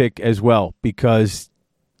one pick as well because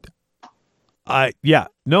I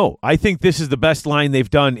think this is the best line they've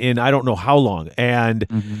done in I don't know how long, and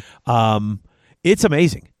it's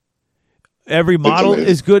amazing. Every model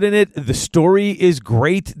is good in it. The story is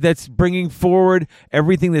great. That's bringing forward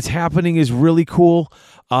everything that's happening is really cool.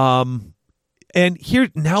 And here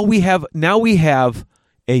now we have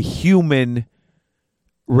a human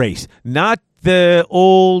race, not the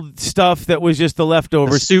old stuff that was just the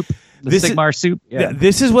leftovers. The soup, the Sigmar soup. Yeah.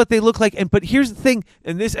 This is what they look like. But here's the thing,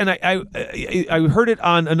 and I heard it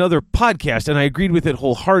on another podcast, and I agreed with it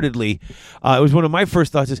wholeheartedly. It was one of my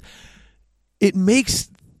first thoughts. Is it makes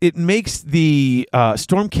the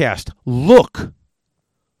Stormcast look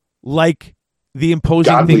like the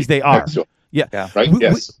imposing Godly things they are. Yeah. Right?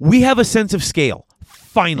 Yes. We have a sense of scale.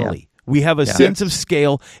 Finally, we have a sense of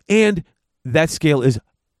scale, and that scale is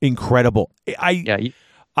incredible. I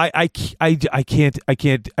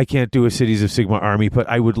can't do a Cities of Sigmar army, but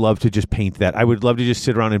I would love to just paint that. I would love to just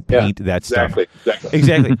sit around and paint that stuff.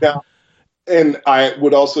 Exactly. Now, and I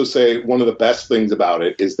would also say one of the best things about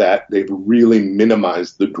it is that they've really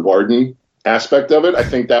minimized the Dwarden aspect of it. I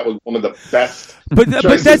think that was one of the best. But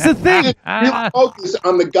that's the thing. Really focus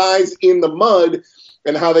on the guys in the mud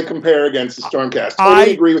and how they compare against the Stormcast.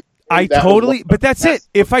 Totally agree with you. But that's it.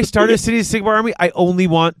 If I start a Cities of Sigmar army, I only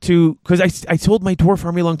want to, because I told my dwarf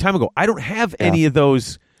army a long time ago, I don't have any of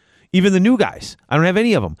those, even the new guys. I don't have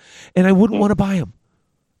any of them, and I wouldn't want to buy them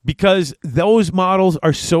because those models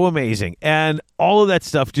are so amazing, and all of that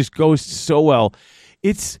stuff just goes so well.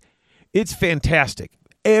 It's fantastic.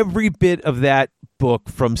 Every bit of that book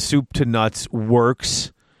from soup to nuts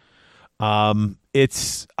works. I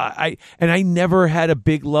never had a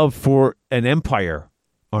big love for an Empire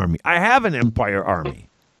army. I have an Empire army.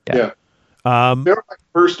 Yeah. They were my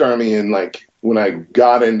first army in when I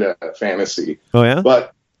got into fantasy. Oh yeah.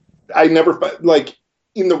 But I never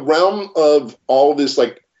in the realm of all this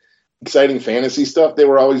exciting fantasy stuff. They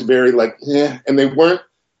were always very and they weren't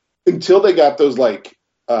until they got those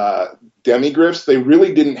demigryphs. They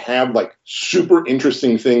really didn't have super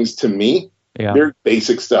interesting things to me. Yeah. Very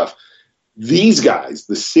basic stuff. These guys,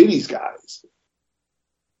 the cities guys,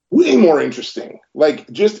 way more interesting.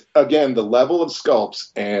 Just again, the level of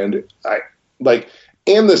sculpts and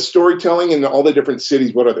and the storytelling in all the different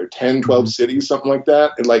cities. What are there? 10, 12 cities, something like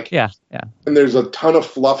that. And And there's a ton of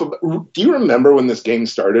fluff. Do you remember when this game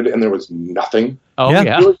started and there was nothing? Oh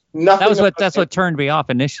yeah. There was nothing. That's what turned me off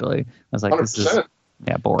initially. I was like, 100%. this is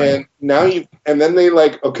boring. And now and then they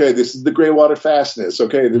okay, this is the Greywater Fastness.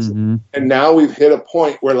 Okay, this, and now we've hit a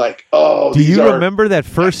point where do you remember that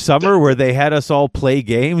first summer where they had us all play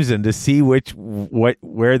games and to see which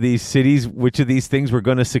of these things were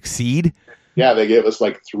going to succeed? Yeah, they gave us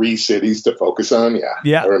 3 cities to focus on.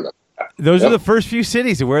 Yeah. I remember that. Those are the first few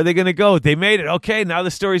cities. And where are they going to go? They made it. Okay, now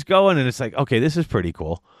the story's going, and it's okay, this is pretty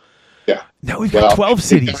cool. Yeah. Now we've got 12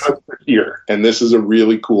 cities here, and this is a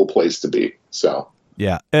really cool place to be. So.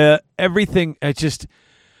 Yeah, everything. Just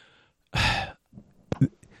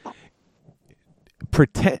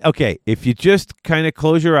pretend. Okay, if you just kind of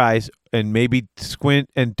close your eyes and maybe squint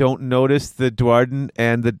and don't notice the Dwarden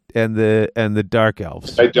and the Dark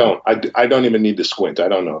Elves. I don't. I don't even need to squint. I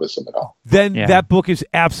don't notice them at all. Then that book is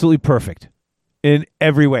absolutely perfect in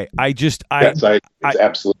every way. It's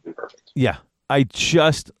absolutely perfect. Yeah, I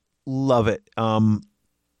just love it.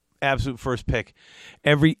 Absolute first pick.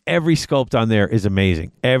 Every sculpt on there is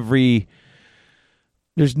amazing. There's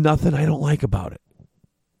nothing I don't like about it.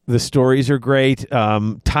 The stories are great.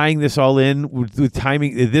 Tying this all in with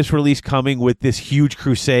timing, this release coming with this huge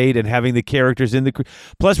crusade and having the characters in the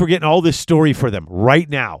plus we're getting all this story for them right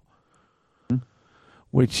now,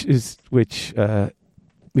 which is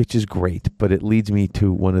great. But it leads me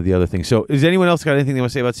to one of the other things. So, is anyone else got anything they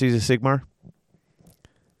want to say about Cities of Sigmar?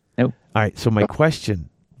 Nope. All right. So my question.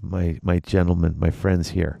 My gentlemen, my friends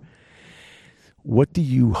here, what do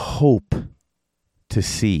you hope to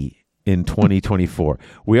see in 2024?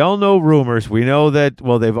 We all know rumors. We know that,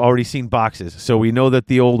 they've already seen boxes. So we know that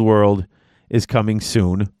the old world is coming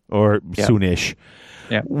soon or soonish.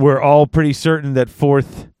 Yeah. We're all pretty certain that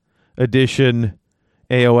 4th edition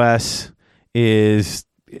AOS is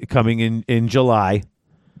coming in July.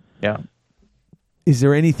 Yeah. Is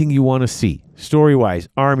there anything you want to see, story-wise,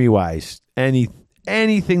 army-wise,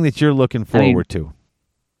 anything that you're looking forward to?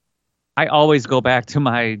 I always go back to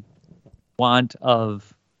my want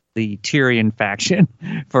of the Tyrion faction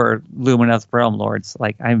for Lumineth Realm Lords.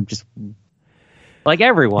 I'm just like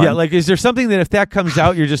everyone. Yeah, is there something that if that comes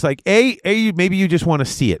out, you're just maybe you just want to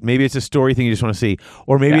see it. Maybe it's a story thing you just want to see,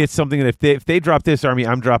 or maybe it's something that if they drop this army,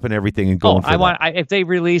 I'm dropping everything and going. If they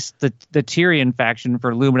release the Tyrion faction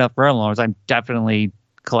for Lumineth Realm Lords, I'm definitely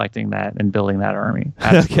collecting that and building that army.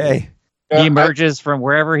 Okay. He emerges from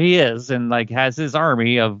wherever he is and has his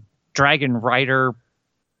army of dragon rider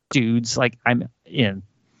dudes. I'm in.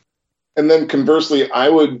 And then conversely, I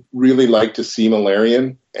would really like to see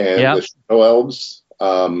Malarian and the Shadow Elves.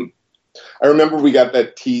 I remember we got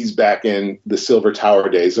that tease back in the Silver Tower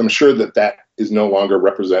days. I'm sure that is no longer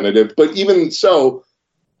representative. But even so,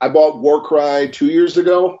 I bought Warcry 2 years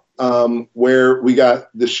ago, where we got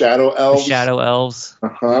the Shadow Elves. Shadow Elves.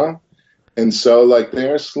 Uh-huh. And so, like,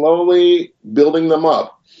 they're slowly building them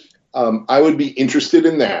up. I would be interested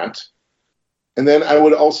in that. And then I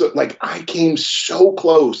would also, like, I came so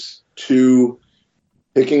close to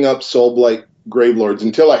picking up Soulblight Gravelords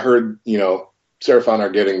until I heard, Seraphon are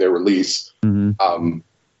getting their release. Mm-hmm.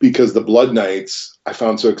 Because the Blood Knights I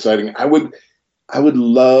found so exciting. I would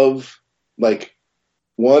love, like,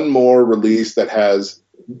 one more release that has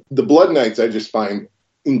the Blood Knights. I just find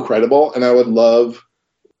incredible, and I would love,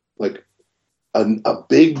 like, a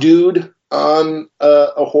big dude on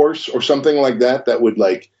a horse or something like that. That would,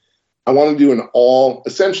 like, I want to do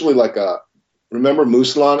essentially like remember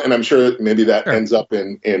Musalon, and I'm sure maybe that ends up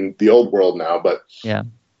in the old world now, but yeah,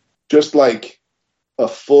 just like a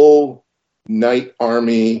full knight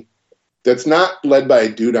army that's not led by a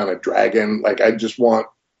dude on a dragon. Like, I just want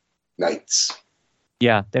knights.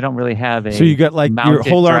 Yeah, they don't really have a. So you got, like, your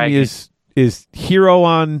whole army is hero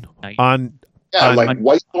on. Like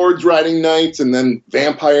White Lords riding knights, and then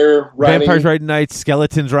vampires riding knights,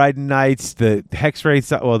 skeletons riding knights, the hex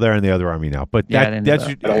wraiths. Well, they're in the other army now, but that's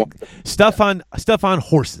stuff on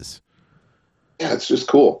horses. Yeah, it's just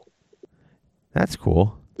cool. That's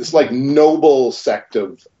cool. It's like noble sect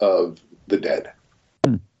of the dead.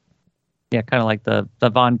 Yeah, kind of like the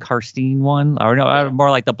Von Karstein one, or no, more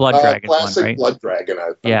like the Blood Dragon one, right? Classic Blood Dragon.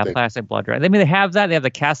 Classic Blood Dragon. I mean, they have that. They have the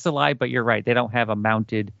Castellite, but you're right. They don't have a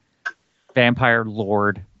mounted vampire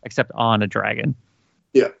lord except on a dragon.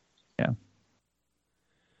 Yeah.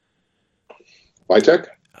 Vitek?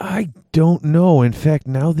 I don't know. In fact,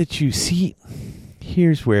 now that you see,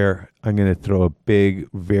 here's where I'm going to throw a big,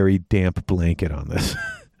 very damp blanket on this.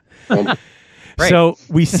 Right. So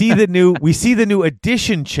we see the new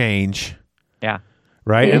edition change. Yeah.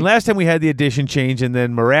 Right. Mm-hmm. And last time we had the edition change, and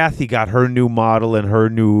then Marathi got her new model and her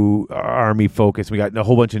new army focus. We got a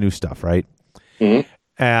whole bunch of new stuff, right? Mm-hmm.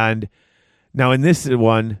 And now in this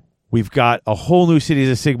one, we've got a whole new Cities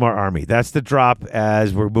of Sigmar army. That's the drop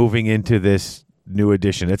as we're moving into this new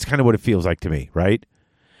edition. That's kind of what it feels like to me, right?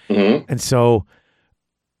 Mm-hmm. And so,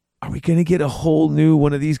 are we going to get a whole new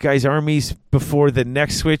one of these guys' armies before the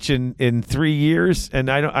next switch in 3 years?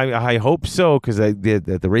 And I hope so, because at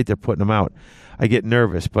the rate they're putting them out, I get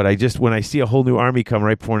nervous. But when I see a whole new army come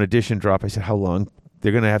right before an edition drop, I said, how long?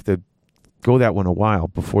 They're going to have to go that one a while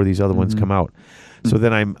before these other ones come out. So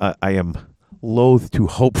then I am loath to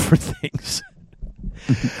hope for things.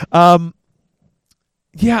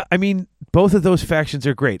 Yeah, I mean, both of those factions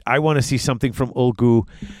are great. I want to see something from Ulgu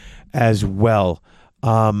as well.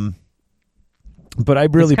 But I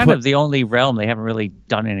really it's kind of the only realm they haven't really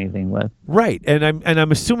done anything with. Right. And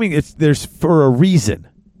I'm assuming there's for a reason.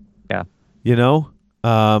 Yeah.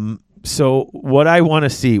 So what I want to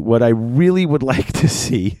see, what I really would like to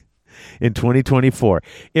see in 2024,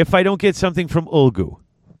 if I don't get something from Ulgu,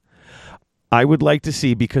 I would like to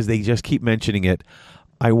see, because they just keep mentioning it,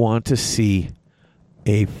 I want to see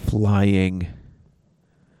a flying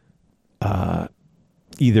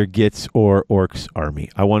either Gits or Orcs army.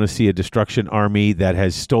 I want to see a destruction army that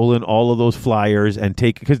has stolen all of those flyers and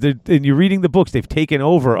because you're reading the books, they've taken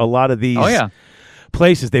over a lot of these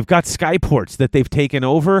places. They've got skyports that they've taken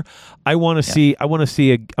over. I want to see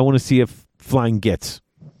a flying Gits.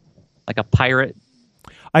 Like a pirate.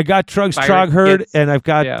 I got Trug's Trogherd, and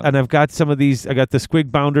I've got some of these. I got the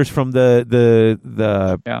Squig Bounders from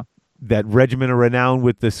that Regiment of Renown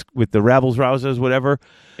with the Rabbles Rousers, whatever.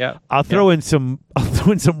 Yeah, I'll throw in some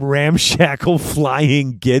ramshackle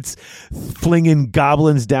flying Gits, flinging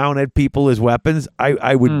goblins down at people as weapons.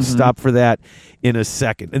 I would stop for that in a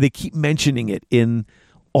second, and they keep mentioning it in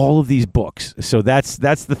all of these books. So that's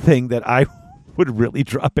the thing that I would really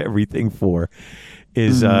drop everything for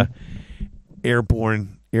is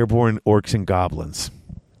airborne orcs and goblins.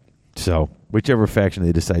 So whichever faction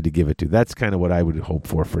they decide to give it to, that's kind of what I would hope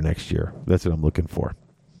for next year. That's what I'm looking for.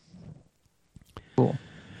 Cool.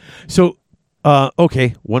 So,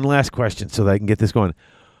 okay, one last question so that I can get this going.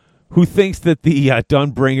 Who thinks that the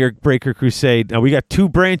Dawnbreaker Crusade, now we got two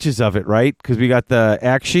branches of it, right? Because we got the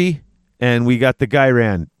Akshi and we got the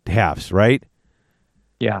Gairan halves, right?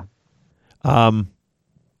 Yeah. Do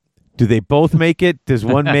they both make it? Does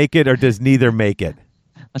one make it, or does neither make it?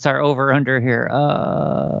 What's our over-under here?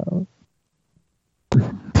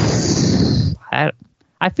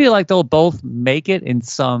 I feel like they'll both make it in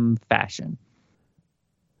some fashion.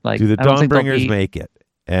 Like, do the Dawnbringers make it?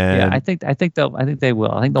 And Yeah, I think they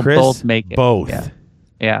will. I think they'll Chris, both make it. both.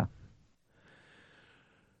 Yeah.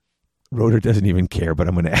 Rotor doesn't even care, but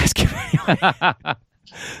I'm going to ask him.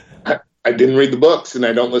 I didn't read the books and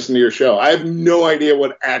I don't listen to your show. I have no idea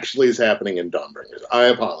what actually is happening in Dawnbringers. I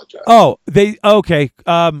apologize. Oh, okay.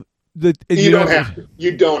 You don't have to.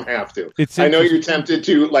 You don't have to. I know you're tempted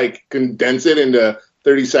to like condense it into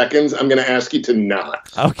 30 seconds. I'm going to ask you to not.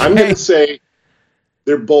 Okay. I'm going to say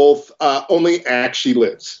they're both only Akshi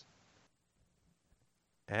lives.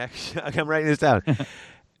 I'm writing this down.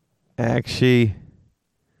 Akshi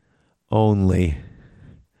only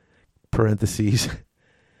parentheses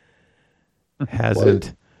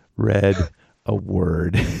hasn't read a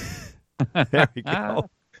word. There we go.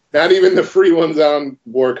 Not even the free ones on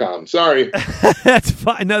Warcom. Sorry. That's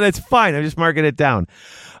fine. No, that's fine. I'm just marking it down.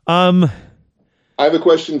 I have a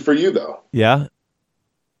question for you, though. Yeah.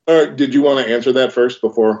 Or did you want to answer that first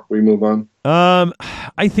before we move on?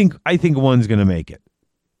 I think one's gonna make it,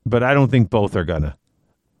 but I don't think both are gonna.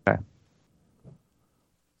 Okay.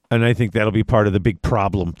 And I think that'll be part of the big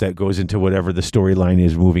problem that goes into whatever the storyline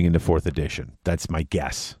is moving into 4th edition. That's my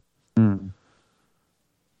guess.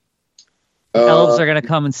 Elves are going to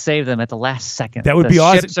come and save them at the last second. That would be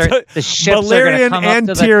awesome. The ships are going to come and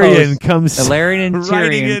up to Tyrion the coast. comes Valerian and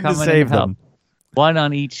riding Tyrion in come to in save and help. them. One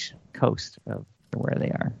on each coast of where they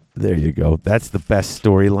are. There you go. That's the best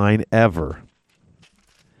storyline ever.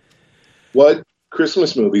 What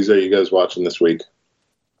Christmas movies are you guys watching this week?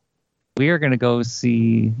 We are going to go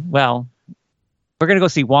see, we're going to go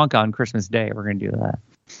see Wonka on Christmas Day. We're going to do that.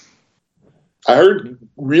 I heard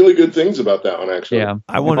really good things about that one, actually. Yeah.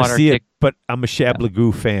 I want to see it, but I'm a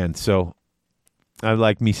Chablagoux fan, so I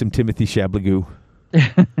like me some Timothy Chablagoux. We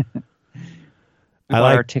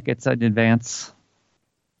bought our tickets in advance.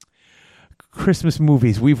 Christmas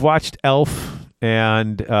movies. We've watched Elf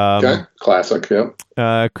and okay. Classic,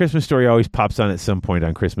 yeah. Christmas Story always pops on at some point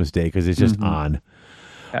on Christmas Day because it's just on.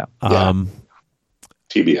 Yeah.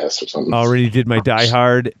 TBS or something. Already did my Die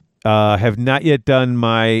Hard. Have not yet done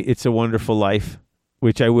my It's a Wonderful Life,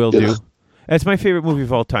 which I will do. That's my favorite movie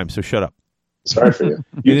of all time, so shut up. Sorry for you.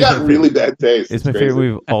 You got really bad taste. It's my favorite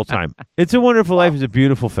movie of all time. It's a Wonderful Life is a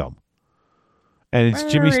beautiful film. And it's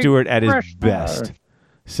Jimmy Stewart at his best.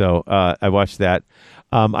 So I watched that.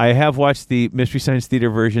 I have watched the Mystery Science Theater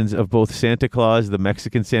versions of both Santa Claus, the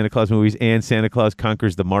Mexican Santa Claus movies, and Santa Claus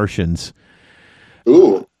Conquers the Martians.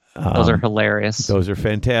 Ooh. Those are hilarious. Those are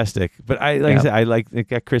fantastic. But I said, I like they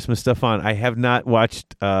got Christmas stuff on. I have not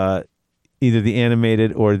watched either the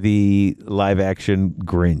animated or the live action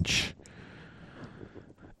Grinch.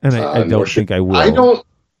 And I don't think I will. I don't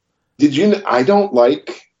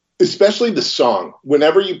like, especially the song.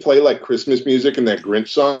 Whenever you play like Christmas music and that Grinch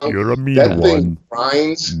song, You're a mean that one, thing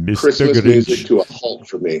grinds Mr. Christmas Grinch. music to a halt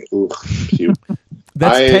for me. Ooh, puke.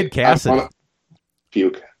 That's Ted Cassidy.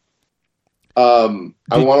 Puke.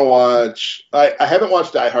 I want to watch. I haven't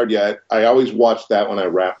watched Die Hard yet. I always watch that when I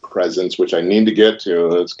wrap presents, which I need to get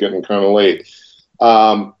to. It's getting kind of late.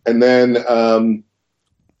 And then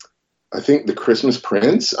I think The Christmas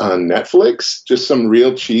Prince on Netflix. Just some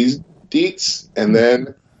real cheese deets, and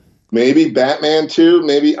then maybe Batman 2,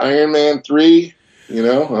 maybe Iron Man 3. You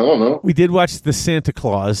know, I don't know. We did watch the Santa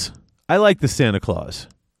Claus. I like the Santa Claus.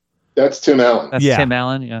 That's Tim Allen. That's Tim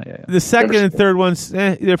Allen. Yeah. The second and third ones,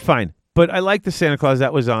 they're fine. But I like the Santa Claus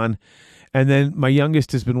that was on. And then my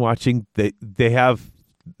youngest has been watching.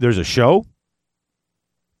 There's a show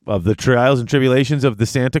of the trials and tribulations of the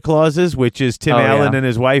Santa Clauses, which is Tim Allen and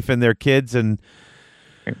his wife and their kids, and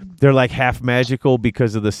they're like half magical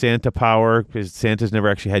because of the Santa power. Because Santa's never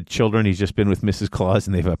actually had children; he's just been with Mrs. Claus,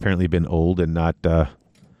 and they've apparently been old and not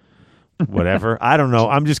whatever. I don't know.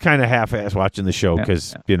 I'm just kind of half-ass watching the show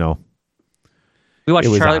because we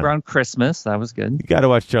watched Charlie Brown Christmas. That was good. You got to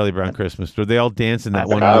watch Charlie Brown Christmas. But they all dance in that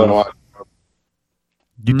one.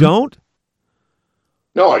 You don't?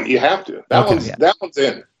 No, you have to. That one's in.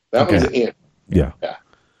 That one's in. Yeah.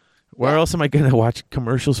 Where else am I going to watch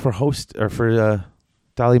commercials for Host or for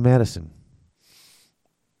Dolly Madison?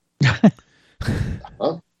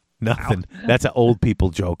 Nothing. That's an old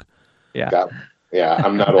people joke. Yeah. Yeah,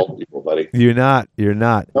 I'm not old people, buddy. You're not.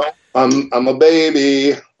 No, I'm a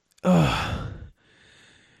baby.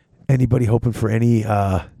 Anybody hoping for any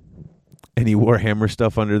Warhammer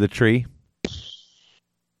stuff under the tree?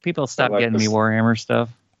 People stopped getting me Warhammer stuff.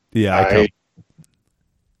 Yeah,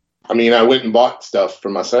 I mean, I went and bought stuff for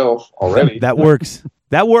myself already. That works.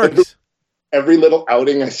 That works. Every little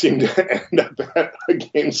outing, I seem to end up at a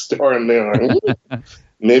game store and they're like,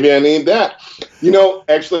 maybe I need that. You know,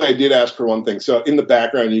 actually, I did ask for one thing. So in the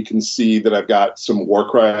background, you can see that I've got some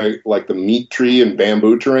Warcry, like the meat tree and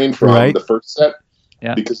bamboo terrain from the first set.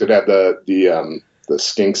 Yeah. because it had the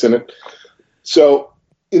skinks in it. So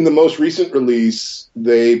in the most recent release,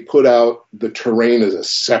 they put out the terrain as a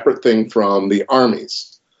separate thing from the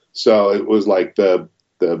armies. So it was like the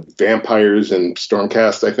vampires and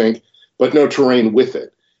Stormcast, I think, but no terrain with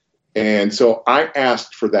it. And so I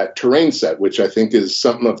asked for that terrain set, which I think is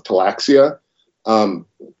something of Talaxia,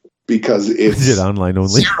 because it's Is it online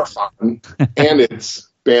only? Seraphon and it's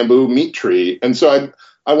bamboo meat tree. And so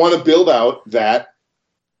I want to build out that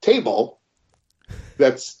table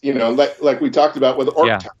that's, like we talked about with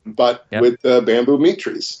Orktown, but with the bamboo meat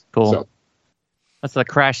trees. Cool. So, That's the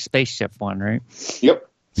crash spaceship one, right? yep.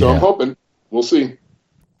 So I'm hoping. We'll see.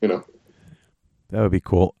 That would be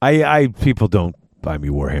cool. I people don't buy me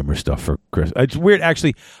Warhammer stuff for Christmas. It's weird,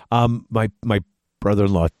 actually. My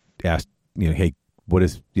brother-in-law asked, hey, what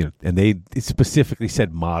is, and they specifically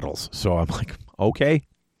said models. So I'm like, okay.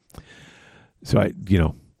 So I,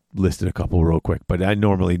 listed a couple real quick, but I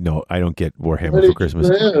normally I don't get Warhammer for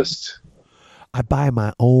Christmas. I buy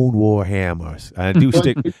my own Warhammers. I do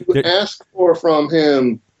stick. Ask for from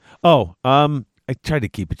him. Oh, I tried to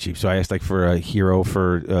keep it cheap, so I asked like for a hero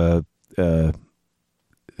for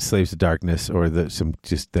Slaves of Darkness or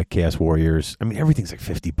the Chaos Warriors. I mean, everything's like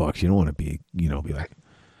 $50. You don't want to be like.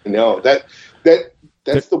 No, that's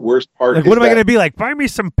the worst part. Like, what am I going to be like? Buy me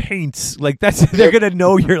some paints. Like they're going to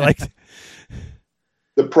know you're like.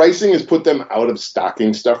 The pricing has put them out of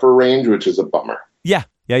stocking stuffer range, which is a bummer. Yeah.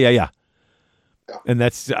 And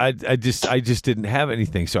that's I just didn't have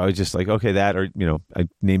anything, so I was just like, okay, that, or I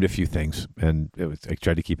named a few things, and I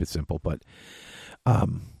tried to keep it simple, but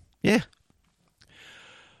yeah.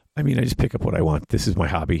 I mean, I just pick up what I want. This is my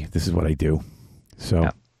hobby. This is what I do.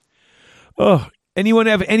 So, anyone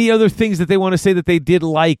have any other things that they want to say that they did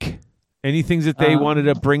like? Any things that they wanted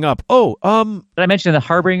to bring up? Did I mention the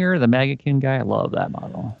Harbinger, the Magakin guy? I love that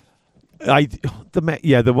model.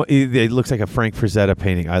 It looks like a Frank Frazetta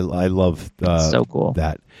painting. I love so cool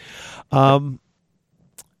that. The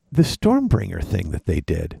Stormbringer thing that they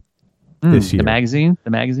did this year. The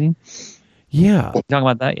magazine. Yeah, you talking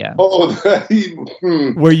about that? Yeah.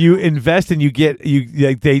 Where you invest and you get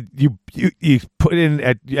you put in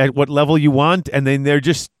at what level you want, and then they're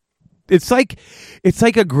just. It's like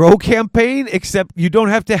a grow campaign, except you don't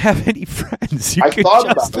have to have any friends. You can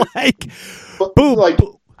just boom.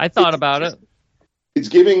 I thought about it. It's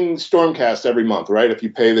giving Stormcast every month, right? If you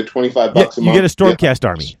pay the $25 a month, you get a Stormcast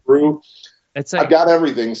army. I've got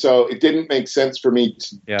everything, so it didn't make sense for me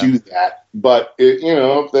to do that. But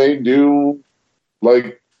if they do,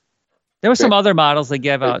 like, there were some other models they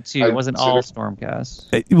gave out too. It wasn't all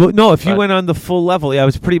Stormcast. Well, no, if you went on the full level, it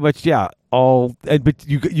was pretty much all. But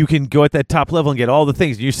you can go at that top level and get all the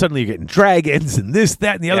things. You're suddenly getting dragons and this,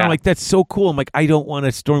 that, and the other. I'm like, that's so cool. I'm like, I don't want a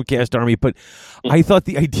Stormcast army, but I thought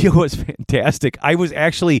the idea was fantastic. I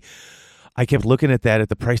kept looking at that at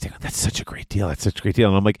the price tag. That's such a great deal. That's such a great deal.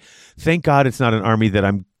 And I'm like, thank God it's not an army that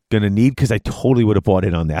I'm gonna need, because I totally would have bought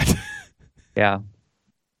in on that. Yeah.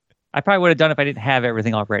 I probably would have done it if I didn't have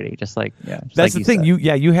everything already. Just like, that's like the thing.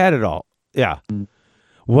 said. You had it all. Yeah.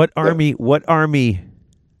 What army? What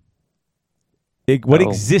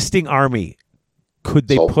existing army could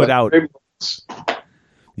they put out?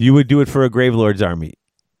 You would do it for a Gravelord's army.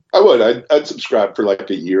 I would. I'd subscribe for like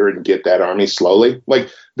a year and get that army slowly. Like,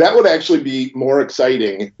 that would actually be more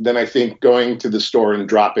exciting than, I think, going to the store and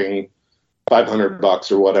dropping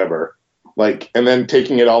 $500 or whatever. Like, and then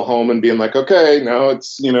taking it all home and being like, okay, now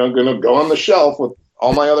it's, going to go on the shelf with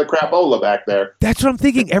all my other crapola back there. That's what I'm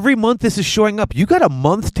thinking. Every month this is showing up. You got a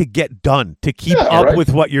month to get done, to keep up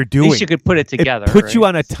with what you're doing. At least you could put it together. It puts you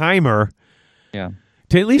on a timer. Yeah.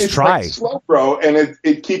 To at least try. Like slow bro, and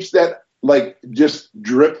it keeps that, like, just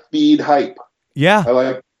drip feed hype. Yeah.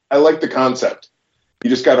 I like the concept. You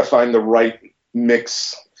just got to find the right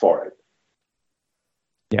mix for it.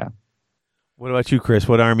 Yeah. What about you, Chris?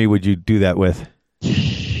 What army would you do that with?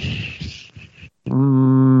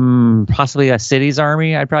 Possibly a city's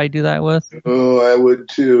army. I'd probably do that with. Oh, I would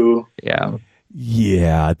too. Yeah.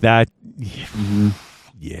 Yeah. That.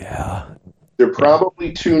 Yeah. They're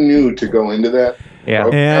probably too new to go into that. Yeah.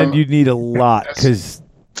 And you'd need a lot, because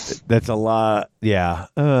that's a lot. Yeah.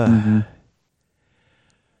 I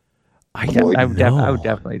would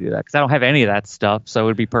definitely do that, because I don't have any of that stuff, so it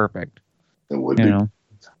would be perfect. It would be.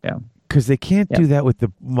 Yeah. Because they can't do that with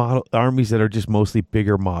the model armies that are just mostly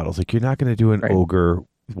bigger models. Like, you're not going to do an ogre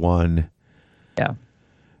one. Yeah.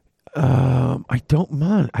 I don't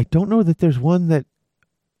know that there's one that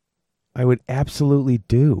I would absolutely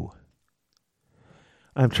do.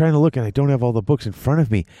 I'm trying to look, and I don't have all the books in front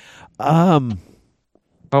of me. Or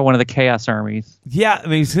one of the Chaos armies. Yeah, I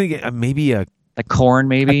mean, maybe a like A Khorne,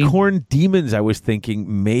 maybe. A Khorne Demons, I was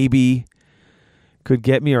thinking maybe could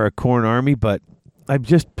get me, or a Khorne Army, but I've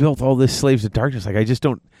just built all this Slaves of Darkness. Like I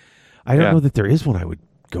don't know that there is one I would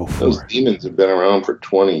go for. Those demons have been around for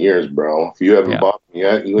 20 years, bro. If you haven't bought them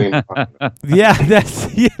yet, you ain't bought them. Yeah, that's,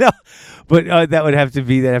 but that would have to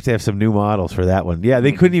be, they'd have to have some new models for that one. Yeah,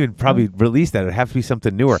 they couldn't even probably release that. It'd have to be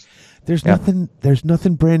something newer. There's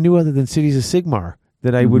nothing brand new other than Cities of Sigmar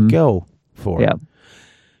that I would go for. Yeah.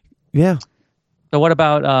 Yeah. So what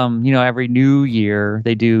about, every New Year,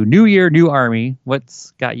 they do New Year, New Army.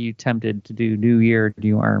 What's got you tempted to do New Year,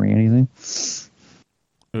 New Army? Anything?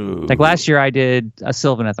 Ooh. Like last year I did a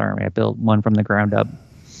Sylvaneth army. I built one from the ground up.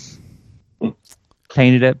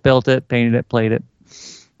 Painted it, built it, painted it, played it.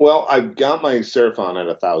 Well, I've got my Seraphon at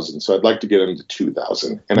 1,000, so I'd like to get him to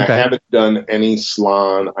 2,000. And Okay. I haven't done any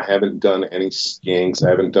Slann. I haven't done any Skinks. I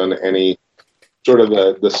haven't done any sort of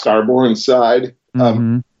the Starborn side.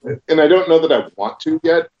 And I don't know that I want to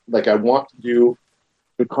yet. Like, I want to do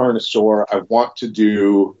the Carnosaur. I want to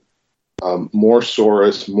do more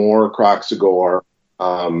Saurus, more Croxagore.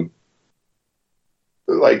 I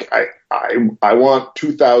want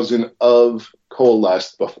 2,000 of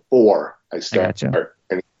Coalesced before I start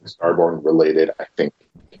anything Starborn related, I think.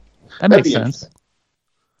 That makes sense.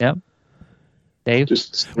 Yep. Dave?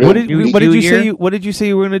 What did you say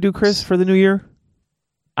you were going to do, Chris, for the new year?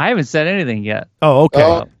 I haven't said anything yet. Oh,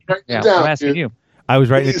 okay. Yeah, I'm asking you. I was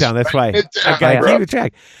writing it down. That's why I got to keep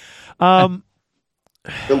track. He'll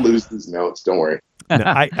lose his notes. Don't worry. No,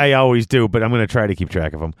 I always do, but I'm going to try to keep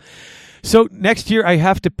track of them. So next year I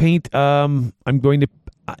have to paint.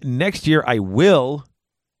 Next year I will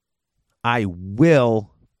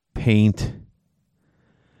paint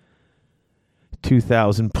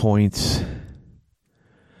 2,000 points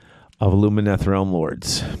of Lumineth Realm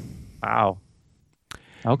Lords. Wow.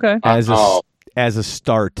 Okay. As a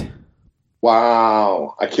start.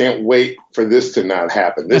 Wow. I can't wait for this to not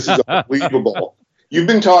happen. This is unbelievable. You've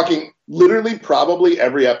been talking literally probably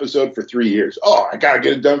every episode for 3 years. Oh, I got to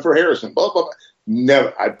get it done for Harrison. Blah, blah, blah.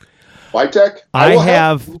 Never. White Tech? I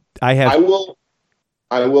will.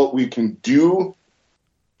 We can do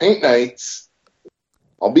paint nights.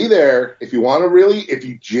 I'll be there. If you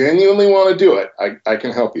genuinely want to do it, I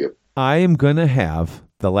can help you. I am going to have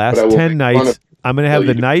the last 10 nights. I'm going to have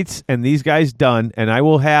the nights and these guys done, and I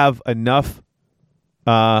will have enough.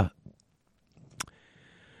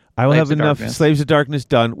 Slaves of Darkness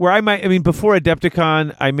done. Where before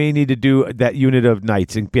Adepticon, I may need to do that unit of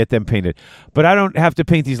knights and get them painted. But I don't have to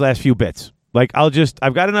paint these last few bits. Like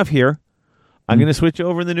I've got enough here. I'm going to switch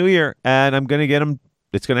over in the new year, and I'm going to get them.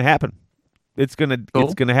 It's going to happen. It's going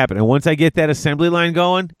to happen. And once I get that assembly line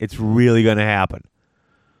going, it's really going to happen.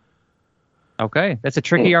 Okay, that's a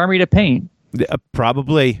tricky army to paint.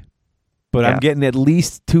 Probably, but I'm getting at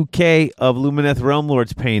least 2K of Lumineth Realm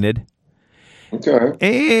Lords painted. Okay.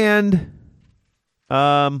 And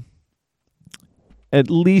at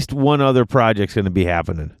least one other project's going to be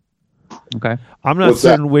happening. Okay. I'm not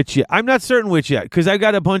certain which yet because I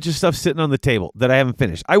got a bunch of stuff sitting on the table that I haven't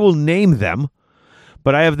finished. I will name them,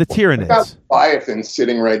 but I have the Tyranids. I got Leviathan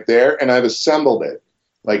sitting right there, and I've assembled it.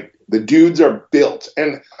 Like, the dudes are built.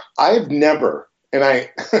 And I've never, and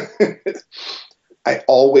I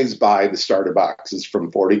always buy the starter boxes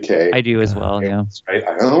from 40K. I do as well, yeah. Right?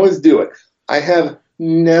 I always do it. I have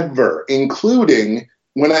never, including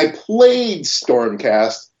when I played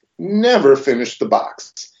Stormcast, never finished the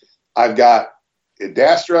box. I've got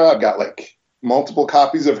Adastra. I've got like multiple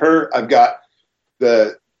copies of her. I've got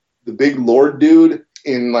the big Lord dude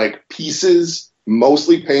in like pieces,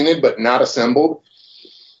 mostly painted but not assembled.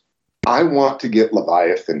 I want to get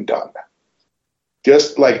Leviathan done.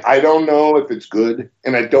 Just like, I don't know if it's good,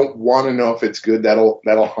 and I don't want to know if it's good.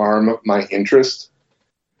 That'll harm my interest.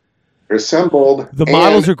 They're assembled. The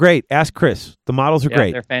models are great. Ask Chris. The models are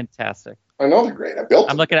great. They're fantastic. I know they're great. I built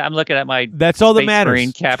them. I'm looking at my. That's all that Space matters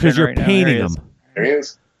Marine captain because you're right now. painting them. There he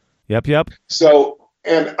is. Yep. So,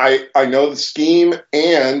 and I know the scheme,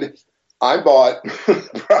 and I bought.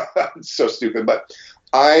 It's so stupid, but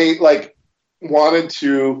I wanted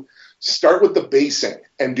to start with the basing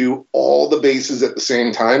and do all the bases at the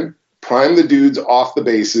same time. Prime the dudes off the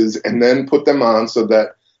bases, and then put them on so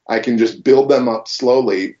that I can just build them up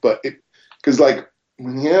slowly. But because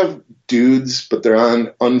when you have dudes, but they're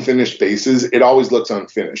on unfinished bases, it always looks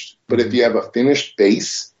unfinished. But if you have a finished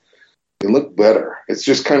base, they look better. It's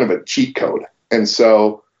just kind of a cheat code. And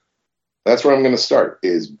so that's where I'm going to start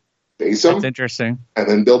is base them. That's interesting. And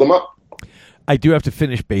then build them up. I do have to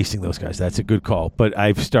finish basing those guys. That's a good call. But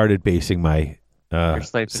I've started basing my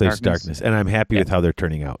Slaves of Darkness. and I'm happy with how they're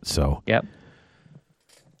turning out. So yep.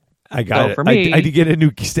 I got So it. for me- I did get a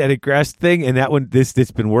new static grass thing, and that one, this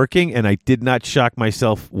been working, and I did not shock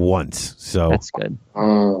myself once. So That's good.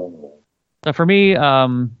 Oh. So for me, I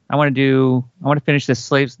want to finish the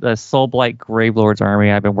Soulblight Gravelord's army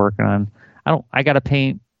I've been working on. I got to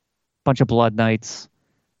paint a bunch of Blood Knights.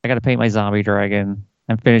 I got to paint my Zombie Dragon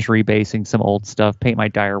and finish rebasing some old stuff. Paint my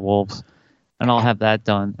Dire Wolves, and I'll have that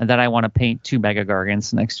done. And then I want to paint 2 Mega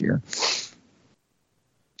Gargants next year.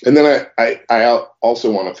 And then I also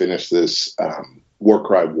want to finish this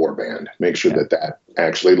Warcry Warband. Make sure that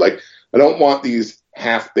actually, like, I don't want these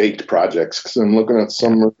half-baked projects because I'm looking at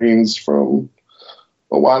some Marines from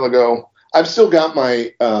a while ago. I've still got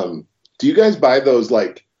my do you guys buy those,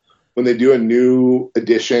 like, when they do a new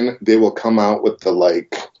edition, they will come out with the,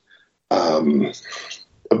 like,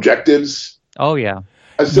 objectives? Oh, yeah.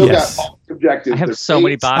 I've still Yes. got all the objectives. I have They're so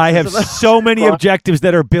many paints boxes. I have of them. so many objectives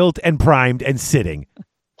that are built and primed and sitting.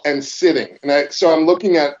 and sitting. And so I'm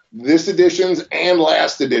looking at this edition's and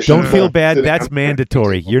last edition. Don't feel bad. That's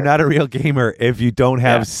mandatory. You're not a real gamer if you don't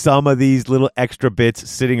have some of these little extra bits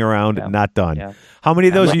sitting around not done. Yeah. How many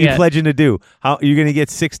of those are you Yeah. pledging to do? How are you going to get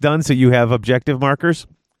 6 done so you have objective markers?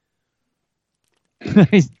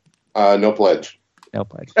 No pledge. No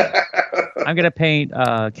pledge. I'm going to paint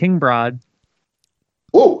King Broad.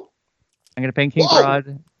 Whoa. I'm going to paint King Whoa.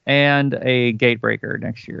 Broad and a Gatebreaker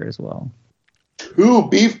next year as well. 2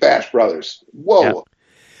 Beef Bash Brothers. Whoa. Yep.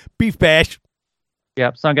 Beef bash.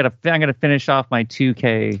 Yep. So I'm gonna finish off my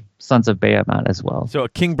 2K Sons of Behemoth as well. So a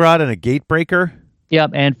King Broad and a Gatebreaker.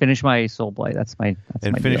 Yep, and finish my Soul Blight. That's my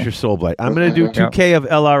Finish deal. your Soul Blight. I'm going to do 2K of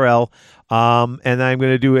LRL, and I'm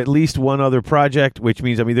going to do at least one other project, which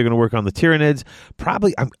means I'm either going to work on the Tyranids.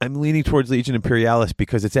 Probably, I'm leaning towards Legion Imperialis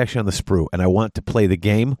because it's actually on the sprue, and I want to play the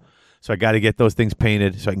game. So I got to get those things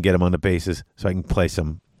painted so I can get them on the bases so I can play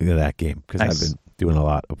some of that game because Nice. I've been doing a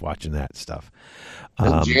lot of watching that stuff.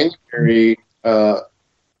 In January,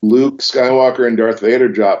 Luke Skywalker and Darth Vader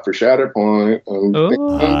dropped for Shatterpoint.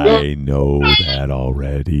 I know that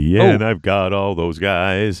already, and I've got all those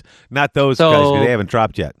guys. Not those guys, 'cause they haven't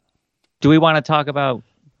dropped yet. Do we want to talk about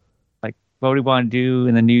like what do we want to do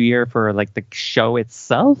in the new year for like the show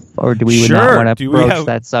itself, or do we not want to Do we broach have-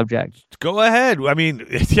 that subject? Go ahead. I mean,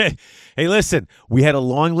 hey, listen, we had a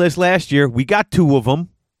long list last year. We got 2 of them.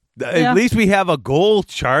 Yeah. At least we have a goal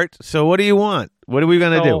chart. So what do you want? What are we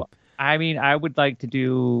going to do? I mean, I would like to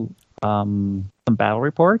do some battle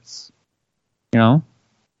reports. You know,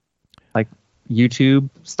 like YouTube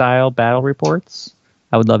style battle reports.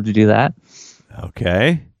 I would love to do that.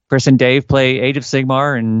 Okay. Chris and Dave play Age of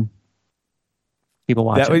Sigmar, and people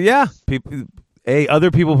watch it. Yeah. Other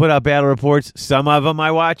people put out battle reports. Some of them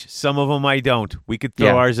I watch. Some of them I don't. We could throw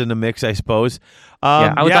Yeah. ours in the mix, I suppose.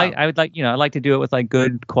 I would like, I'd like to do it with like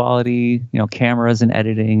good quality, cameras and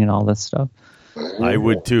editing and all this stuff. I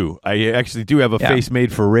would too. I actually do have a Yeah. face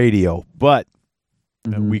made for radio, but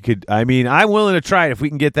we could. I mean, I'm willing to try it if we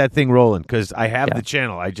can get that thing rolling because I have the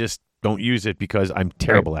channel. I just don't use it because I'm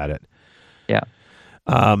terrible at it. Yeah.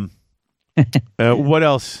 What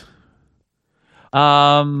else?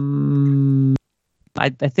 I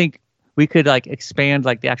think we could like expand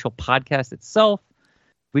like the actual podcast itself.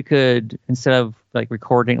 We could, instead of like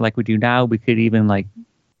recording like we do now, we could even like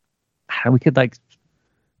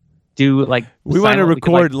do like We want to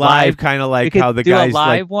record live, kind of like how the do guys a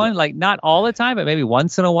live like. one, like not all the time, but maybe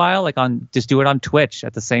once in a while, like just do it on Twitch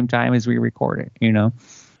at the same time as we record it,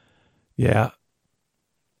 Yeah.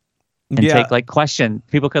 and take like questions.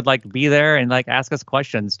 People could like be there and like ask us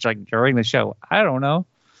questions like during the show. I don't know.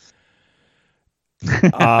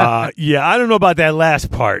 I don't know about that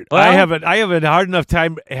last part. Well- I have a hard enough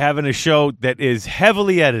time having a show that is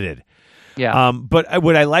heavily edited. Yeah. But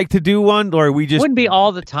would I like to do one, or we just Wouldn't be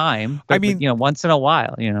all the time. But, I mean, once in a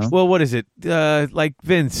while, Well, what is it? Like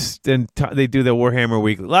Vince and they do the Warhammer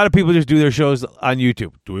Weekly. A lot of people just do their shows on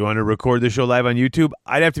YouTube. Do we want to record the show live on YouTube?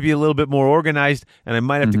 I'd have to be a little bit more organized, and I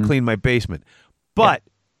might have to clean my basement. But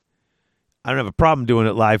I don't have a problem doing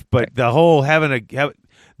it live. But the whole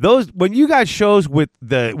those when you got shows with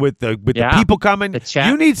the people coming,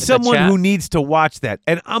 you need someone who needs to watch that,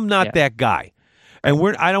 and I'm not that guy. And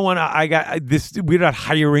we're not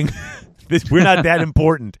hiring this. We're not that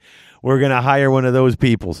important. We're going to hire one of those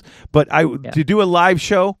peoples. But to do a live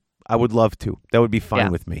show, I would love to. That would be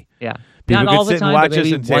fine with me. Yeah. People Not could all the sit time, and watch but us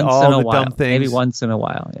maybe and say once all in a the while. dumb things. Maybe once in a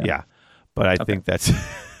while. Yeah. But I think that's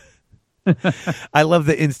I love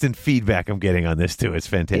the instant feedback I'm getting on this too. It's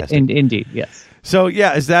fantastic. Indeed, yes. So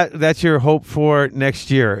that's your hope for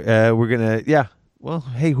next year? We're gonna Well,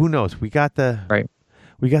 hey, who knows? We got the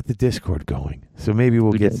Discord going, so maybe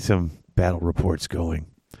we'll get some battle reports going.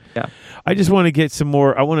 Yeah. I just want to get some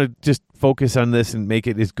more. I want to just focus on this and make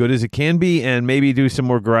it as good as it can be, and maybe do some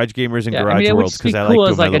more Garage Gamers and Garage Worlds because I like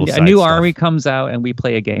doing my little a side new stuff. army comes out and we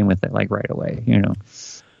play a game with it like right away.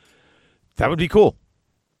 That would be cool.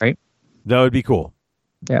 Right? That would be cool.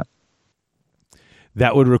 Yeah.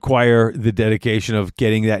 That would require the dedication of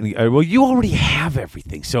getting that. Well, you already have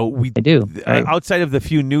everything, so I do. Right? Outside of the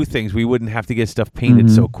few new things, we wouldn't have to get stuff painted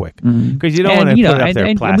so quick because you don't want to you know, put it up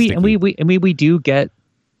there plastic. We do get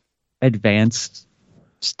advanced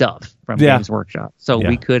stuff from Games Workshop, so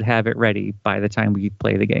we could have it ready by the time we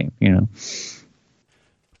play the game.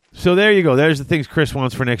 So there you go. There's the things Chris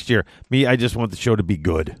wants for next year. Me, I just want the show to be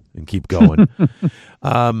good and keep going.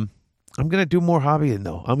 I'm gonna do more hobbying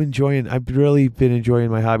though. I've really been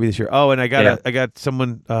enjoying my hobby this year. Oh, and I got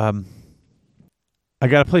someone. I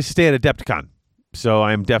got a place to stay at Adepticon, so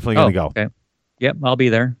I'm definitely gonna go. Okay. Yep, I'll be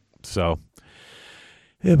there. So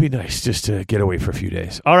it'll be nice just to get away for a few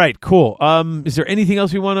days. All right, cool. Is there anything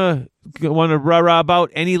else we want to rah-rah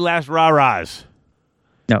about? Any last rah-rahs?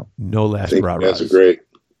 No. No last rah-rahs. That's great.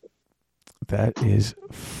 That is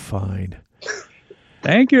fine.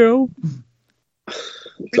 Thank you.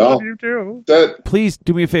 So, you too. Please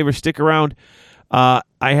do me a favor. Stick around. I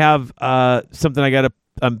have something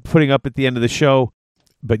I'm putting up at the end of the show.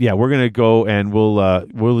 But yeah, we're gonna go and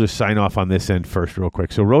we'll just sign off on this end first, real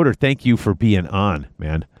quick. So, Rotor, thank you for being on,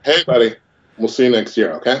 man. Hey, buddy. We'll see you next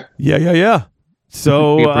year. Okay. Yeah.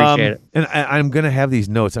 So, we appreciate it. And I'm gonna have these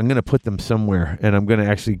notes. I'm gonna put them somewhere, and I'm gonna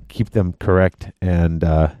actually keep them correct. And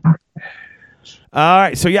all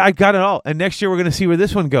right. So yeah, I got it all. And next year we're gonna see where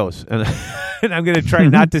this one goes. And and I'm gonna try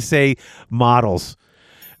not to say models.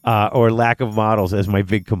 Or lack of models as my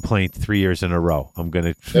big complaint 3 years in a row. I'm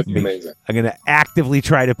gonna actively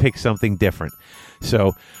try to pick something different. So,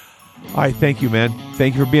 all right, thank you, man.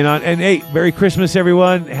 Thank you for being on. And hey, Merry Christmas,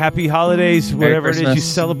 everyone. Happy holidays, whatever it is you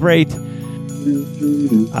celebrate.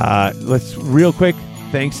 Let's real quick.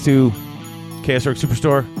 Thanks to Chaos Orc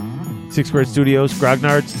Superstore, Six Squared Studios,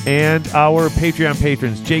 Grognards, and our Patreon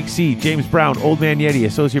patrons, Jake C., James Brown, Old Man Yeti,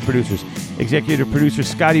 associate producers, executive producers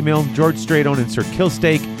Scotty Milne, George Stradone, and Sir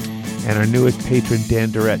Killsteak, and our newest patron,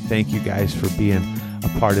 Dan Durrett. Thank you guys for being a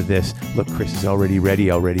part of this. Look, Chris is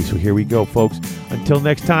ready already, so here we go, folks. Until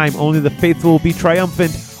next time, only the faithful will be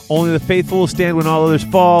triumphant, only the faithful will stand when all others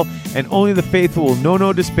fall, and only the faithful will know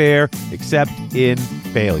no despair except in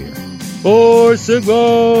failure. Or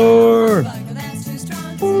Sigmar!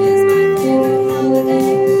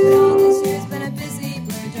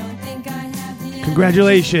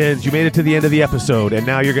 Congratulations, you made it to the end of the episode, and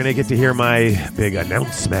now you're going to get to hear my big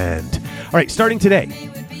announcement. All right, starting today,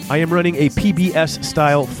 I am running a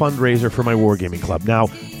PBS-style fundraiser for my Wargaming Club. Now,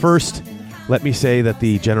 first, let me say that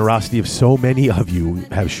the generosity of so many of you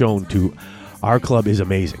have shown to our club is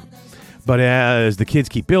amazing. But as the kids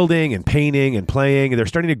keep building and painting and playing, they're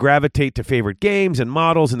starting to gravitate to favorite games and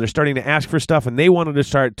models, and they're starting to ask for stuff, and they wanted to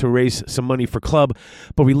start to raise some money for club,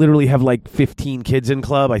 but we literally have like 15 kids in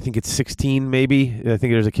club. I think it's 16 maybe. I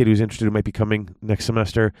think there's a kid who's interested who might be coming next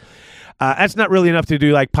semester. That's not really enough to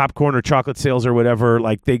do like popcorn or chocolate sales or whatever.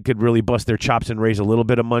 Like they could really bust their chops and raise a little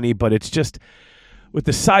bit of money, but it's just with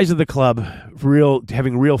the size of the club,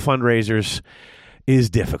 having real fundraisers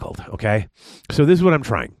is difficult, okay? So this is what I'm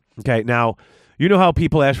trying. Okay, now, you know how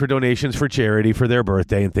people ask for donations for charity for their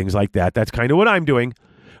birthday and things like that. That's kind of what I'm doing.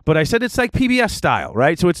 But I said it's like PBS style,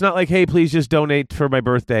 right? So it's not like, hey, please just donate for my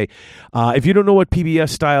birthday. If you don't know what PBS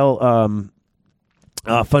style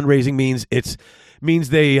fundraising means, it means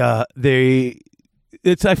it's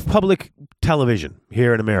like public television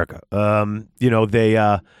here in America.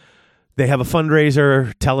 They have a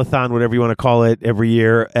fundraiser, telethon, whatever you want to call it, every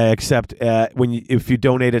year. Except if you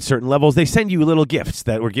donate at certain levels, they send you little gifts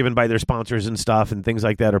that were given by their sponsors and stuff, and things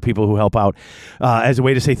like that, or people who help out as a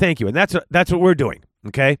way to say thank you. And that's what we're doing.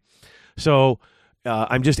 Okay, so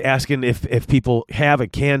I'm just asking if people have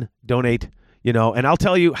and can donate, and I'll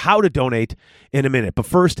tell you how to donate in a minute. But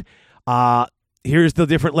first, here's the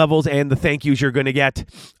different levels and the thank yous you're going to get.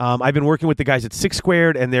 I've been working with the guys at Six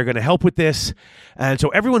Squared, and they're going to help with this. And so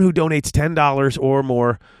everyone who donates $10 or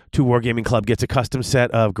more to Wargaming Club gets a custom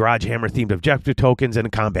set of Garage Hammer-themed objective tokens and a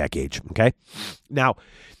combat gauge, okay? Now,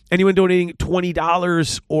 anyone donating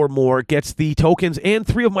 $20 or more gets the tokens and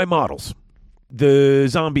 3 of my models. The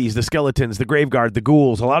zombies, the skeletons, the graveguard, the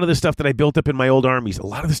ghouls, a lot of the stuff that I built up in my old armies, a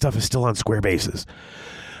lot of the stuff is still on square bases.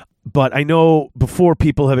 But I know before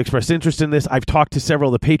people have expressed interest in this, I've talked to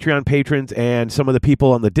several of the Patreon patrons and some of the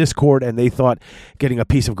people on the Discord, and they thought getting a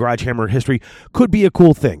piece of Garage Hammer history could be a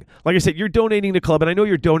cool thing. Like I said, you're donating to club, and I know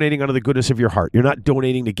you're donating out of the goodness of your heart. You're not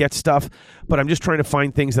donating to get stuff, but I'm just trying to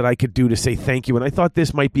find things that I could do to say thank you, and I thought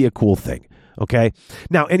this might be a cool thing. Okay?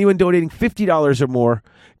 Now, anyone donating $50 or more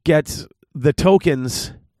gets the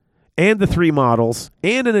tokens and the 3 models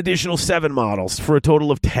and an additional 7 models for a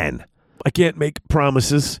total of 10. I can't make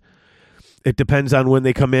promises. It depends on when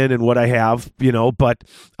they come in and what I have, but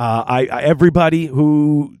everybody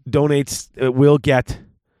who donates will get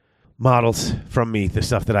models from me, the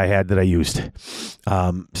stuff that I had that I used,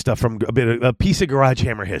 stuff from a piece of Garage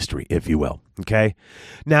Hammer history, if you will. Okay.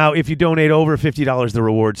 Now, if you donate over $50, the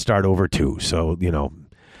rewards start over $2. So,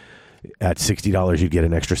 at $60, you'd get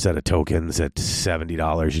an extra set of tokens. At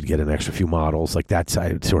 $70, you'd get an extra few models, like that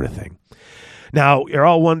sort of thing. Now, you're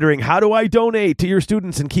all wondering, how do I donate to your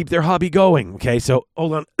students and keep their hobby going? Okay, so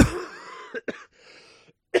hold on.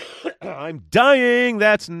 I'm dying.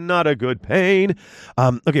 That's not a good pain.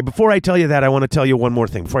 Okay, before I tell you that, I want to tell you one more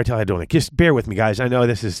thing. Before I tell you how to donate, just bear with me, guys. I know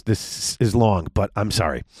this is long, but I'm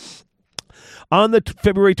sorry. On the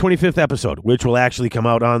February 25th episode, which will actually come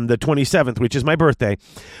out on the 27th, which is my birthday,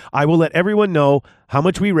 I will let everyone know how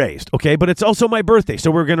much we raised, okay? But it's also my birthday,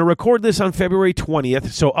 so we're going to record this on February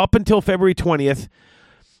 20th. So up until February 20th,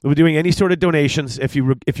 we're doing any sort of donations. If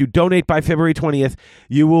you donate by February 20th,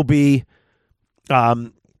 you will be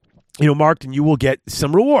marked and you will get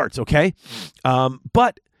some rewards, okay?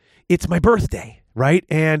 But it's my birthday, right?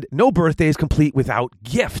 And no birthday is complete without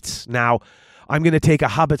gifts. Now, I'm going to take a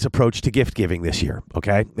Hobbit's approach to gift giving this year,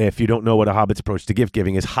 okay? If you don't know what a Hobbit's approach to gift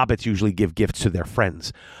giving is, Hobbits usually give gifts to their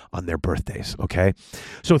friends on their birthdays, okay?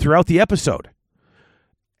 So throughout the episode,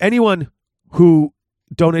 anyone who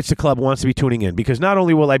donates to club wants to be tuning in, because not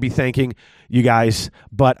only will I be thanking you guys,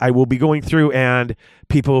 but I will be going through, and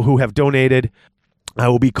people who have donated, I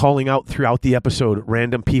will be calling out throughout the episode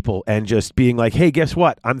random people and just being like, hey, guess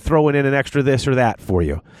what? I'm throwing in an extra this or that for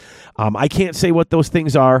you. I can't say what those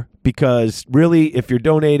things are, because really, if you're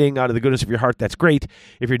donating out of the goodness of your heart, that's great.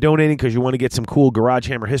 If you're donating because you want to get some cool Garage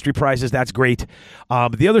Hammer history prizes, that's great.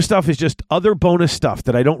 But the other stuff is just other bonus stuff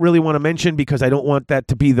that I don't really want to mention, because I don't want that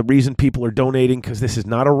to be the reason people are donating, because this is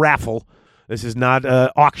not a raffle. This is not an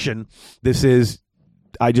auction. This is,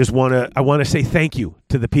 I want to say thank you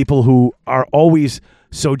to the people who are always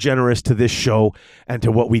so generous to this show and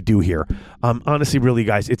to what we do here. Honestly, really,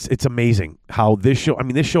 guys, it's amazing how this show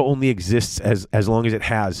only exists as long as it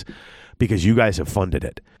has, because you guys have funded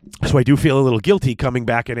it. So I do feel a little guilty coming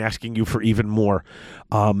back and asking you for even more.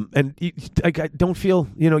 And I don't feel,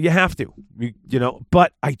 you have to,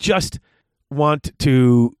 but I just want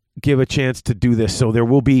to give a chance to do this. So there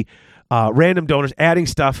will be random donors adding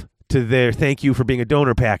stuff to their thank you for being a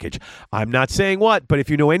donor package. I'm not saying what, but if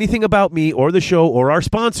you know anything about me or the show or our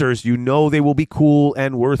sponsors, you know they will be cool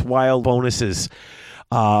and worthwhile bonuses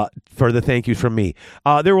for the thank yous from me.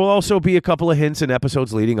 There will also be a couple of hints in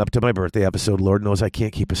episodes leading up to my birthday episode. Lord knows I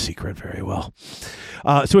can't keep a secret very well.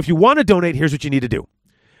 So if you want to donate, here's what you need to do.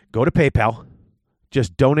 Go to PayPal.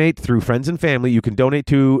 Just donate through friends and family. You can donate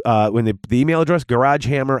to when the email address,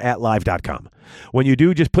 garagehammer@live.com. When you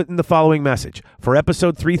do, just put in the following message. For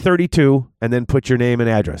episode 332, and then put your name and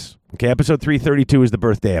address. Okay, episode 332 is the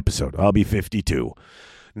birthday episode. I'll be 52.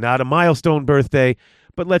 Not a milestone birthday,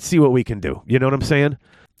 but let's see what we can do. You know what I'm saying?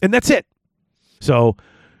 And that's it. So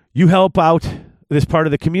you help out this part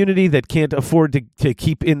of the community that can't afford to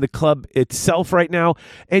keep in the club itself right now,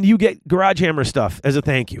 and you get Garage Hammer stuff as a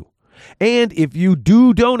thank you. And if you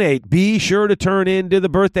do donate, be sure to turn into the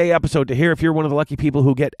birthday episode to hear if you're one of the lucky people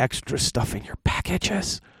who get extra stuff in your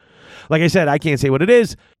packages. Like I said, I can't say what it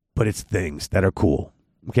is, but it's things that are cool.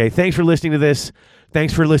 Okay, thanks for listening to this.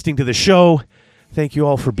 Thanks for listening to the show. Thank you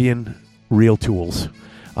all for being real tools.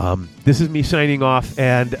 This is me signing off.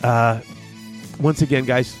 And once again,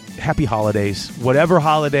 guys, happy holidays. Whatever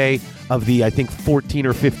holiday of the, I think, 14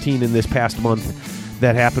 or 15 in this past month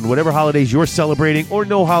that happened, whatever holidays you're celebrating or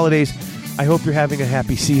no holidays, I hope you're having a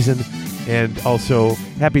happy season, and also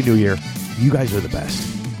Happy New Year. You guys are the best.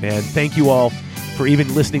 And thank you all for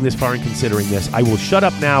even listening this far and considering this. I will shut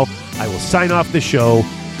up now. I will sign off the show.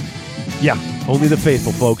 Yeah, only the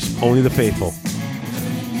faithful, folks. Only the faithful.